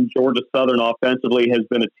time, Georgia Southern offensively has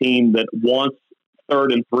been a team that wants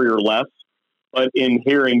 3rd and 3 or less. But in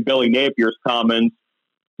hearing Billy Napier's comments,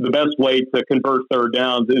 the best way to convert third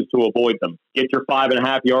downs is to avoid them. Get your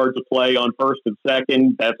 5.5 yards of play on 1st and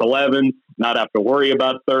 2nd. That's 11. Not have to worry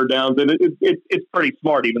about third downs. And it's pretty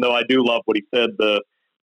smart, even though I do love what he said.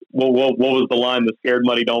 What was the line? The scared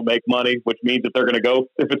money don't make money, which means that they're going to go.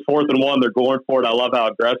 If it's 4th and 1, they're going for it. I love how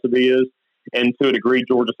aggressive he is. And to a degree,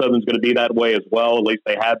 Georgia Southern's going to be that way as well. At least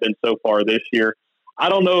they have been so far this year. I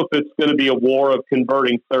don't know if it's going to be a war of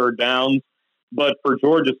converting third downs, but for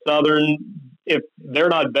Georgia Southern, if they're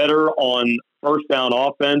not better on first down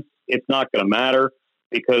offense, it's not going to matter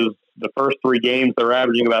because the first 3 games they're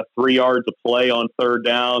averaging about 3 yards a play on third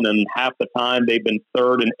down, and half the time they've been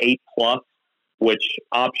 3rd and 8+, which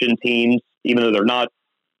option teams, even though they're not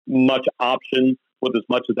much option with as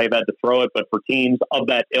much as they've had to throw it, but for teams of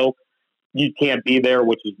that ilk, you can't be there,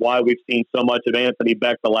 which is why we've seen so much of Anthony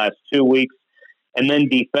Beck the last 2 weeks. And then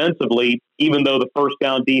defensively, even though the first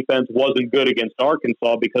down defense wasn't good against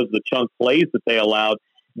Arkansas because of the chunk plays that they allowed,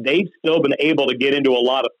 they've still been able to get into a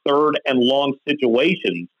lot of third and long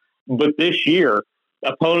situations. But this year,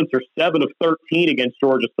 opponents are 7 of 13 against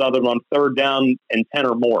Georgia Southern on third down and 10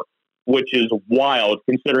 or more, which is wild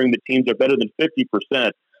considering the teams are better than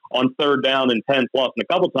 50% on third down and 10+. And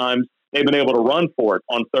a couple times, they've been able to run for it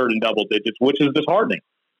on third and double digits, which is disheartening.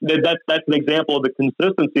 That's an example of the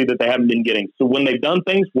consistency that they haven't been getting. So when they've done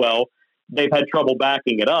things well, they've had trouble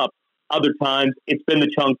backing it up. Other times, it's been the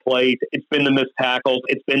chunk plays, it's been the missed tackles,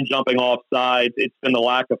 it's been jumping off sides, it's been the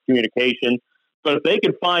lack of communication. But if they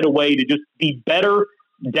can find a way to just be better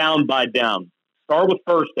down by down, start with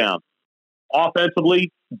first down.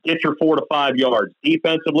 Offensively, get your 4 to 5 yards.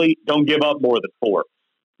 Defensively, don't give up more than 4.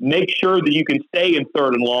 Make sure that you can stay in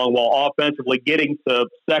third and long while offensively getting to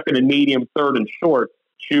second and medium, third and short.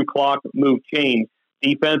 Chew clock, move chains.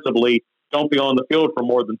 Defensively, don't be on the field for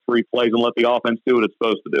more than 3 plays and let the offense do what it's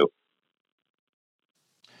supposed to do.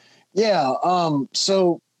 Yeah.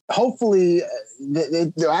 So hopefully,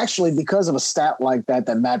 actually, because of a stat like that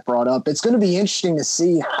Matt brought up, it's going to be interesting to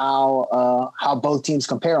see how both teams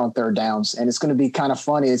compare on third downs, and it's going to be kind of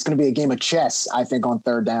funny. It's going to be a game of chess, I think, on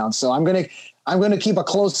third down. So I'm going to keep a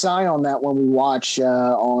close eye on that when we watch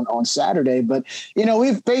on Saturday. But,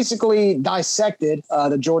 we've basically dissected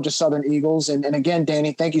the Georgia Southern Eagles. And again,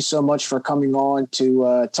 Danny, thank you so much for coming on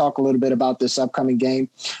to talk a little bit about this upcoming game.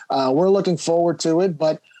 We're looking forward to it.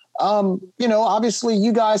 But, obviously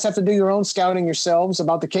you guys have to do your own scouting yourselves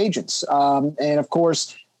about the Cajuns. And, of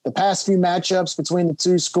course, the past few matchups between the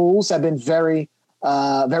two schools have been very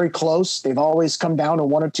close. They've always come down to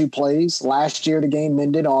 1 or 2 plays. Last year, the game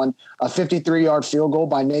ended on a 53-yard field goal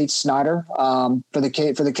by Nate Snyder for the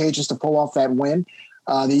Cajuns to pull off that win.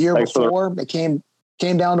 The year before, it came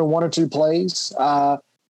down to 1 or 2 plays.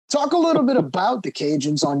 Talk a little bit about the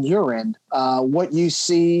Cajuns on your end, what you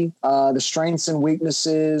see, the strengths and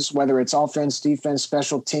weaknesses, whether it's offense, defense,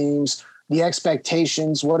 special teams, the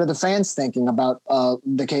expectations. What are the fans thinking about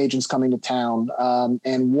the Cajuns coming to town,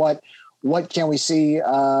 and what can we see,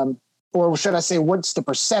 or should I say, what's the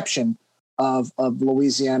perception of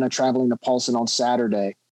Louisiana traveling to Paulson on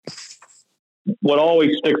Saturday? What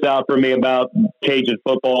always sticks out for me about Cajun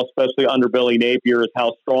football, especially under Billy Napier, is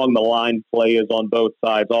how strong the line play is on both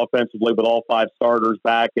sides. Offensively, with all 5 starters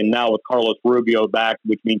back, and now with Carlos Rubio back,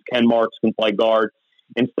 which means Ken Marks can play guard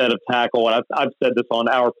instead of tackle. And I've said this on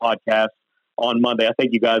our podcast on Monday. I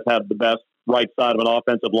think you guys have the best right side of an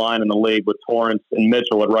offensive line in the league with Torrance and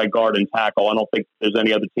Mitchell at right guard and tackle. I don't think there's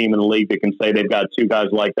any other team in the league that can say they've got 2 guys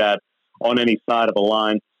like that on any side of the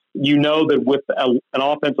line. You know that with an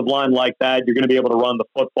offensive line like that, you're going to be able to run the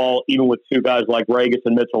football, even with 2 guys like Regis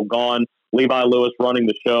and Mitchell gone. Levi Lewis running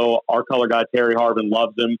the show. Our color guy, Terry Harvin,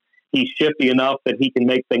 loves him. He's shifty enough that he can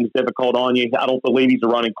make things difficult on you. I don't believe he's a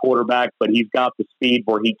running quarterback, but he's got the speed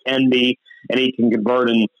where he can be, and he can convert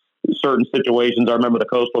in certain situations. I remember the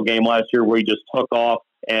Coastal game last year where he just took off,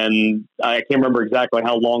 and I can't remember exactly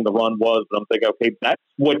how long the run was, but I'm thinking, okay, that's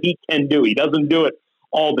what he can do. He doesn't do it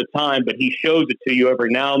all the time, but he shows it to you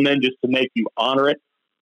every now and then just to make you honor it.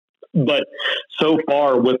 But so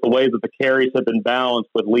far, with the way that the carries have been balanced,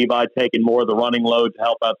 with Levi taking more of the running load to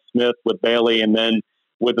help out Smith with Bailey, and then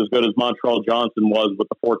with as good as Montreal Johnson was with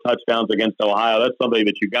the 4 touchdowns against Ohio, that's something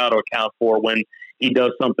that you got to account for when he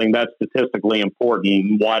does something that's statistically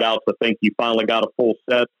important. Wideouts, I think you finally got a full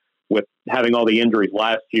set with having all the injuries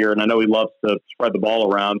last year, and I know he loves to spread the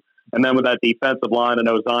ball around. And then with that defensive line, I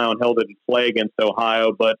know Zion Hill didn't play against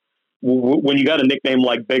Ohio, but when you got a nickname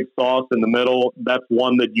like Big Sauce in the middle, that's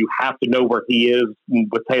one that you have to know where he is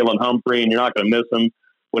with Talon Humphrey, and you're not going to miss him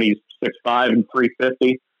when he's 6'5" and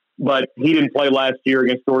 350. But he didn't play last year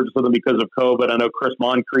against Georgia Southern because of COVID. I know Chris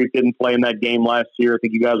Moncrief didn't play in that game last year. I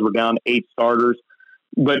think you guys were down 8 starters.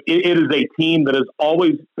 But it is a team that is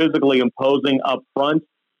always physically imposing up front,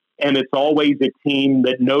 and it's always a team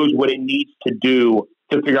that knows what it needs to do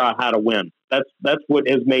to figure out how to win. That's what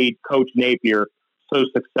has made Coach Napier so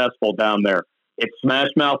successful down there. It's smash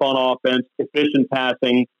mouth on offense, efficient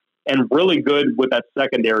passing, and really good with that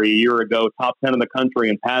secondary a year ago, top 10 in the country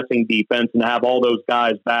in passing defense, and to have all those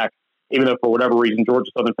guys back even though for whatever reason Georgia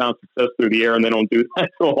Southern found success through the air, and they don't do that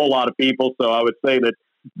to a whole lot of people. So I would say that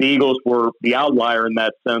the Eagles were the outlier in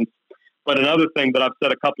that sense. But another thing that I've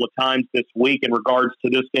said a couple of times this week in regards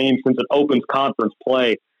to this game, since it opens conference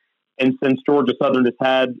play, and since Georgia Southern has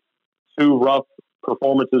had 2 rough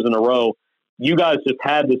performances in a row, you guys just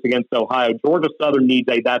had this against Ohio. Georgia Southern needs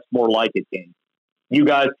a that's more like it game. You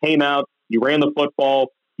guys came out, you ran the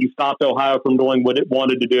football, you stopped Ohio from doing what it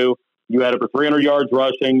wanted to do. You had over 300 yards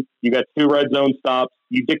rushing. You got 2 red zone stops.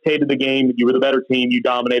 You dictated the game. You were the better team. You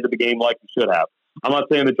dominated the game like you should have. I'm not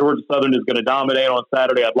saying that Georgia Southern is going to dominate on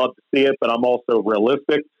Saturday. I'd love to see it, but I'm also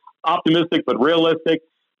realistic, optimistic, but realistic.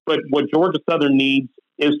 But what Georgia Southern needs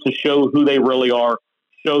is to show who they really are,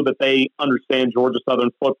 show that they understand Georgia Southern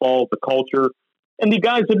football, the culture, and the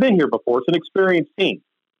guys have been here before. It's an experienced team.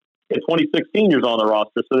 It's 26 seniors on the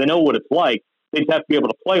roster, so they know what it's like. They just have to be able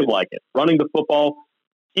to play like it, running the football,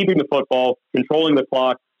 keeping the football, controlling the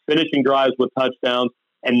clock, finishing drives with touchdowns,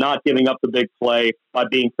 and not giving up the big play by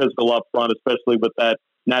being physical up front, especially with that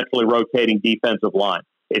naturally rotating defensive line.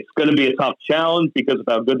 It's going to be a tough challenge because of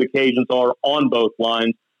how good the Cajuns are on both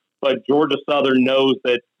lines, but Georgia Southern knows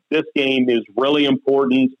that this game is really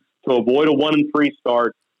important to avoid a 1-3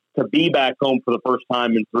 start, to be back home for the first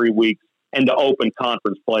time in 3 weeks, and to open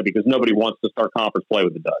conference play because nobody wants to start conference play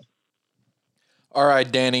with a dud. All right,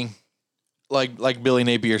 Danny, like Billy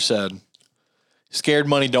Napier said, scared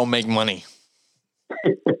money don't make money.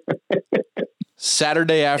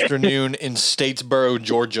 Saturday afternoon in Statesboro,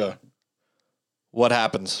 Georgia. What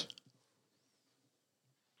happens?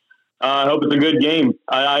 I hope it's a good game.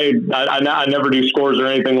 I never do scores or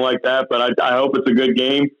anything like that, but I hope it's a good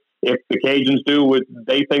game. If the Cajuns do what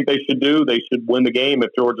they think they should win the game. If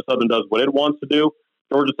Georgia Southern does what it wants to do,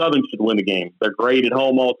 Georgia Southern should win the game. They're great at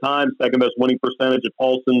home all time, second best winning percentage at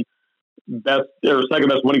Paulson, second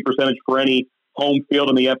best winning percentage for any home field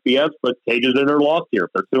in the FBS, but Cajuns are lost here.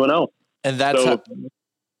 They're 2-0. And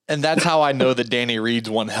that's how I know that Danny Reed's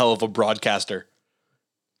one hell of a broadcaster.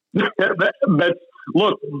 Look,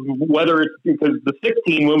 whether it's because the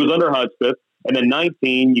 16 win was under Hudspeth, and then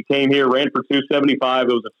 19, you came here, ran for 275.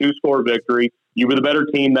 It was a 2-score victory. You were the better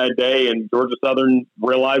team that day, and Georgia Southern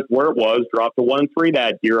realized where it was, dropped to 1-3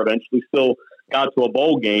 that year, eventually still got to a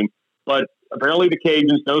bowl game. But apparently the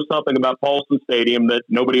Cajuns know something about Paulson Stadium that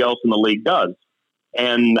nobody else in the league does.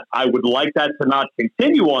 And I would like that to not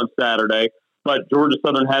continue on Saturday, but Georgia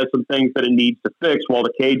Southern has some things that it needs to fix while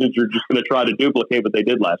the Cajuns are just going to try to duplicate what they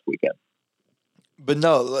did last weekend. But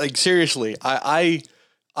no, like seriously, I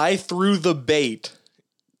threw the bait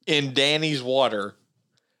in Danny's water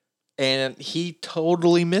and he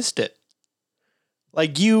totally missed it.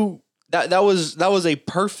 Like that was a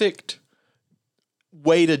perfect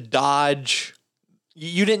way to dodge.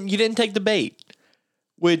 You didn't take the bait,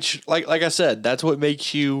 which like I said, that's what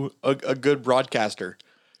makes you a good broadcaster.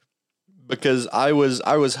 Because I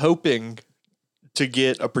was hoping to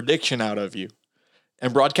get a prediction out of you,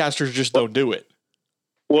 and broadcasters just don't do it.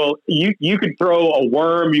 Well, you can throw a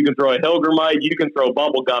worm, you can throw a Hilgermite, you can throw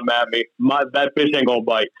bubble gum at me. That fish ain't gonna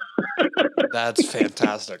bite. That's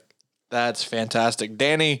fantastic. That's fantastic.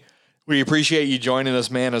 Danny, we appreciate you joining us,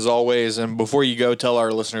 man, as always. And before you go, tell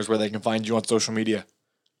our listeners where they can find you on social media.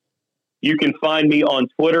 You can find me on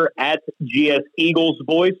Twitter at GS Eagles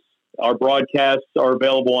Voice. Our broadcasts are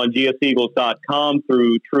available on gseagles.com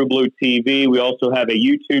through True Blue TV. We also have a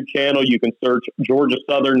YouTube channel. You can search Georgia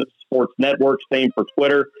Southern Sports Network, same for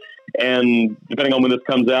Twitter. And depending on when this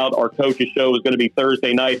comes out, our coach's show is going to be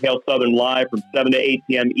Thursday night, Hail Southern Live from 7 to 8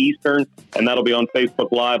 p.m. Eastern, and that'll be on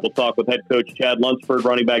Facebook Live. We'll talk with head coach Chad Lunsford,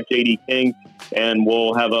 running back J.D. King, and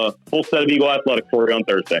we'll have a full set of Eagle Athletic for you on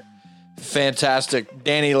Thursday. Fantastic.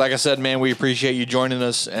 Danny, like I said, man, we appreciate you joining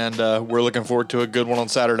us, and we're looking forward to a good one on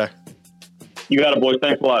Saturday. You got it, boys.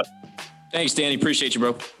 Thanks a lot. Thanks, Danny. Appreciate you,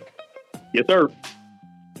 bro. Yes, sir.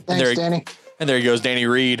 Thanks, Danny. And there he goes, Danny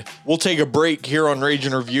Reed. We'll take a break here on Rage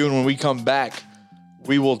and Review, and when we come back,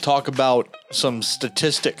 we will talk about some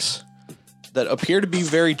statistics that appear to be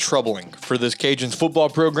very troubling for this Cajuns football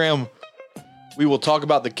program. We will talk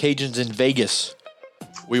about the Cajuns in Vegas.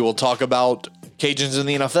 We will talk about Cajuns in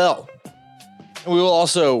the NFL. And we will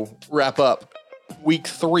also wrap up week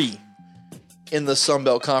 3 in the Sun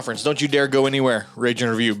Belt Conference. Don't you dare go anywhere. Rage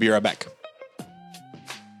and Review. Be right back.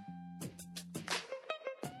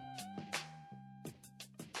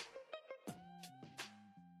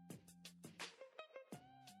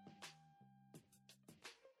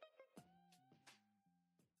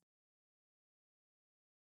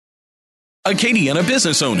 Acadiana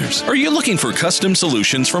business owners, are you looking for custom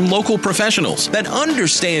solutions from local professionals that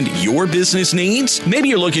understand your business needs? Maybe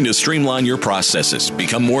you're looking to streamline your processes,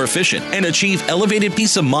 become more efficient, and achieve elevated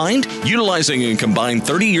peace of mind? Utilizing a combined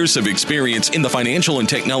 30 years of experience in the financial and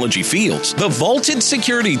technology fields, the Vaulted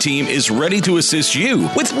Security team is ready to assist you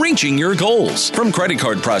with reaching your goals. From credit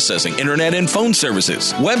card processing, internet and phone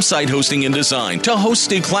services, website hosting and design, to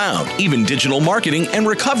hosted cloud, even digital marketing and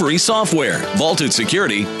recovery software, Vaulted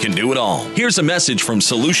Security can do it all. Here's a message from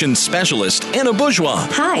Solutions Specialist Anna Bourgeois.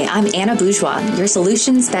 Hi, I'm Anna Bourgeois, your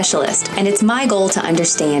Solutions Specialist, and it's my goal to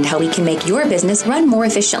understand how we can make your business run more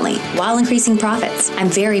efficiently while increasing profits. I'm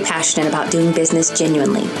very passionate about doing business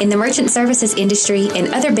genuinely. In the merchant services industry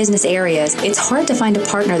and other business areas, it's hard to find a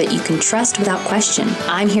partner that you can trust without question.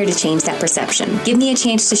 I'm here to change that perception. Give me a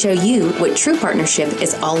chance to show you what true partnership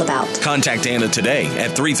is all about. Contact Anna today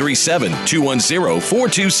at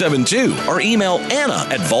 337-210-4272 or email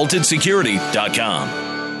Anna@vaultedsecurity.com.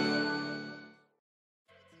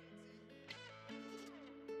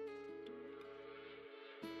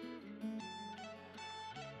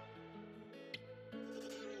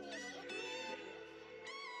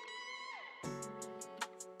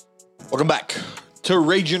 Welcome back to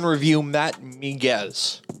Rage and Review. Matt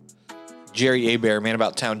Miguez, Jerry Abear, Man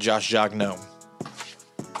About Town, Josh Jagno.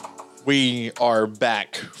 We are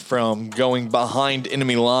back from going behind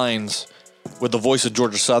enemy lines with the voice of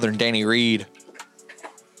Georgia Southern, Danny Reed.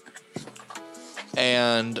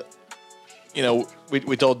 And, you know,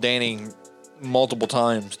 we told Danny multiple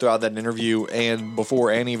times throughout that interview and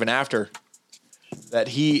before and even after that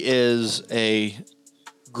he is a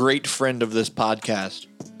great friend of this podcast.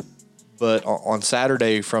 But on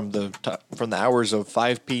Saturday from the hours of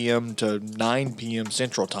 5 p.m. to 9 p.m.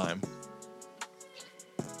 Central Time,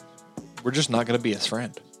 we're just not going to be his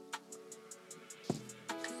friend.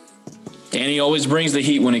 Danny always brings the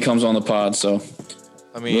heat when he comes on the pod, so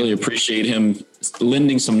I mean, really appreciate him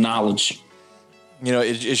lending some knowledge. You know,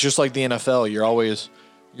 it's just like the NFL. You're always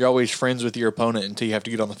friends with your opponent until you have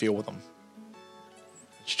to get on the field with them.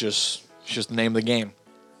 It's just the name of the game.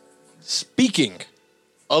 Speaking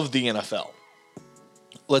of the NFL,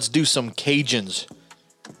 let's do some Cajuns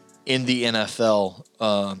in the NFL.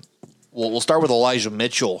 We'll start with Elijah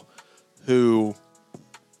Mitchell, who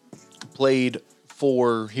he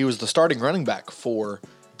was the starting running back for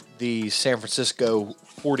the San Francisco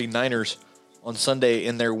 49ers on Sunday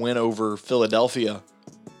in their win over Philadelphia.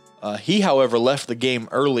 He, however, left the game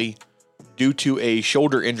early due to a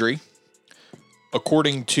shoulder injury.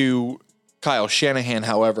 According to Kyle Shanahan,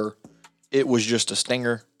 however, it was just a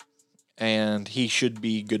stinger, and he should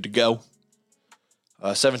be good to go.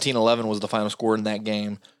 17-11 was the final score in that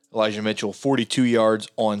game. Elijah Mitchell, 42 yards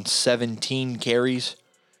on 17 carries.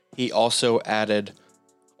 He also added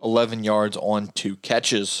 11 yards on 2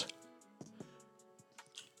 catches.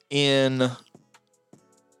 In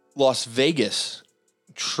Las Vegas,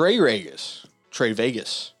 Trey Vegas,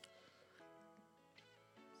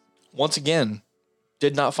 once again,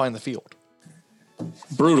 did not find the field.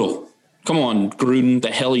 Brutal. Come on, Gruden,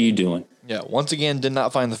 the hell are you doing? Yeah, once again, did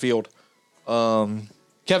not find the field. Kevin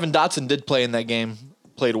Dotson did play in that game,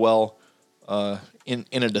 played well in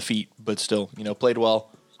a defeat, but still, played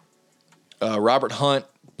well. Robert Hunt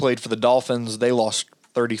played for the Dolphins. They lost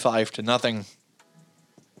 35-0.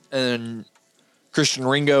 And Christian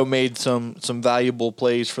Ringo made some valuable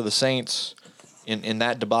plays for the Saints in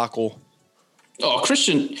that debacle. Oh,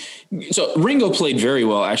 Christian. So Ringo played very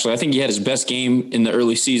well, actually. I think he had his best game in the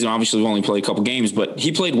early season. Obviously, we only played a couple games, but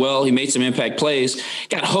he played well. He made some impact plays.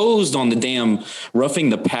 Got hosed on the damn roughing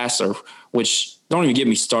the passer, which don't even get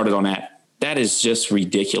me started on that. That is just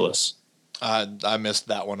ridiculous. I missed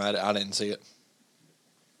that one. I didn't see it.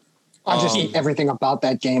 I just everything about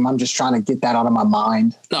that game. I'm just trying to get that out of my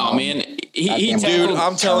mind. No, man. He dude,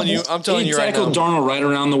 I'm telling you right now. He tackled Darnold right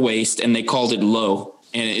around the waist, and they called it low.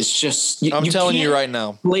 And it's just, I'm telling you right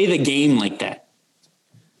now, play the game like that.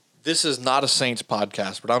 This is not a Saints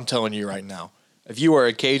podcast, but I'm telling you right now, if you are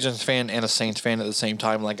a Cajuns fan and a Saints fan at the same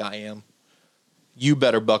time like I am, you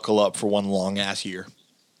better buckle up for one long ass year.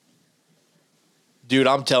 Dude,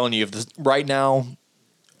 I'm telling you, right now,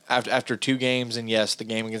 after 2 games, and yes, the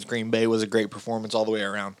game against Green Bay was a great performance all the way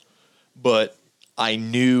around, but I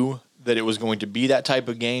knew that it was going to be that type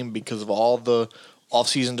of game because of all the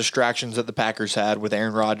offseason distractions that the Packers had with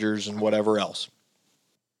Aaron Rodgers and whatever else.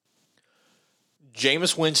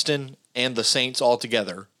 Jameis Winston and the Saints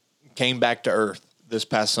altogether came back to earth this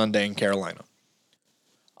past Sunday in Carolina.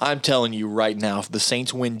 I'm telling you right now, if the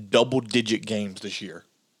Saints win double-digit games this year,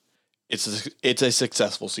 it's a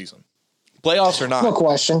successful season. Playoffs or not. No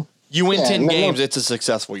question. You win 10 games, it's a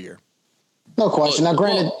successful year. No question. Now,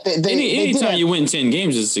 granted, anytime you win 10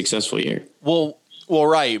 games is a successful year. Well,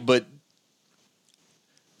 right, but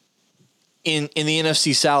in the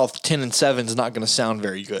NFC South, 10-7 is not going to sound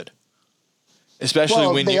very good, especially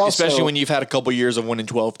when you've had a couple years of winning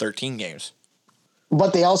 12, 13 games.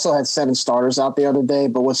 But they also had 7 starters out the other day.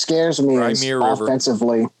 But what scares me is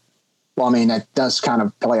offensively. Well, I mean, that does kind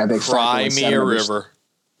of play a big factor. Cry me a river.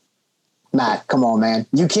 Matt, come on, man.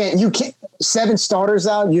 You can't 7 starters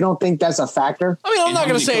out. You don't think that's a factor? I mean, I'm not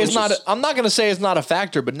going to say it's not a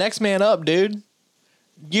factor, but next man up, dude.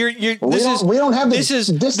 This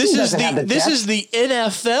is the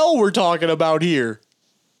NFL we're talking about here.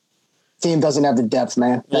 Team doesn't have the depth,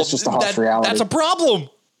 man. That's just the harsh reality. That's a problem.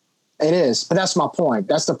 It is, but that's my point.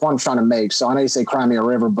 That's the point I'm trying to make. So I know you say cry me a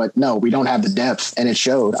river, but no, we don't have the depth, and it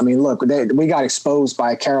showed. I mean, look, we got exposed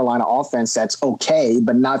by a Carolina offense that's okay,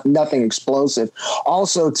 but nothing explosive.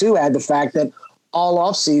 Also, too, add the fact that all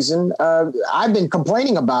offseason, I've been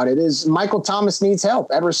complaining about it, is Michael Thomas needs help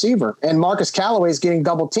at receiver, and Marcus Callaway is getting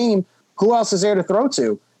double teamed. Who else is there to throw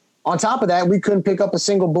to? On top of that, we couldn't pick up a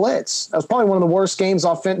single blitz. That was probably one of the worst games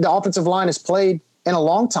the offensive line has played in a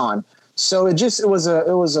long time. So it was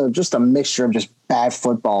just a mixture of just bad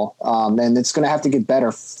football, and it's going to have to get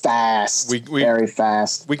better fast, very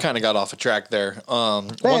fast. We kind of got off a track there.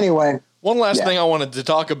 Anyway, one last thing I wanted to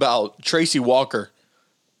talk about: Tracy Walker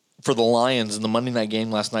for the Lions in the Monday night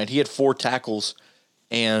game last night. He had 4 tackles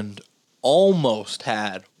and almost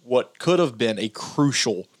had what could have been a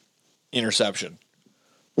crucial interception.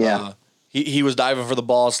 Yeah, he was diving for the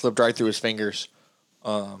ball, slipped right through his fingers.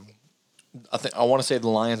 I want to say the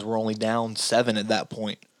Lions were only down 7 at that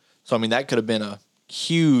point. So, I mean, that could have been a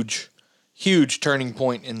huge, huge turning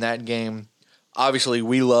point in that game. Obviously,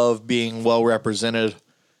 we love being well represented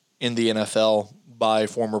in the NFL by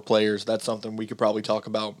former players. That's something we could probably talk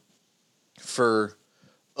about for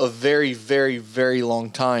a very, very, very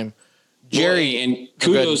long time. Jerry, and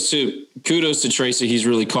kudos to Tracy. He's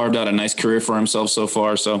really carved out a nice career for himself so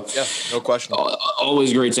far. So, yeah, no question.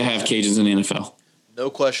 Always great to have Cajuns in the NFL. No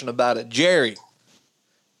question about it. Jerry,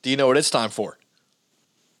 do you know what it's time for?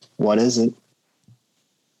 What is it?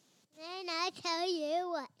 Man, I tell you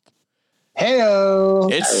what. Hey-o.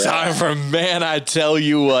 It's time for Man, I Tell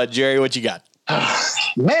You What. Jerry, what you got?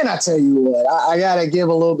 Man, I tell you what. I got to give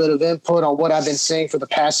a little bit of input on what I've been seeing for the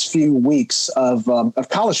past few weeks of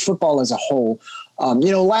college football as a whole.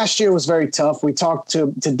 Last year was very tough. We talked to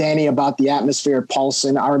Danny about the atmosphere at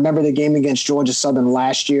Paulson. I remember the game against Georgia Southern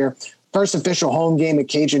last year. First official home game at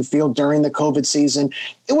Cajun Field during the COVID season.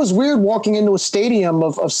 It was weird walking into a stadium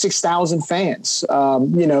of 6,000 fans.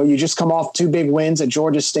 You just come off 2 big wins at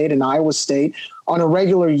Georgia State and Iowa State. On a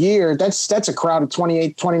regular year, that's a crowd of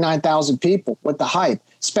 29,000 people with the hype,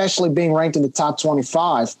 especially being ranked in the top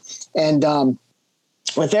 25. And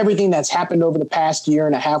with everything that's happened over the past year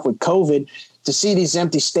and a half with COVID, to see these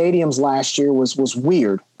empty stadiums last year was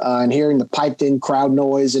weird, and hearing the piped-in crowd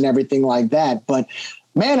noise and everything like that. But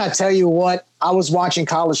man, I tell you what, I was watching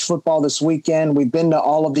college football this weekend. We've been to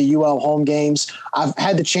all of the UL home games. I've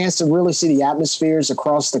had the chance to really see the atmospheres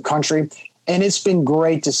across the country, and it's been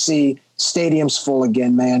great to see stadiums full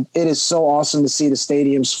again, man. It is so awesome to see the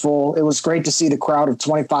stadiums full. It was great to see the crowd of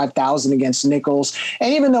 25,000 against Nichols.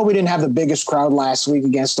 And even though we didn't have the biggest crowd last week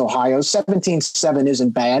against Ohio, 17-7 isn't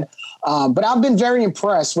bad. But I've been very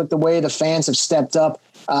impressed with the way the fans have stepped up.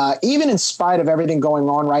 Even in spite of everything going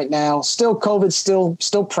on right now, still COVID's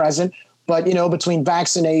still present. But, between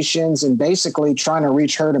vaccinations and basically trying to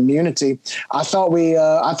reach herd immunity, I thought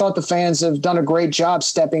the fans have done a great job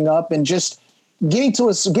stepping up and just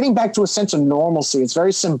getting back to a sense of normalcy. It's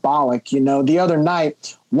very symbolic. The other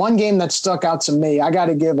night, one game that stuck out to me, I got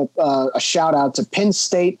to give a shout out to Penn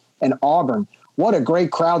State and Auburn. What a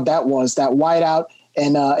great crowd that was, that whiteout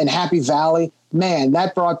in Happy Valley. Man,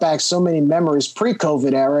 that brought back so many memories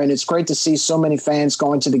pre-COVID era, and it's great to see so many fans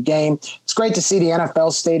going to the game. It's great to see the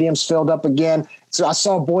NFL stadiums filled up again. So I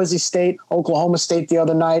saw Boise State, Oklahoma State the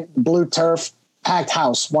other night, blue turf, packed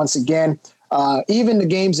house once again. Even the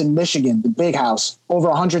games in Michigan, the big house, over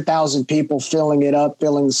 100,000 people filling it up,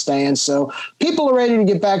 filling the stands. So people are ready to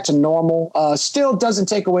get back to normal. Still doesn't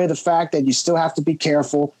take away the fact that you still have to be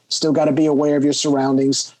careful, still got to be aware of your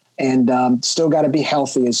surroundings, and still got to be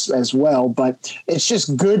healthy as well. But it's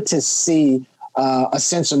just good to see a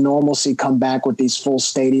sense of normalcy come back with these full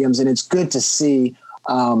stadiums. And it's good to see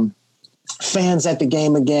fans at the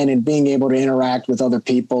game again and being able to interact with other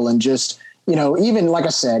people. And just, even like I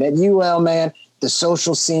said, at UL, man, the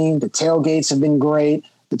social scene, the tailgates have been great.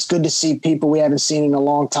 It's good to see people we haven't seen in a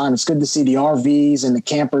long time. It's good to see the RVs and the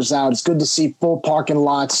campers out. It's good to see full parking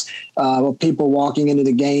lots of people walking into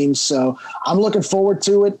the games. So I'm looking forward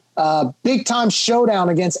to it. Big time showdown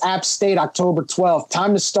against App State, October 12th.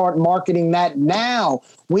 Time to start marketing that now.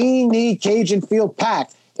 We need Cajun Field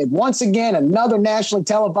packed. And once again, another nationally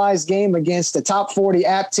televised game against the top 40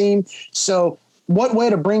 App team. So what way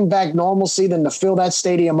to bring back normalcy than to fill that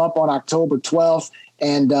stadium up on October 12th?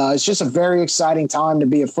 And it's just a very exciting time to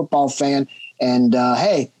be a football fan. And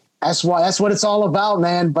hey, that's what it's all about,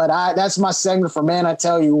 man. But that's my segment for, man, I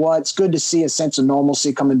tell you what, it's good to see a sense of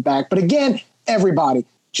normalcy coming back. But again, everybody,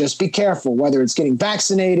 just be careful, whether it's getting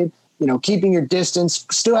vaccinated, keeping your distance,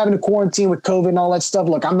 still having to quarantine with COVID and all that stuff.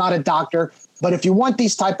 Look, I'm not a doctor, but if you want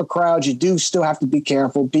these type of crowds, you do still have to be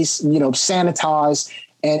careful, be, sanitized,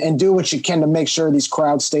 and do what you can to make sure these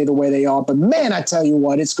crowds stay the way they are. But man, I tell you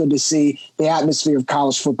what, it's good to see the atmosphere of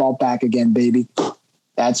college football back again, baby.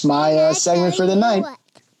 That's my segment for the night.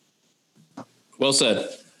 Well said.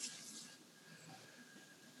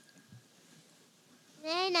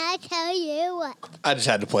 Man, I tell you what. I just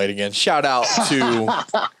had to play it again. Shout out to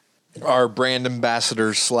our brand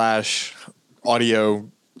ambassador / audio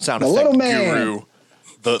sound effect guru,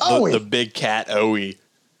 the big cat Owie.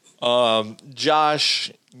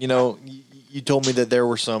 Josh, you told me that there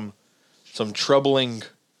were some troubling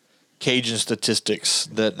Cajun statistics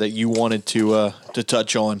that you wanted to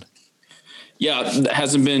touch on. Yeah, that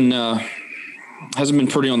hasn't been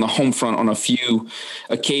pretty on the home front on a few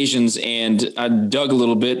occasions, and I dug a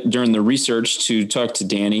little bit during the research to talk to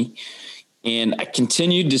Danny, and I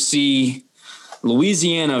continued to see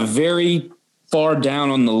Louisiana very far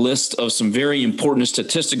down on the list of some very important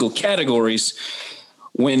statistical categories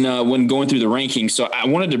when going through the rankings. So I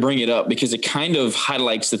wanted to bring it up because it kind of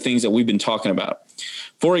highlights the things that we've been talking about.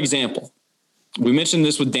 For example, we mentioned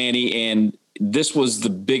this with Danny, and this was the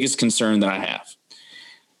biggest concern that I have.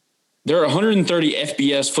 There are 130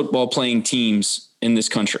 FBS football playing teams in this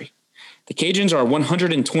country. The Cajuns are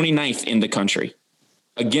 129th in the country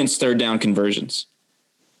against third down conversions.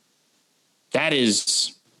 That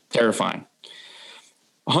is terrifying.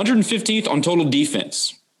 115th on total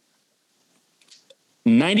defense.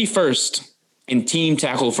 91st in team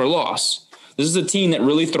tackle for loss. This is a team that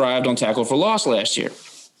really thrived on tackle for loss last year.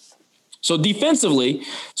 So defensively,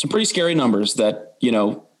 some pretty scary numbers that,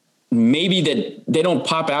 maybe that they don't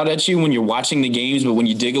pop out at you when you're watching the games, but when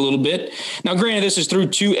you dig a little bit. Now, granted, this is through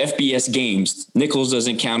 2 FBS games. Nichols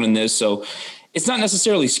doesn't count in this, so it's not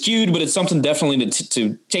necessarily skewed, but it's something definitely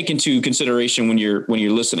to take into consideration when you're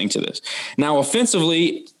listening to this. Now,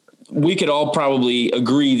 offensively, we could all probably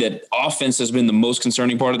agree that offense has been the most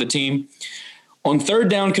concerning part of the team. On third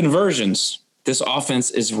down conversions, this offense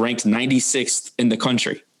is ranked 96th in the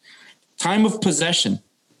country. Time of possession,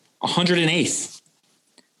 108th.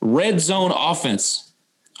 Red zone offense,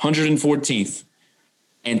 114th.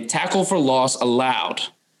 And tackle for loss allowed.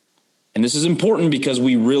 And this is important because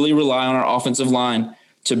we really rely on our offensive line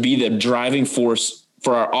to be the driving force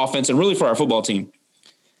for our offense and really for our football team.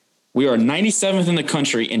 We are 97th in the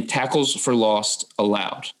country in tackles for loss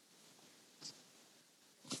allowed.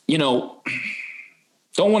 Don't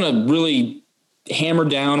want to really hammer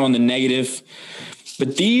down on the negative,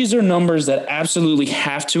 but these are numbers that absolutely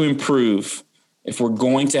have to improve if we're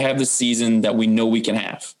going to have the season that we know we can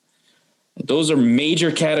have. Those are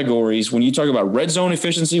major categories when you talk about red zone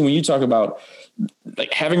efficiency, when you talk about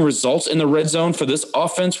having results in the red zone for this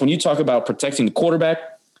offense, when you talk about protecting the quarterback,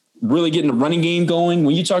 really getting the running game going.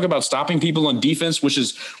 When you talk about stopping people on defense, which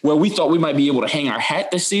is where we thought we might be able to hang our hat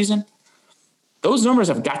this season, those numbers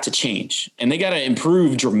have got to change, and they got to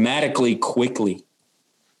improve dramatically quickly.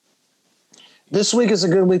 This week is a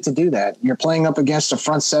good week to do that. You're playing up against a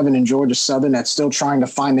front seven in Georgia Southern that's still trying to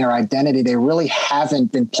find their identity. They really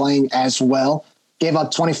haven't been playing as well. Gave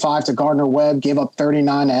up 25 to Gardner-Webb, gave up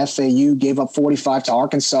 39 to FAU, gave up 45 to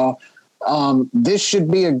Arkansas. This should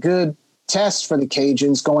be a good test for the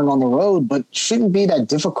Cajuns going on the road, but shouldn't be that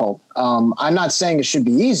difficult. I'm not saying it should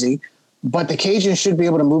be easy, but the Cajuns should be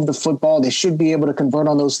able to move the football. They should be able to convert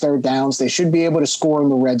on those third downs. They should be able to score in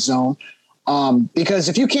the red zone. Because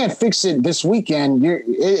if you can't fix it this weekend,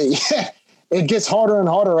 it gets harder and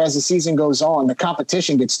harder as the season goes on. The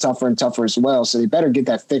competition gets tougher and tougher as well. So they better get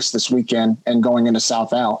that fixed this weekend and going into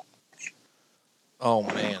South Al. Oh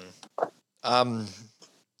man. I'm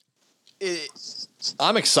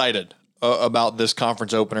excited about this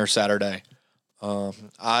conference opener Saturday.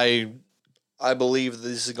 I believe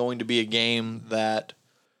this is going to be a game that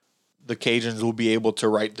the Cajuns will be able to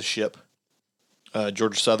right the ship.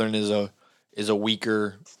 Georgia Southern is a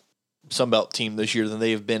weaker Sunbelt team this year than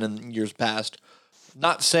they have been in years past.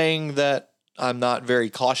 Not saying that I'm not very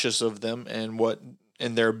cautious of them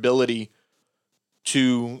and their ability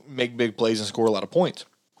to make big plays and score a lot of points.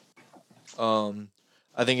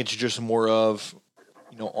 I think it's just more of,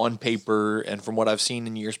 on paper and from what I've seen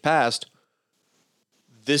in years past,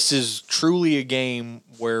 this is truly a game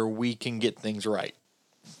where we can get things right.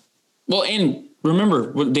 Well, and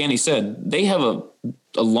remember what Danny said. They have a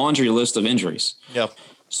laundry list of injuries. Yeah.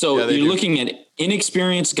 So you're looking at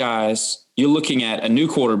inexperienced guys. You're looking at a new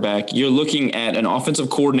quarterback. You're looking at an offensive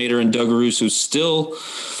coordinator in Doug Roos who's still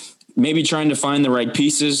maybe trying to find the right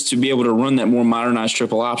pieces to be able to run that more modernized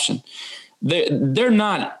triple option. They're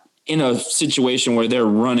not in a situation where they're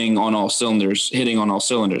running on all cylinders, hitting on all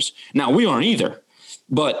cylinders. Now, we aren't either.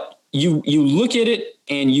 But you look at it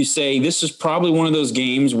and you say, this is probably one of those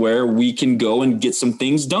games where we can go and get some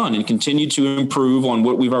things done and continue to improve on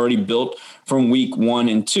what we've already built from week 1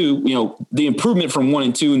 and 2, the improvement from 1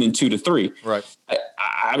 and 2 and then 2 to 3. Right.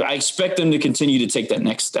 I expect them to continue to take that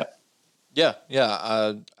next step. Yeah,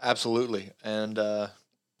 absolutely. And,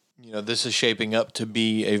 this is shaping up to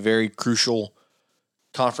be a very crucial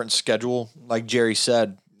conference schedule. Like Jerry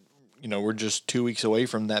said, we're just 2 weeks away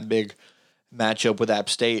from that big matchup with App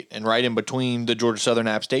State. And right in between the Georgia Southern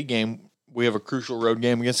App State game, we have a crucial road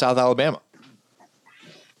game against South Alabama.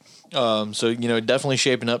 So, definitely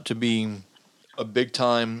shaping up to be a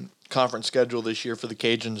big-time conference schedule this year for the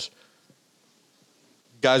Cajuns.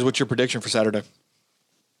 Guys, what's your prediction for Saturday?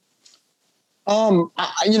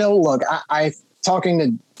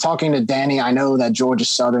 Talking to Danny, I know that Georgia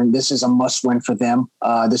Southern, this is a must-win for them.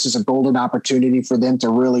 This is a golden opportunity for them to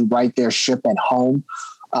really right their ship at home.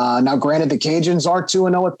 Now, granted, the Cajuns are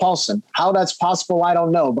 2-0 at Paulson. How that's possible, I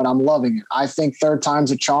don't know, but I'm loving it. I think third time's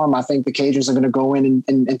a charm. I think the Cajuns are going to go in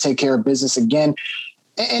and take care of business again.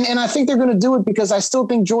 And I think they're going to do it because I still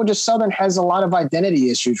think Georgia Southern has a lot of identity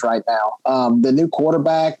issues right now. The new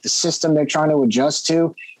quarterback, the system they're trying to adjust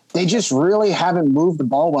to, they just really haven't moved the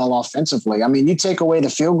ball well offensively. I mean, you take away the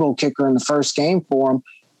field goal kicker in the first game for them,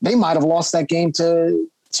 they might have lost that game to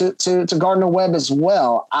Gardner-Webb as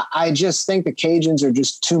well. I just think the Cajuns are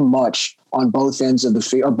just too much on both ends of the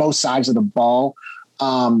field or both sides of the ball.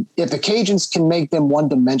 If the Cajuns can make them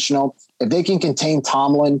one-dimensional, if they can contain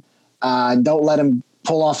Tomlin, don't let him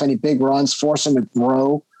pull off any big runs, force him to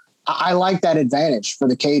throw, I like that advantage for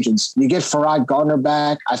the Cajuns. You get Farrod Gardner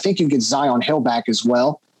back. I think you get Zion Hill back as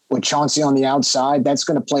well. With Chauncey on the outside, that's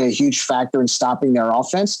going to play a huge factor in stopping their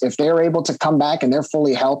offense. If they're able to come back and they're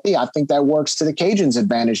fully healthy, I think that works to the Cajuns'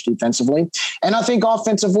 advantage defensively. And I think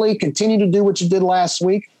offensively, continue to do what you did last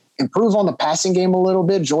week. Improve on the passing game a little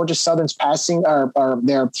bit. Georgia Southern's passing or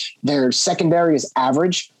their secondary is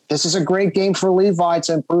average. This is a great game for Levi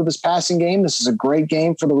to improve his passing game. This is a great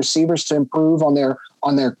game for the receivers to improve on their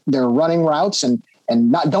running routes and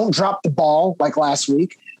don't drop the ball like last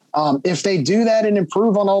week. If they do that and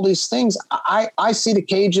improve on all these things, I see the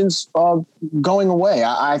Cajuns going away.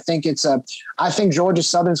 I think Georgia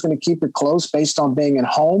Southern's going to keep it close based on being at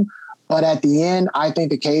home. But at the end, I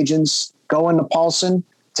think the Cajuns go into Paulson,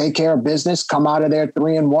 take care of business, come out of there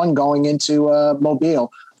 3-1 going into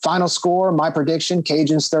Mobile. Final score, my prediction,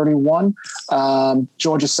 Cajuns 31,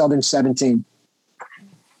 Georgia Southern 17.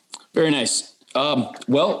 Very nice.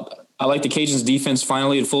 Well, I like the Cajuns defense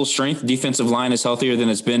finally at full strength. Defensive line is healthier than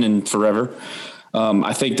it's been in forever.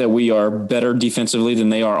 I think that we are better defensively than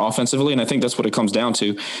they are offensively, and I think that's what it comes down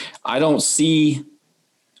to. I don't see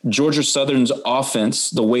Georgia Southern's offense,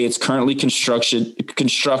 the way it's currently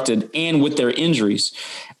constructed and with their injuries,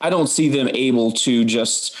 I don't see them able to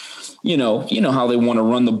just, you know how they want to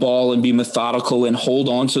run the ball and be methodical and hold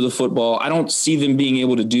on to the football. I don't see them being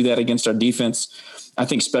able to do that against our defense. I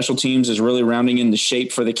think special teams is really rounding in the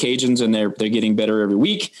shape for the Cajuns, and they're getting better every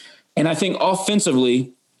week. And I think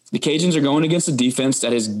offensively, the Cajuns are going against a defense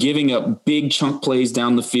that is giving up big chunk plays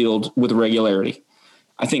down the field with regularity.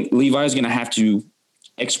 I think Levi is going to have to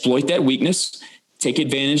exploit that weakness, take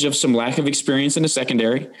advantage of some lack of experience in the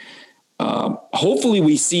secondary. Hopefully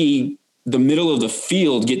we see the middle of the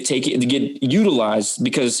field get utilized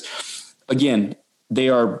because, again, they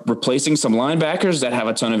are replacing some linebackers that have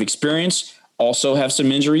a ton of experience, also have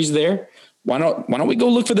some injuries there. Why don't we go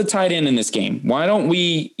look for the tight end in this game? Why don't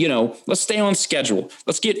we, let's stay on schedule.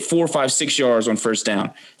 Let's get 4, 5, 6 yards on first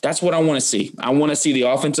down. That's what I want to see. I want to see the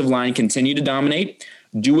offensive line continue to dominate,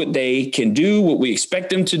 do what they can do, what we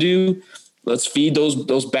expect them to do. Let's feed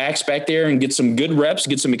those backs back there and get some good reps,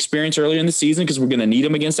 get some experience earlier in the season because we're going to need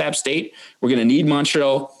them against App State. We're going to need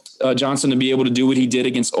Montreal Johnson to be able to do what he did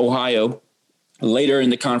against Ohio later in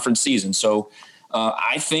the conference season. So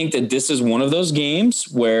I think that this is one of those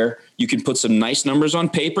games where you can put some nice numbers on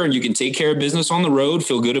paper and you can take care of business on the road,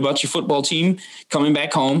 feel good about your football team coming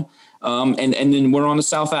back home. And then we're on the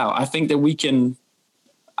South out. I think that we can.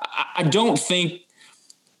 I don't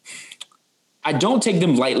take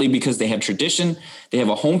them lightly because they have tradition. They have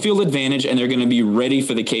a home field advantage, and they're going to be ready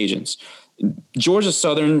for the Cajuns. Georgia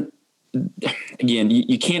Southern, again,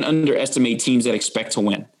 you can't underestimate teams that expect to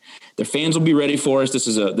win. Their fans will be ready for us. This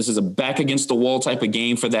is a back against the wall type of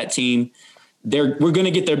game for that team. We're going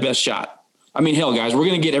to get their best shot. I mean, hell, guys, we're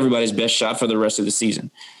going to get everybody's best shot for the rest of the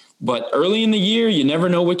season. But early in the year, you never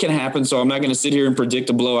know what can happen. So I'm not going to sit here and predict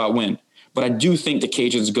a blowout win. But I do think the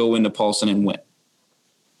Cajuns go into Paulson and win.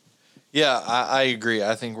 Yeah, I agree.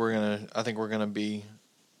 I think we're gonna be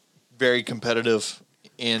very competitive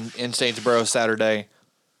in Statesboro Saturday.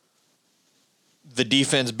 The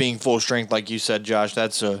defense being full strength, like you said, Josh,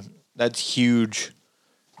 that's huge,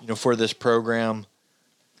 for this program.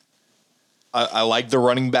 I like the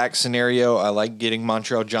running back scenario. I like getting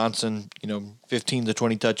Montrell Johnson, 15 to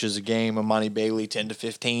 20 touches a game. Amani Bailey, 10 to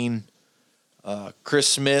 15. Chris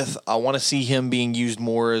Smith, I want to see him being used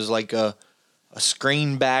more as like a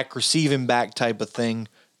screen back, receiving back type of thing.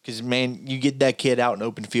 Because, man, you get that kid out in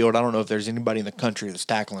open field, I don't know if there's anybody in the country that's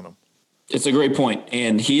tackling him. It's a great point.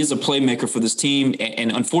 And he is a playmaker for this team.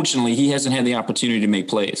 And unfortunately, he hasn't had the opportunity to make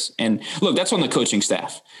plays. And look, that's on the coaching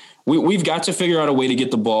staff. We've got to figure out a way to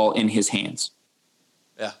get the ball in his hands.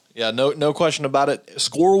 Yeah, no question about it.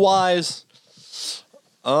 Score-wise,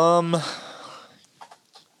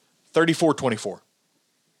 34-24.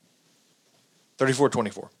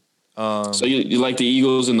 34-24. So you like the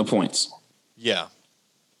Eagles and the points? Yeah.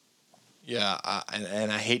 Yeah,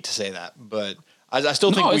 and I hate to say that, but I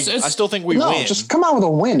still think we win. Just come out with a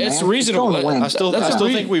win. It's man. reasonable. I still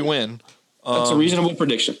think we win. That's a reasonable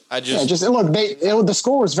prediction. Look. The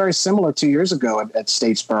score was very similar 2 years ago at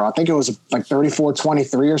Statesboro. I think it was like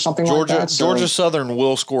 34-23 or something like that. Georgia Southern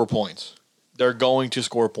will score points. They're going to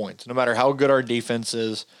score points, no matter how good our defense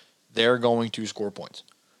is. They're going to score points.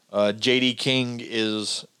 J.D. King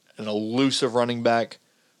is an elusive running back.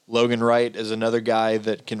 Logan Wright is another guy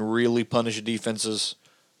that can really punish defenses.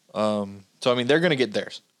 So, I mean, they're going to get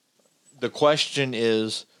theirs. The question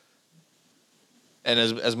is, and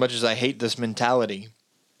as much as I hate this mentality,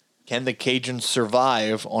 can the Cajuns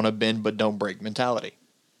survive on a bend but don't break mentality?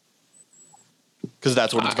 Because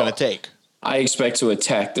that's what it's going to take. I expect to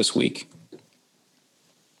attack this week.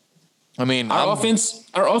 I mean, our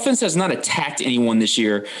offense has not attacked anyone this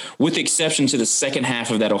year, with the exception to the second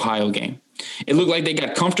half of that Ohio game. It looked like they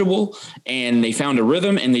got comfortable and they found a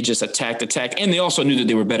rhythm and they just attacked, and they also knew that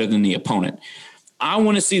they were better than the opponent. I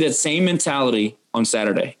want to see that same mentality on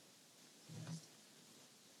Saturday.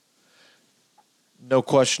 No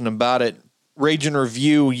question about it. Rage and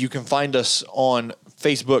Review, you can find us on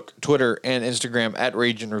Facebook, Twitter, and Instagram at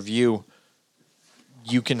Rage and Review.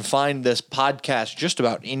 You can find this podcast just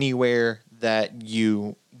about anywhere that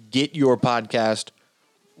you get your podcast.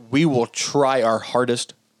 We will try our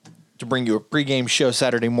hardest to bring you a pregame show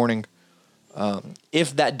Saturday morning.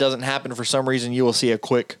 If that doesn't happen for some reason, you will see a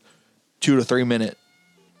quick 2 to 3 minute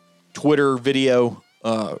Twitter video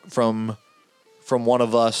from one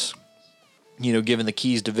of us, giving the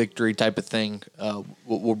keys to victory type of thing.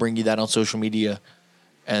 We'll bring you that on social media.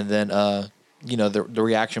 And then, the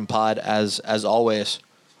reaction pod as always.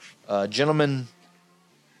 Gentlemen,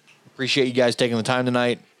 appreciate you guys taking the time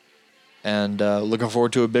tonight, and looking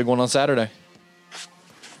forward to a big one on Saturday.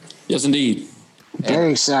 Yes, indeed.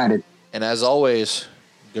 Very excited. And as always,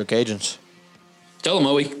 go Cajuns. Tell them,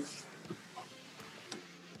 Owie.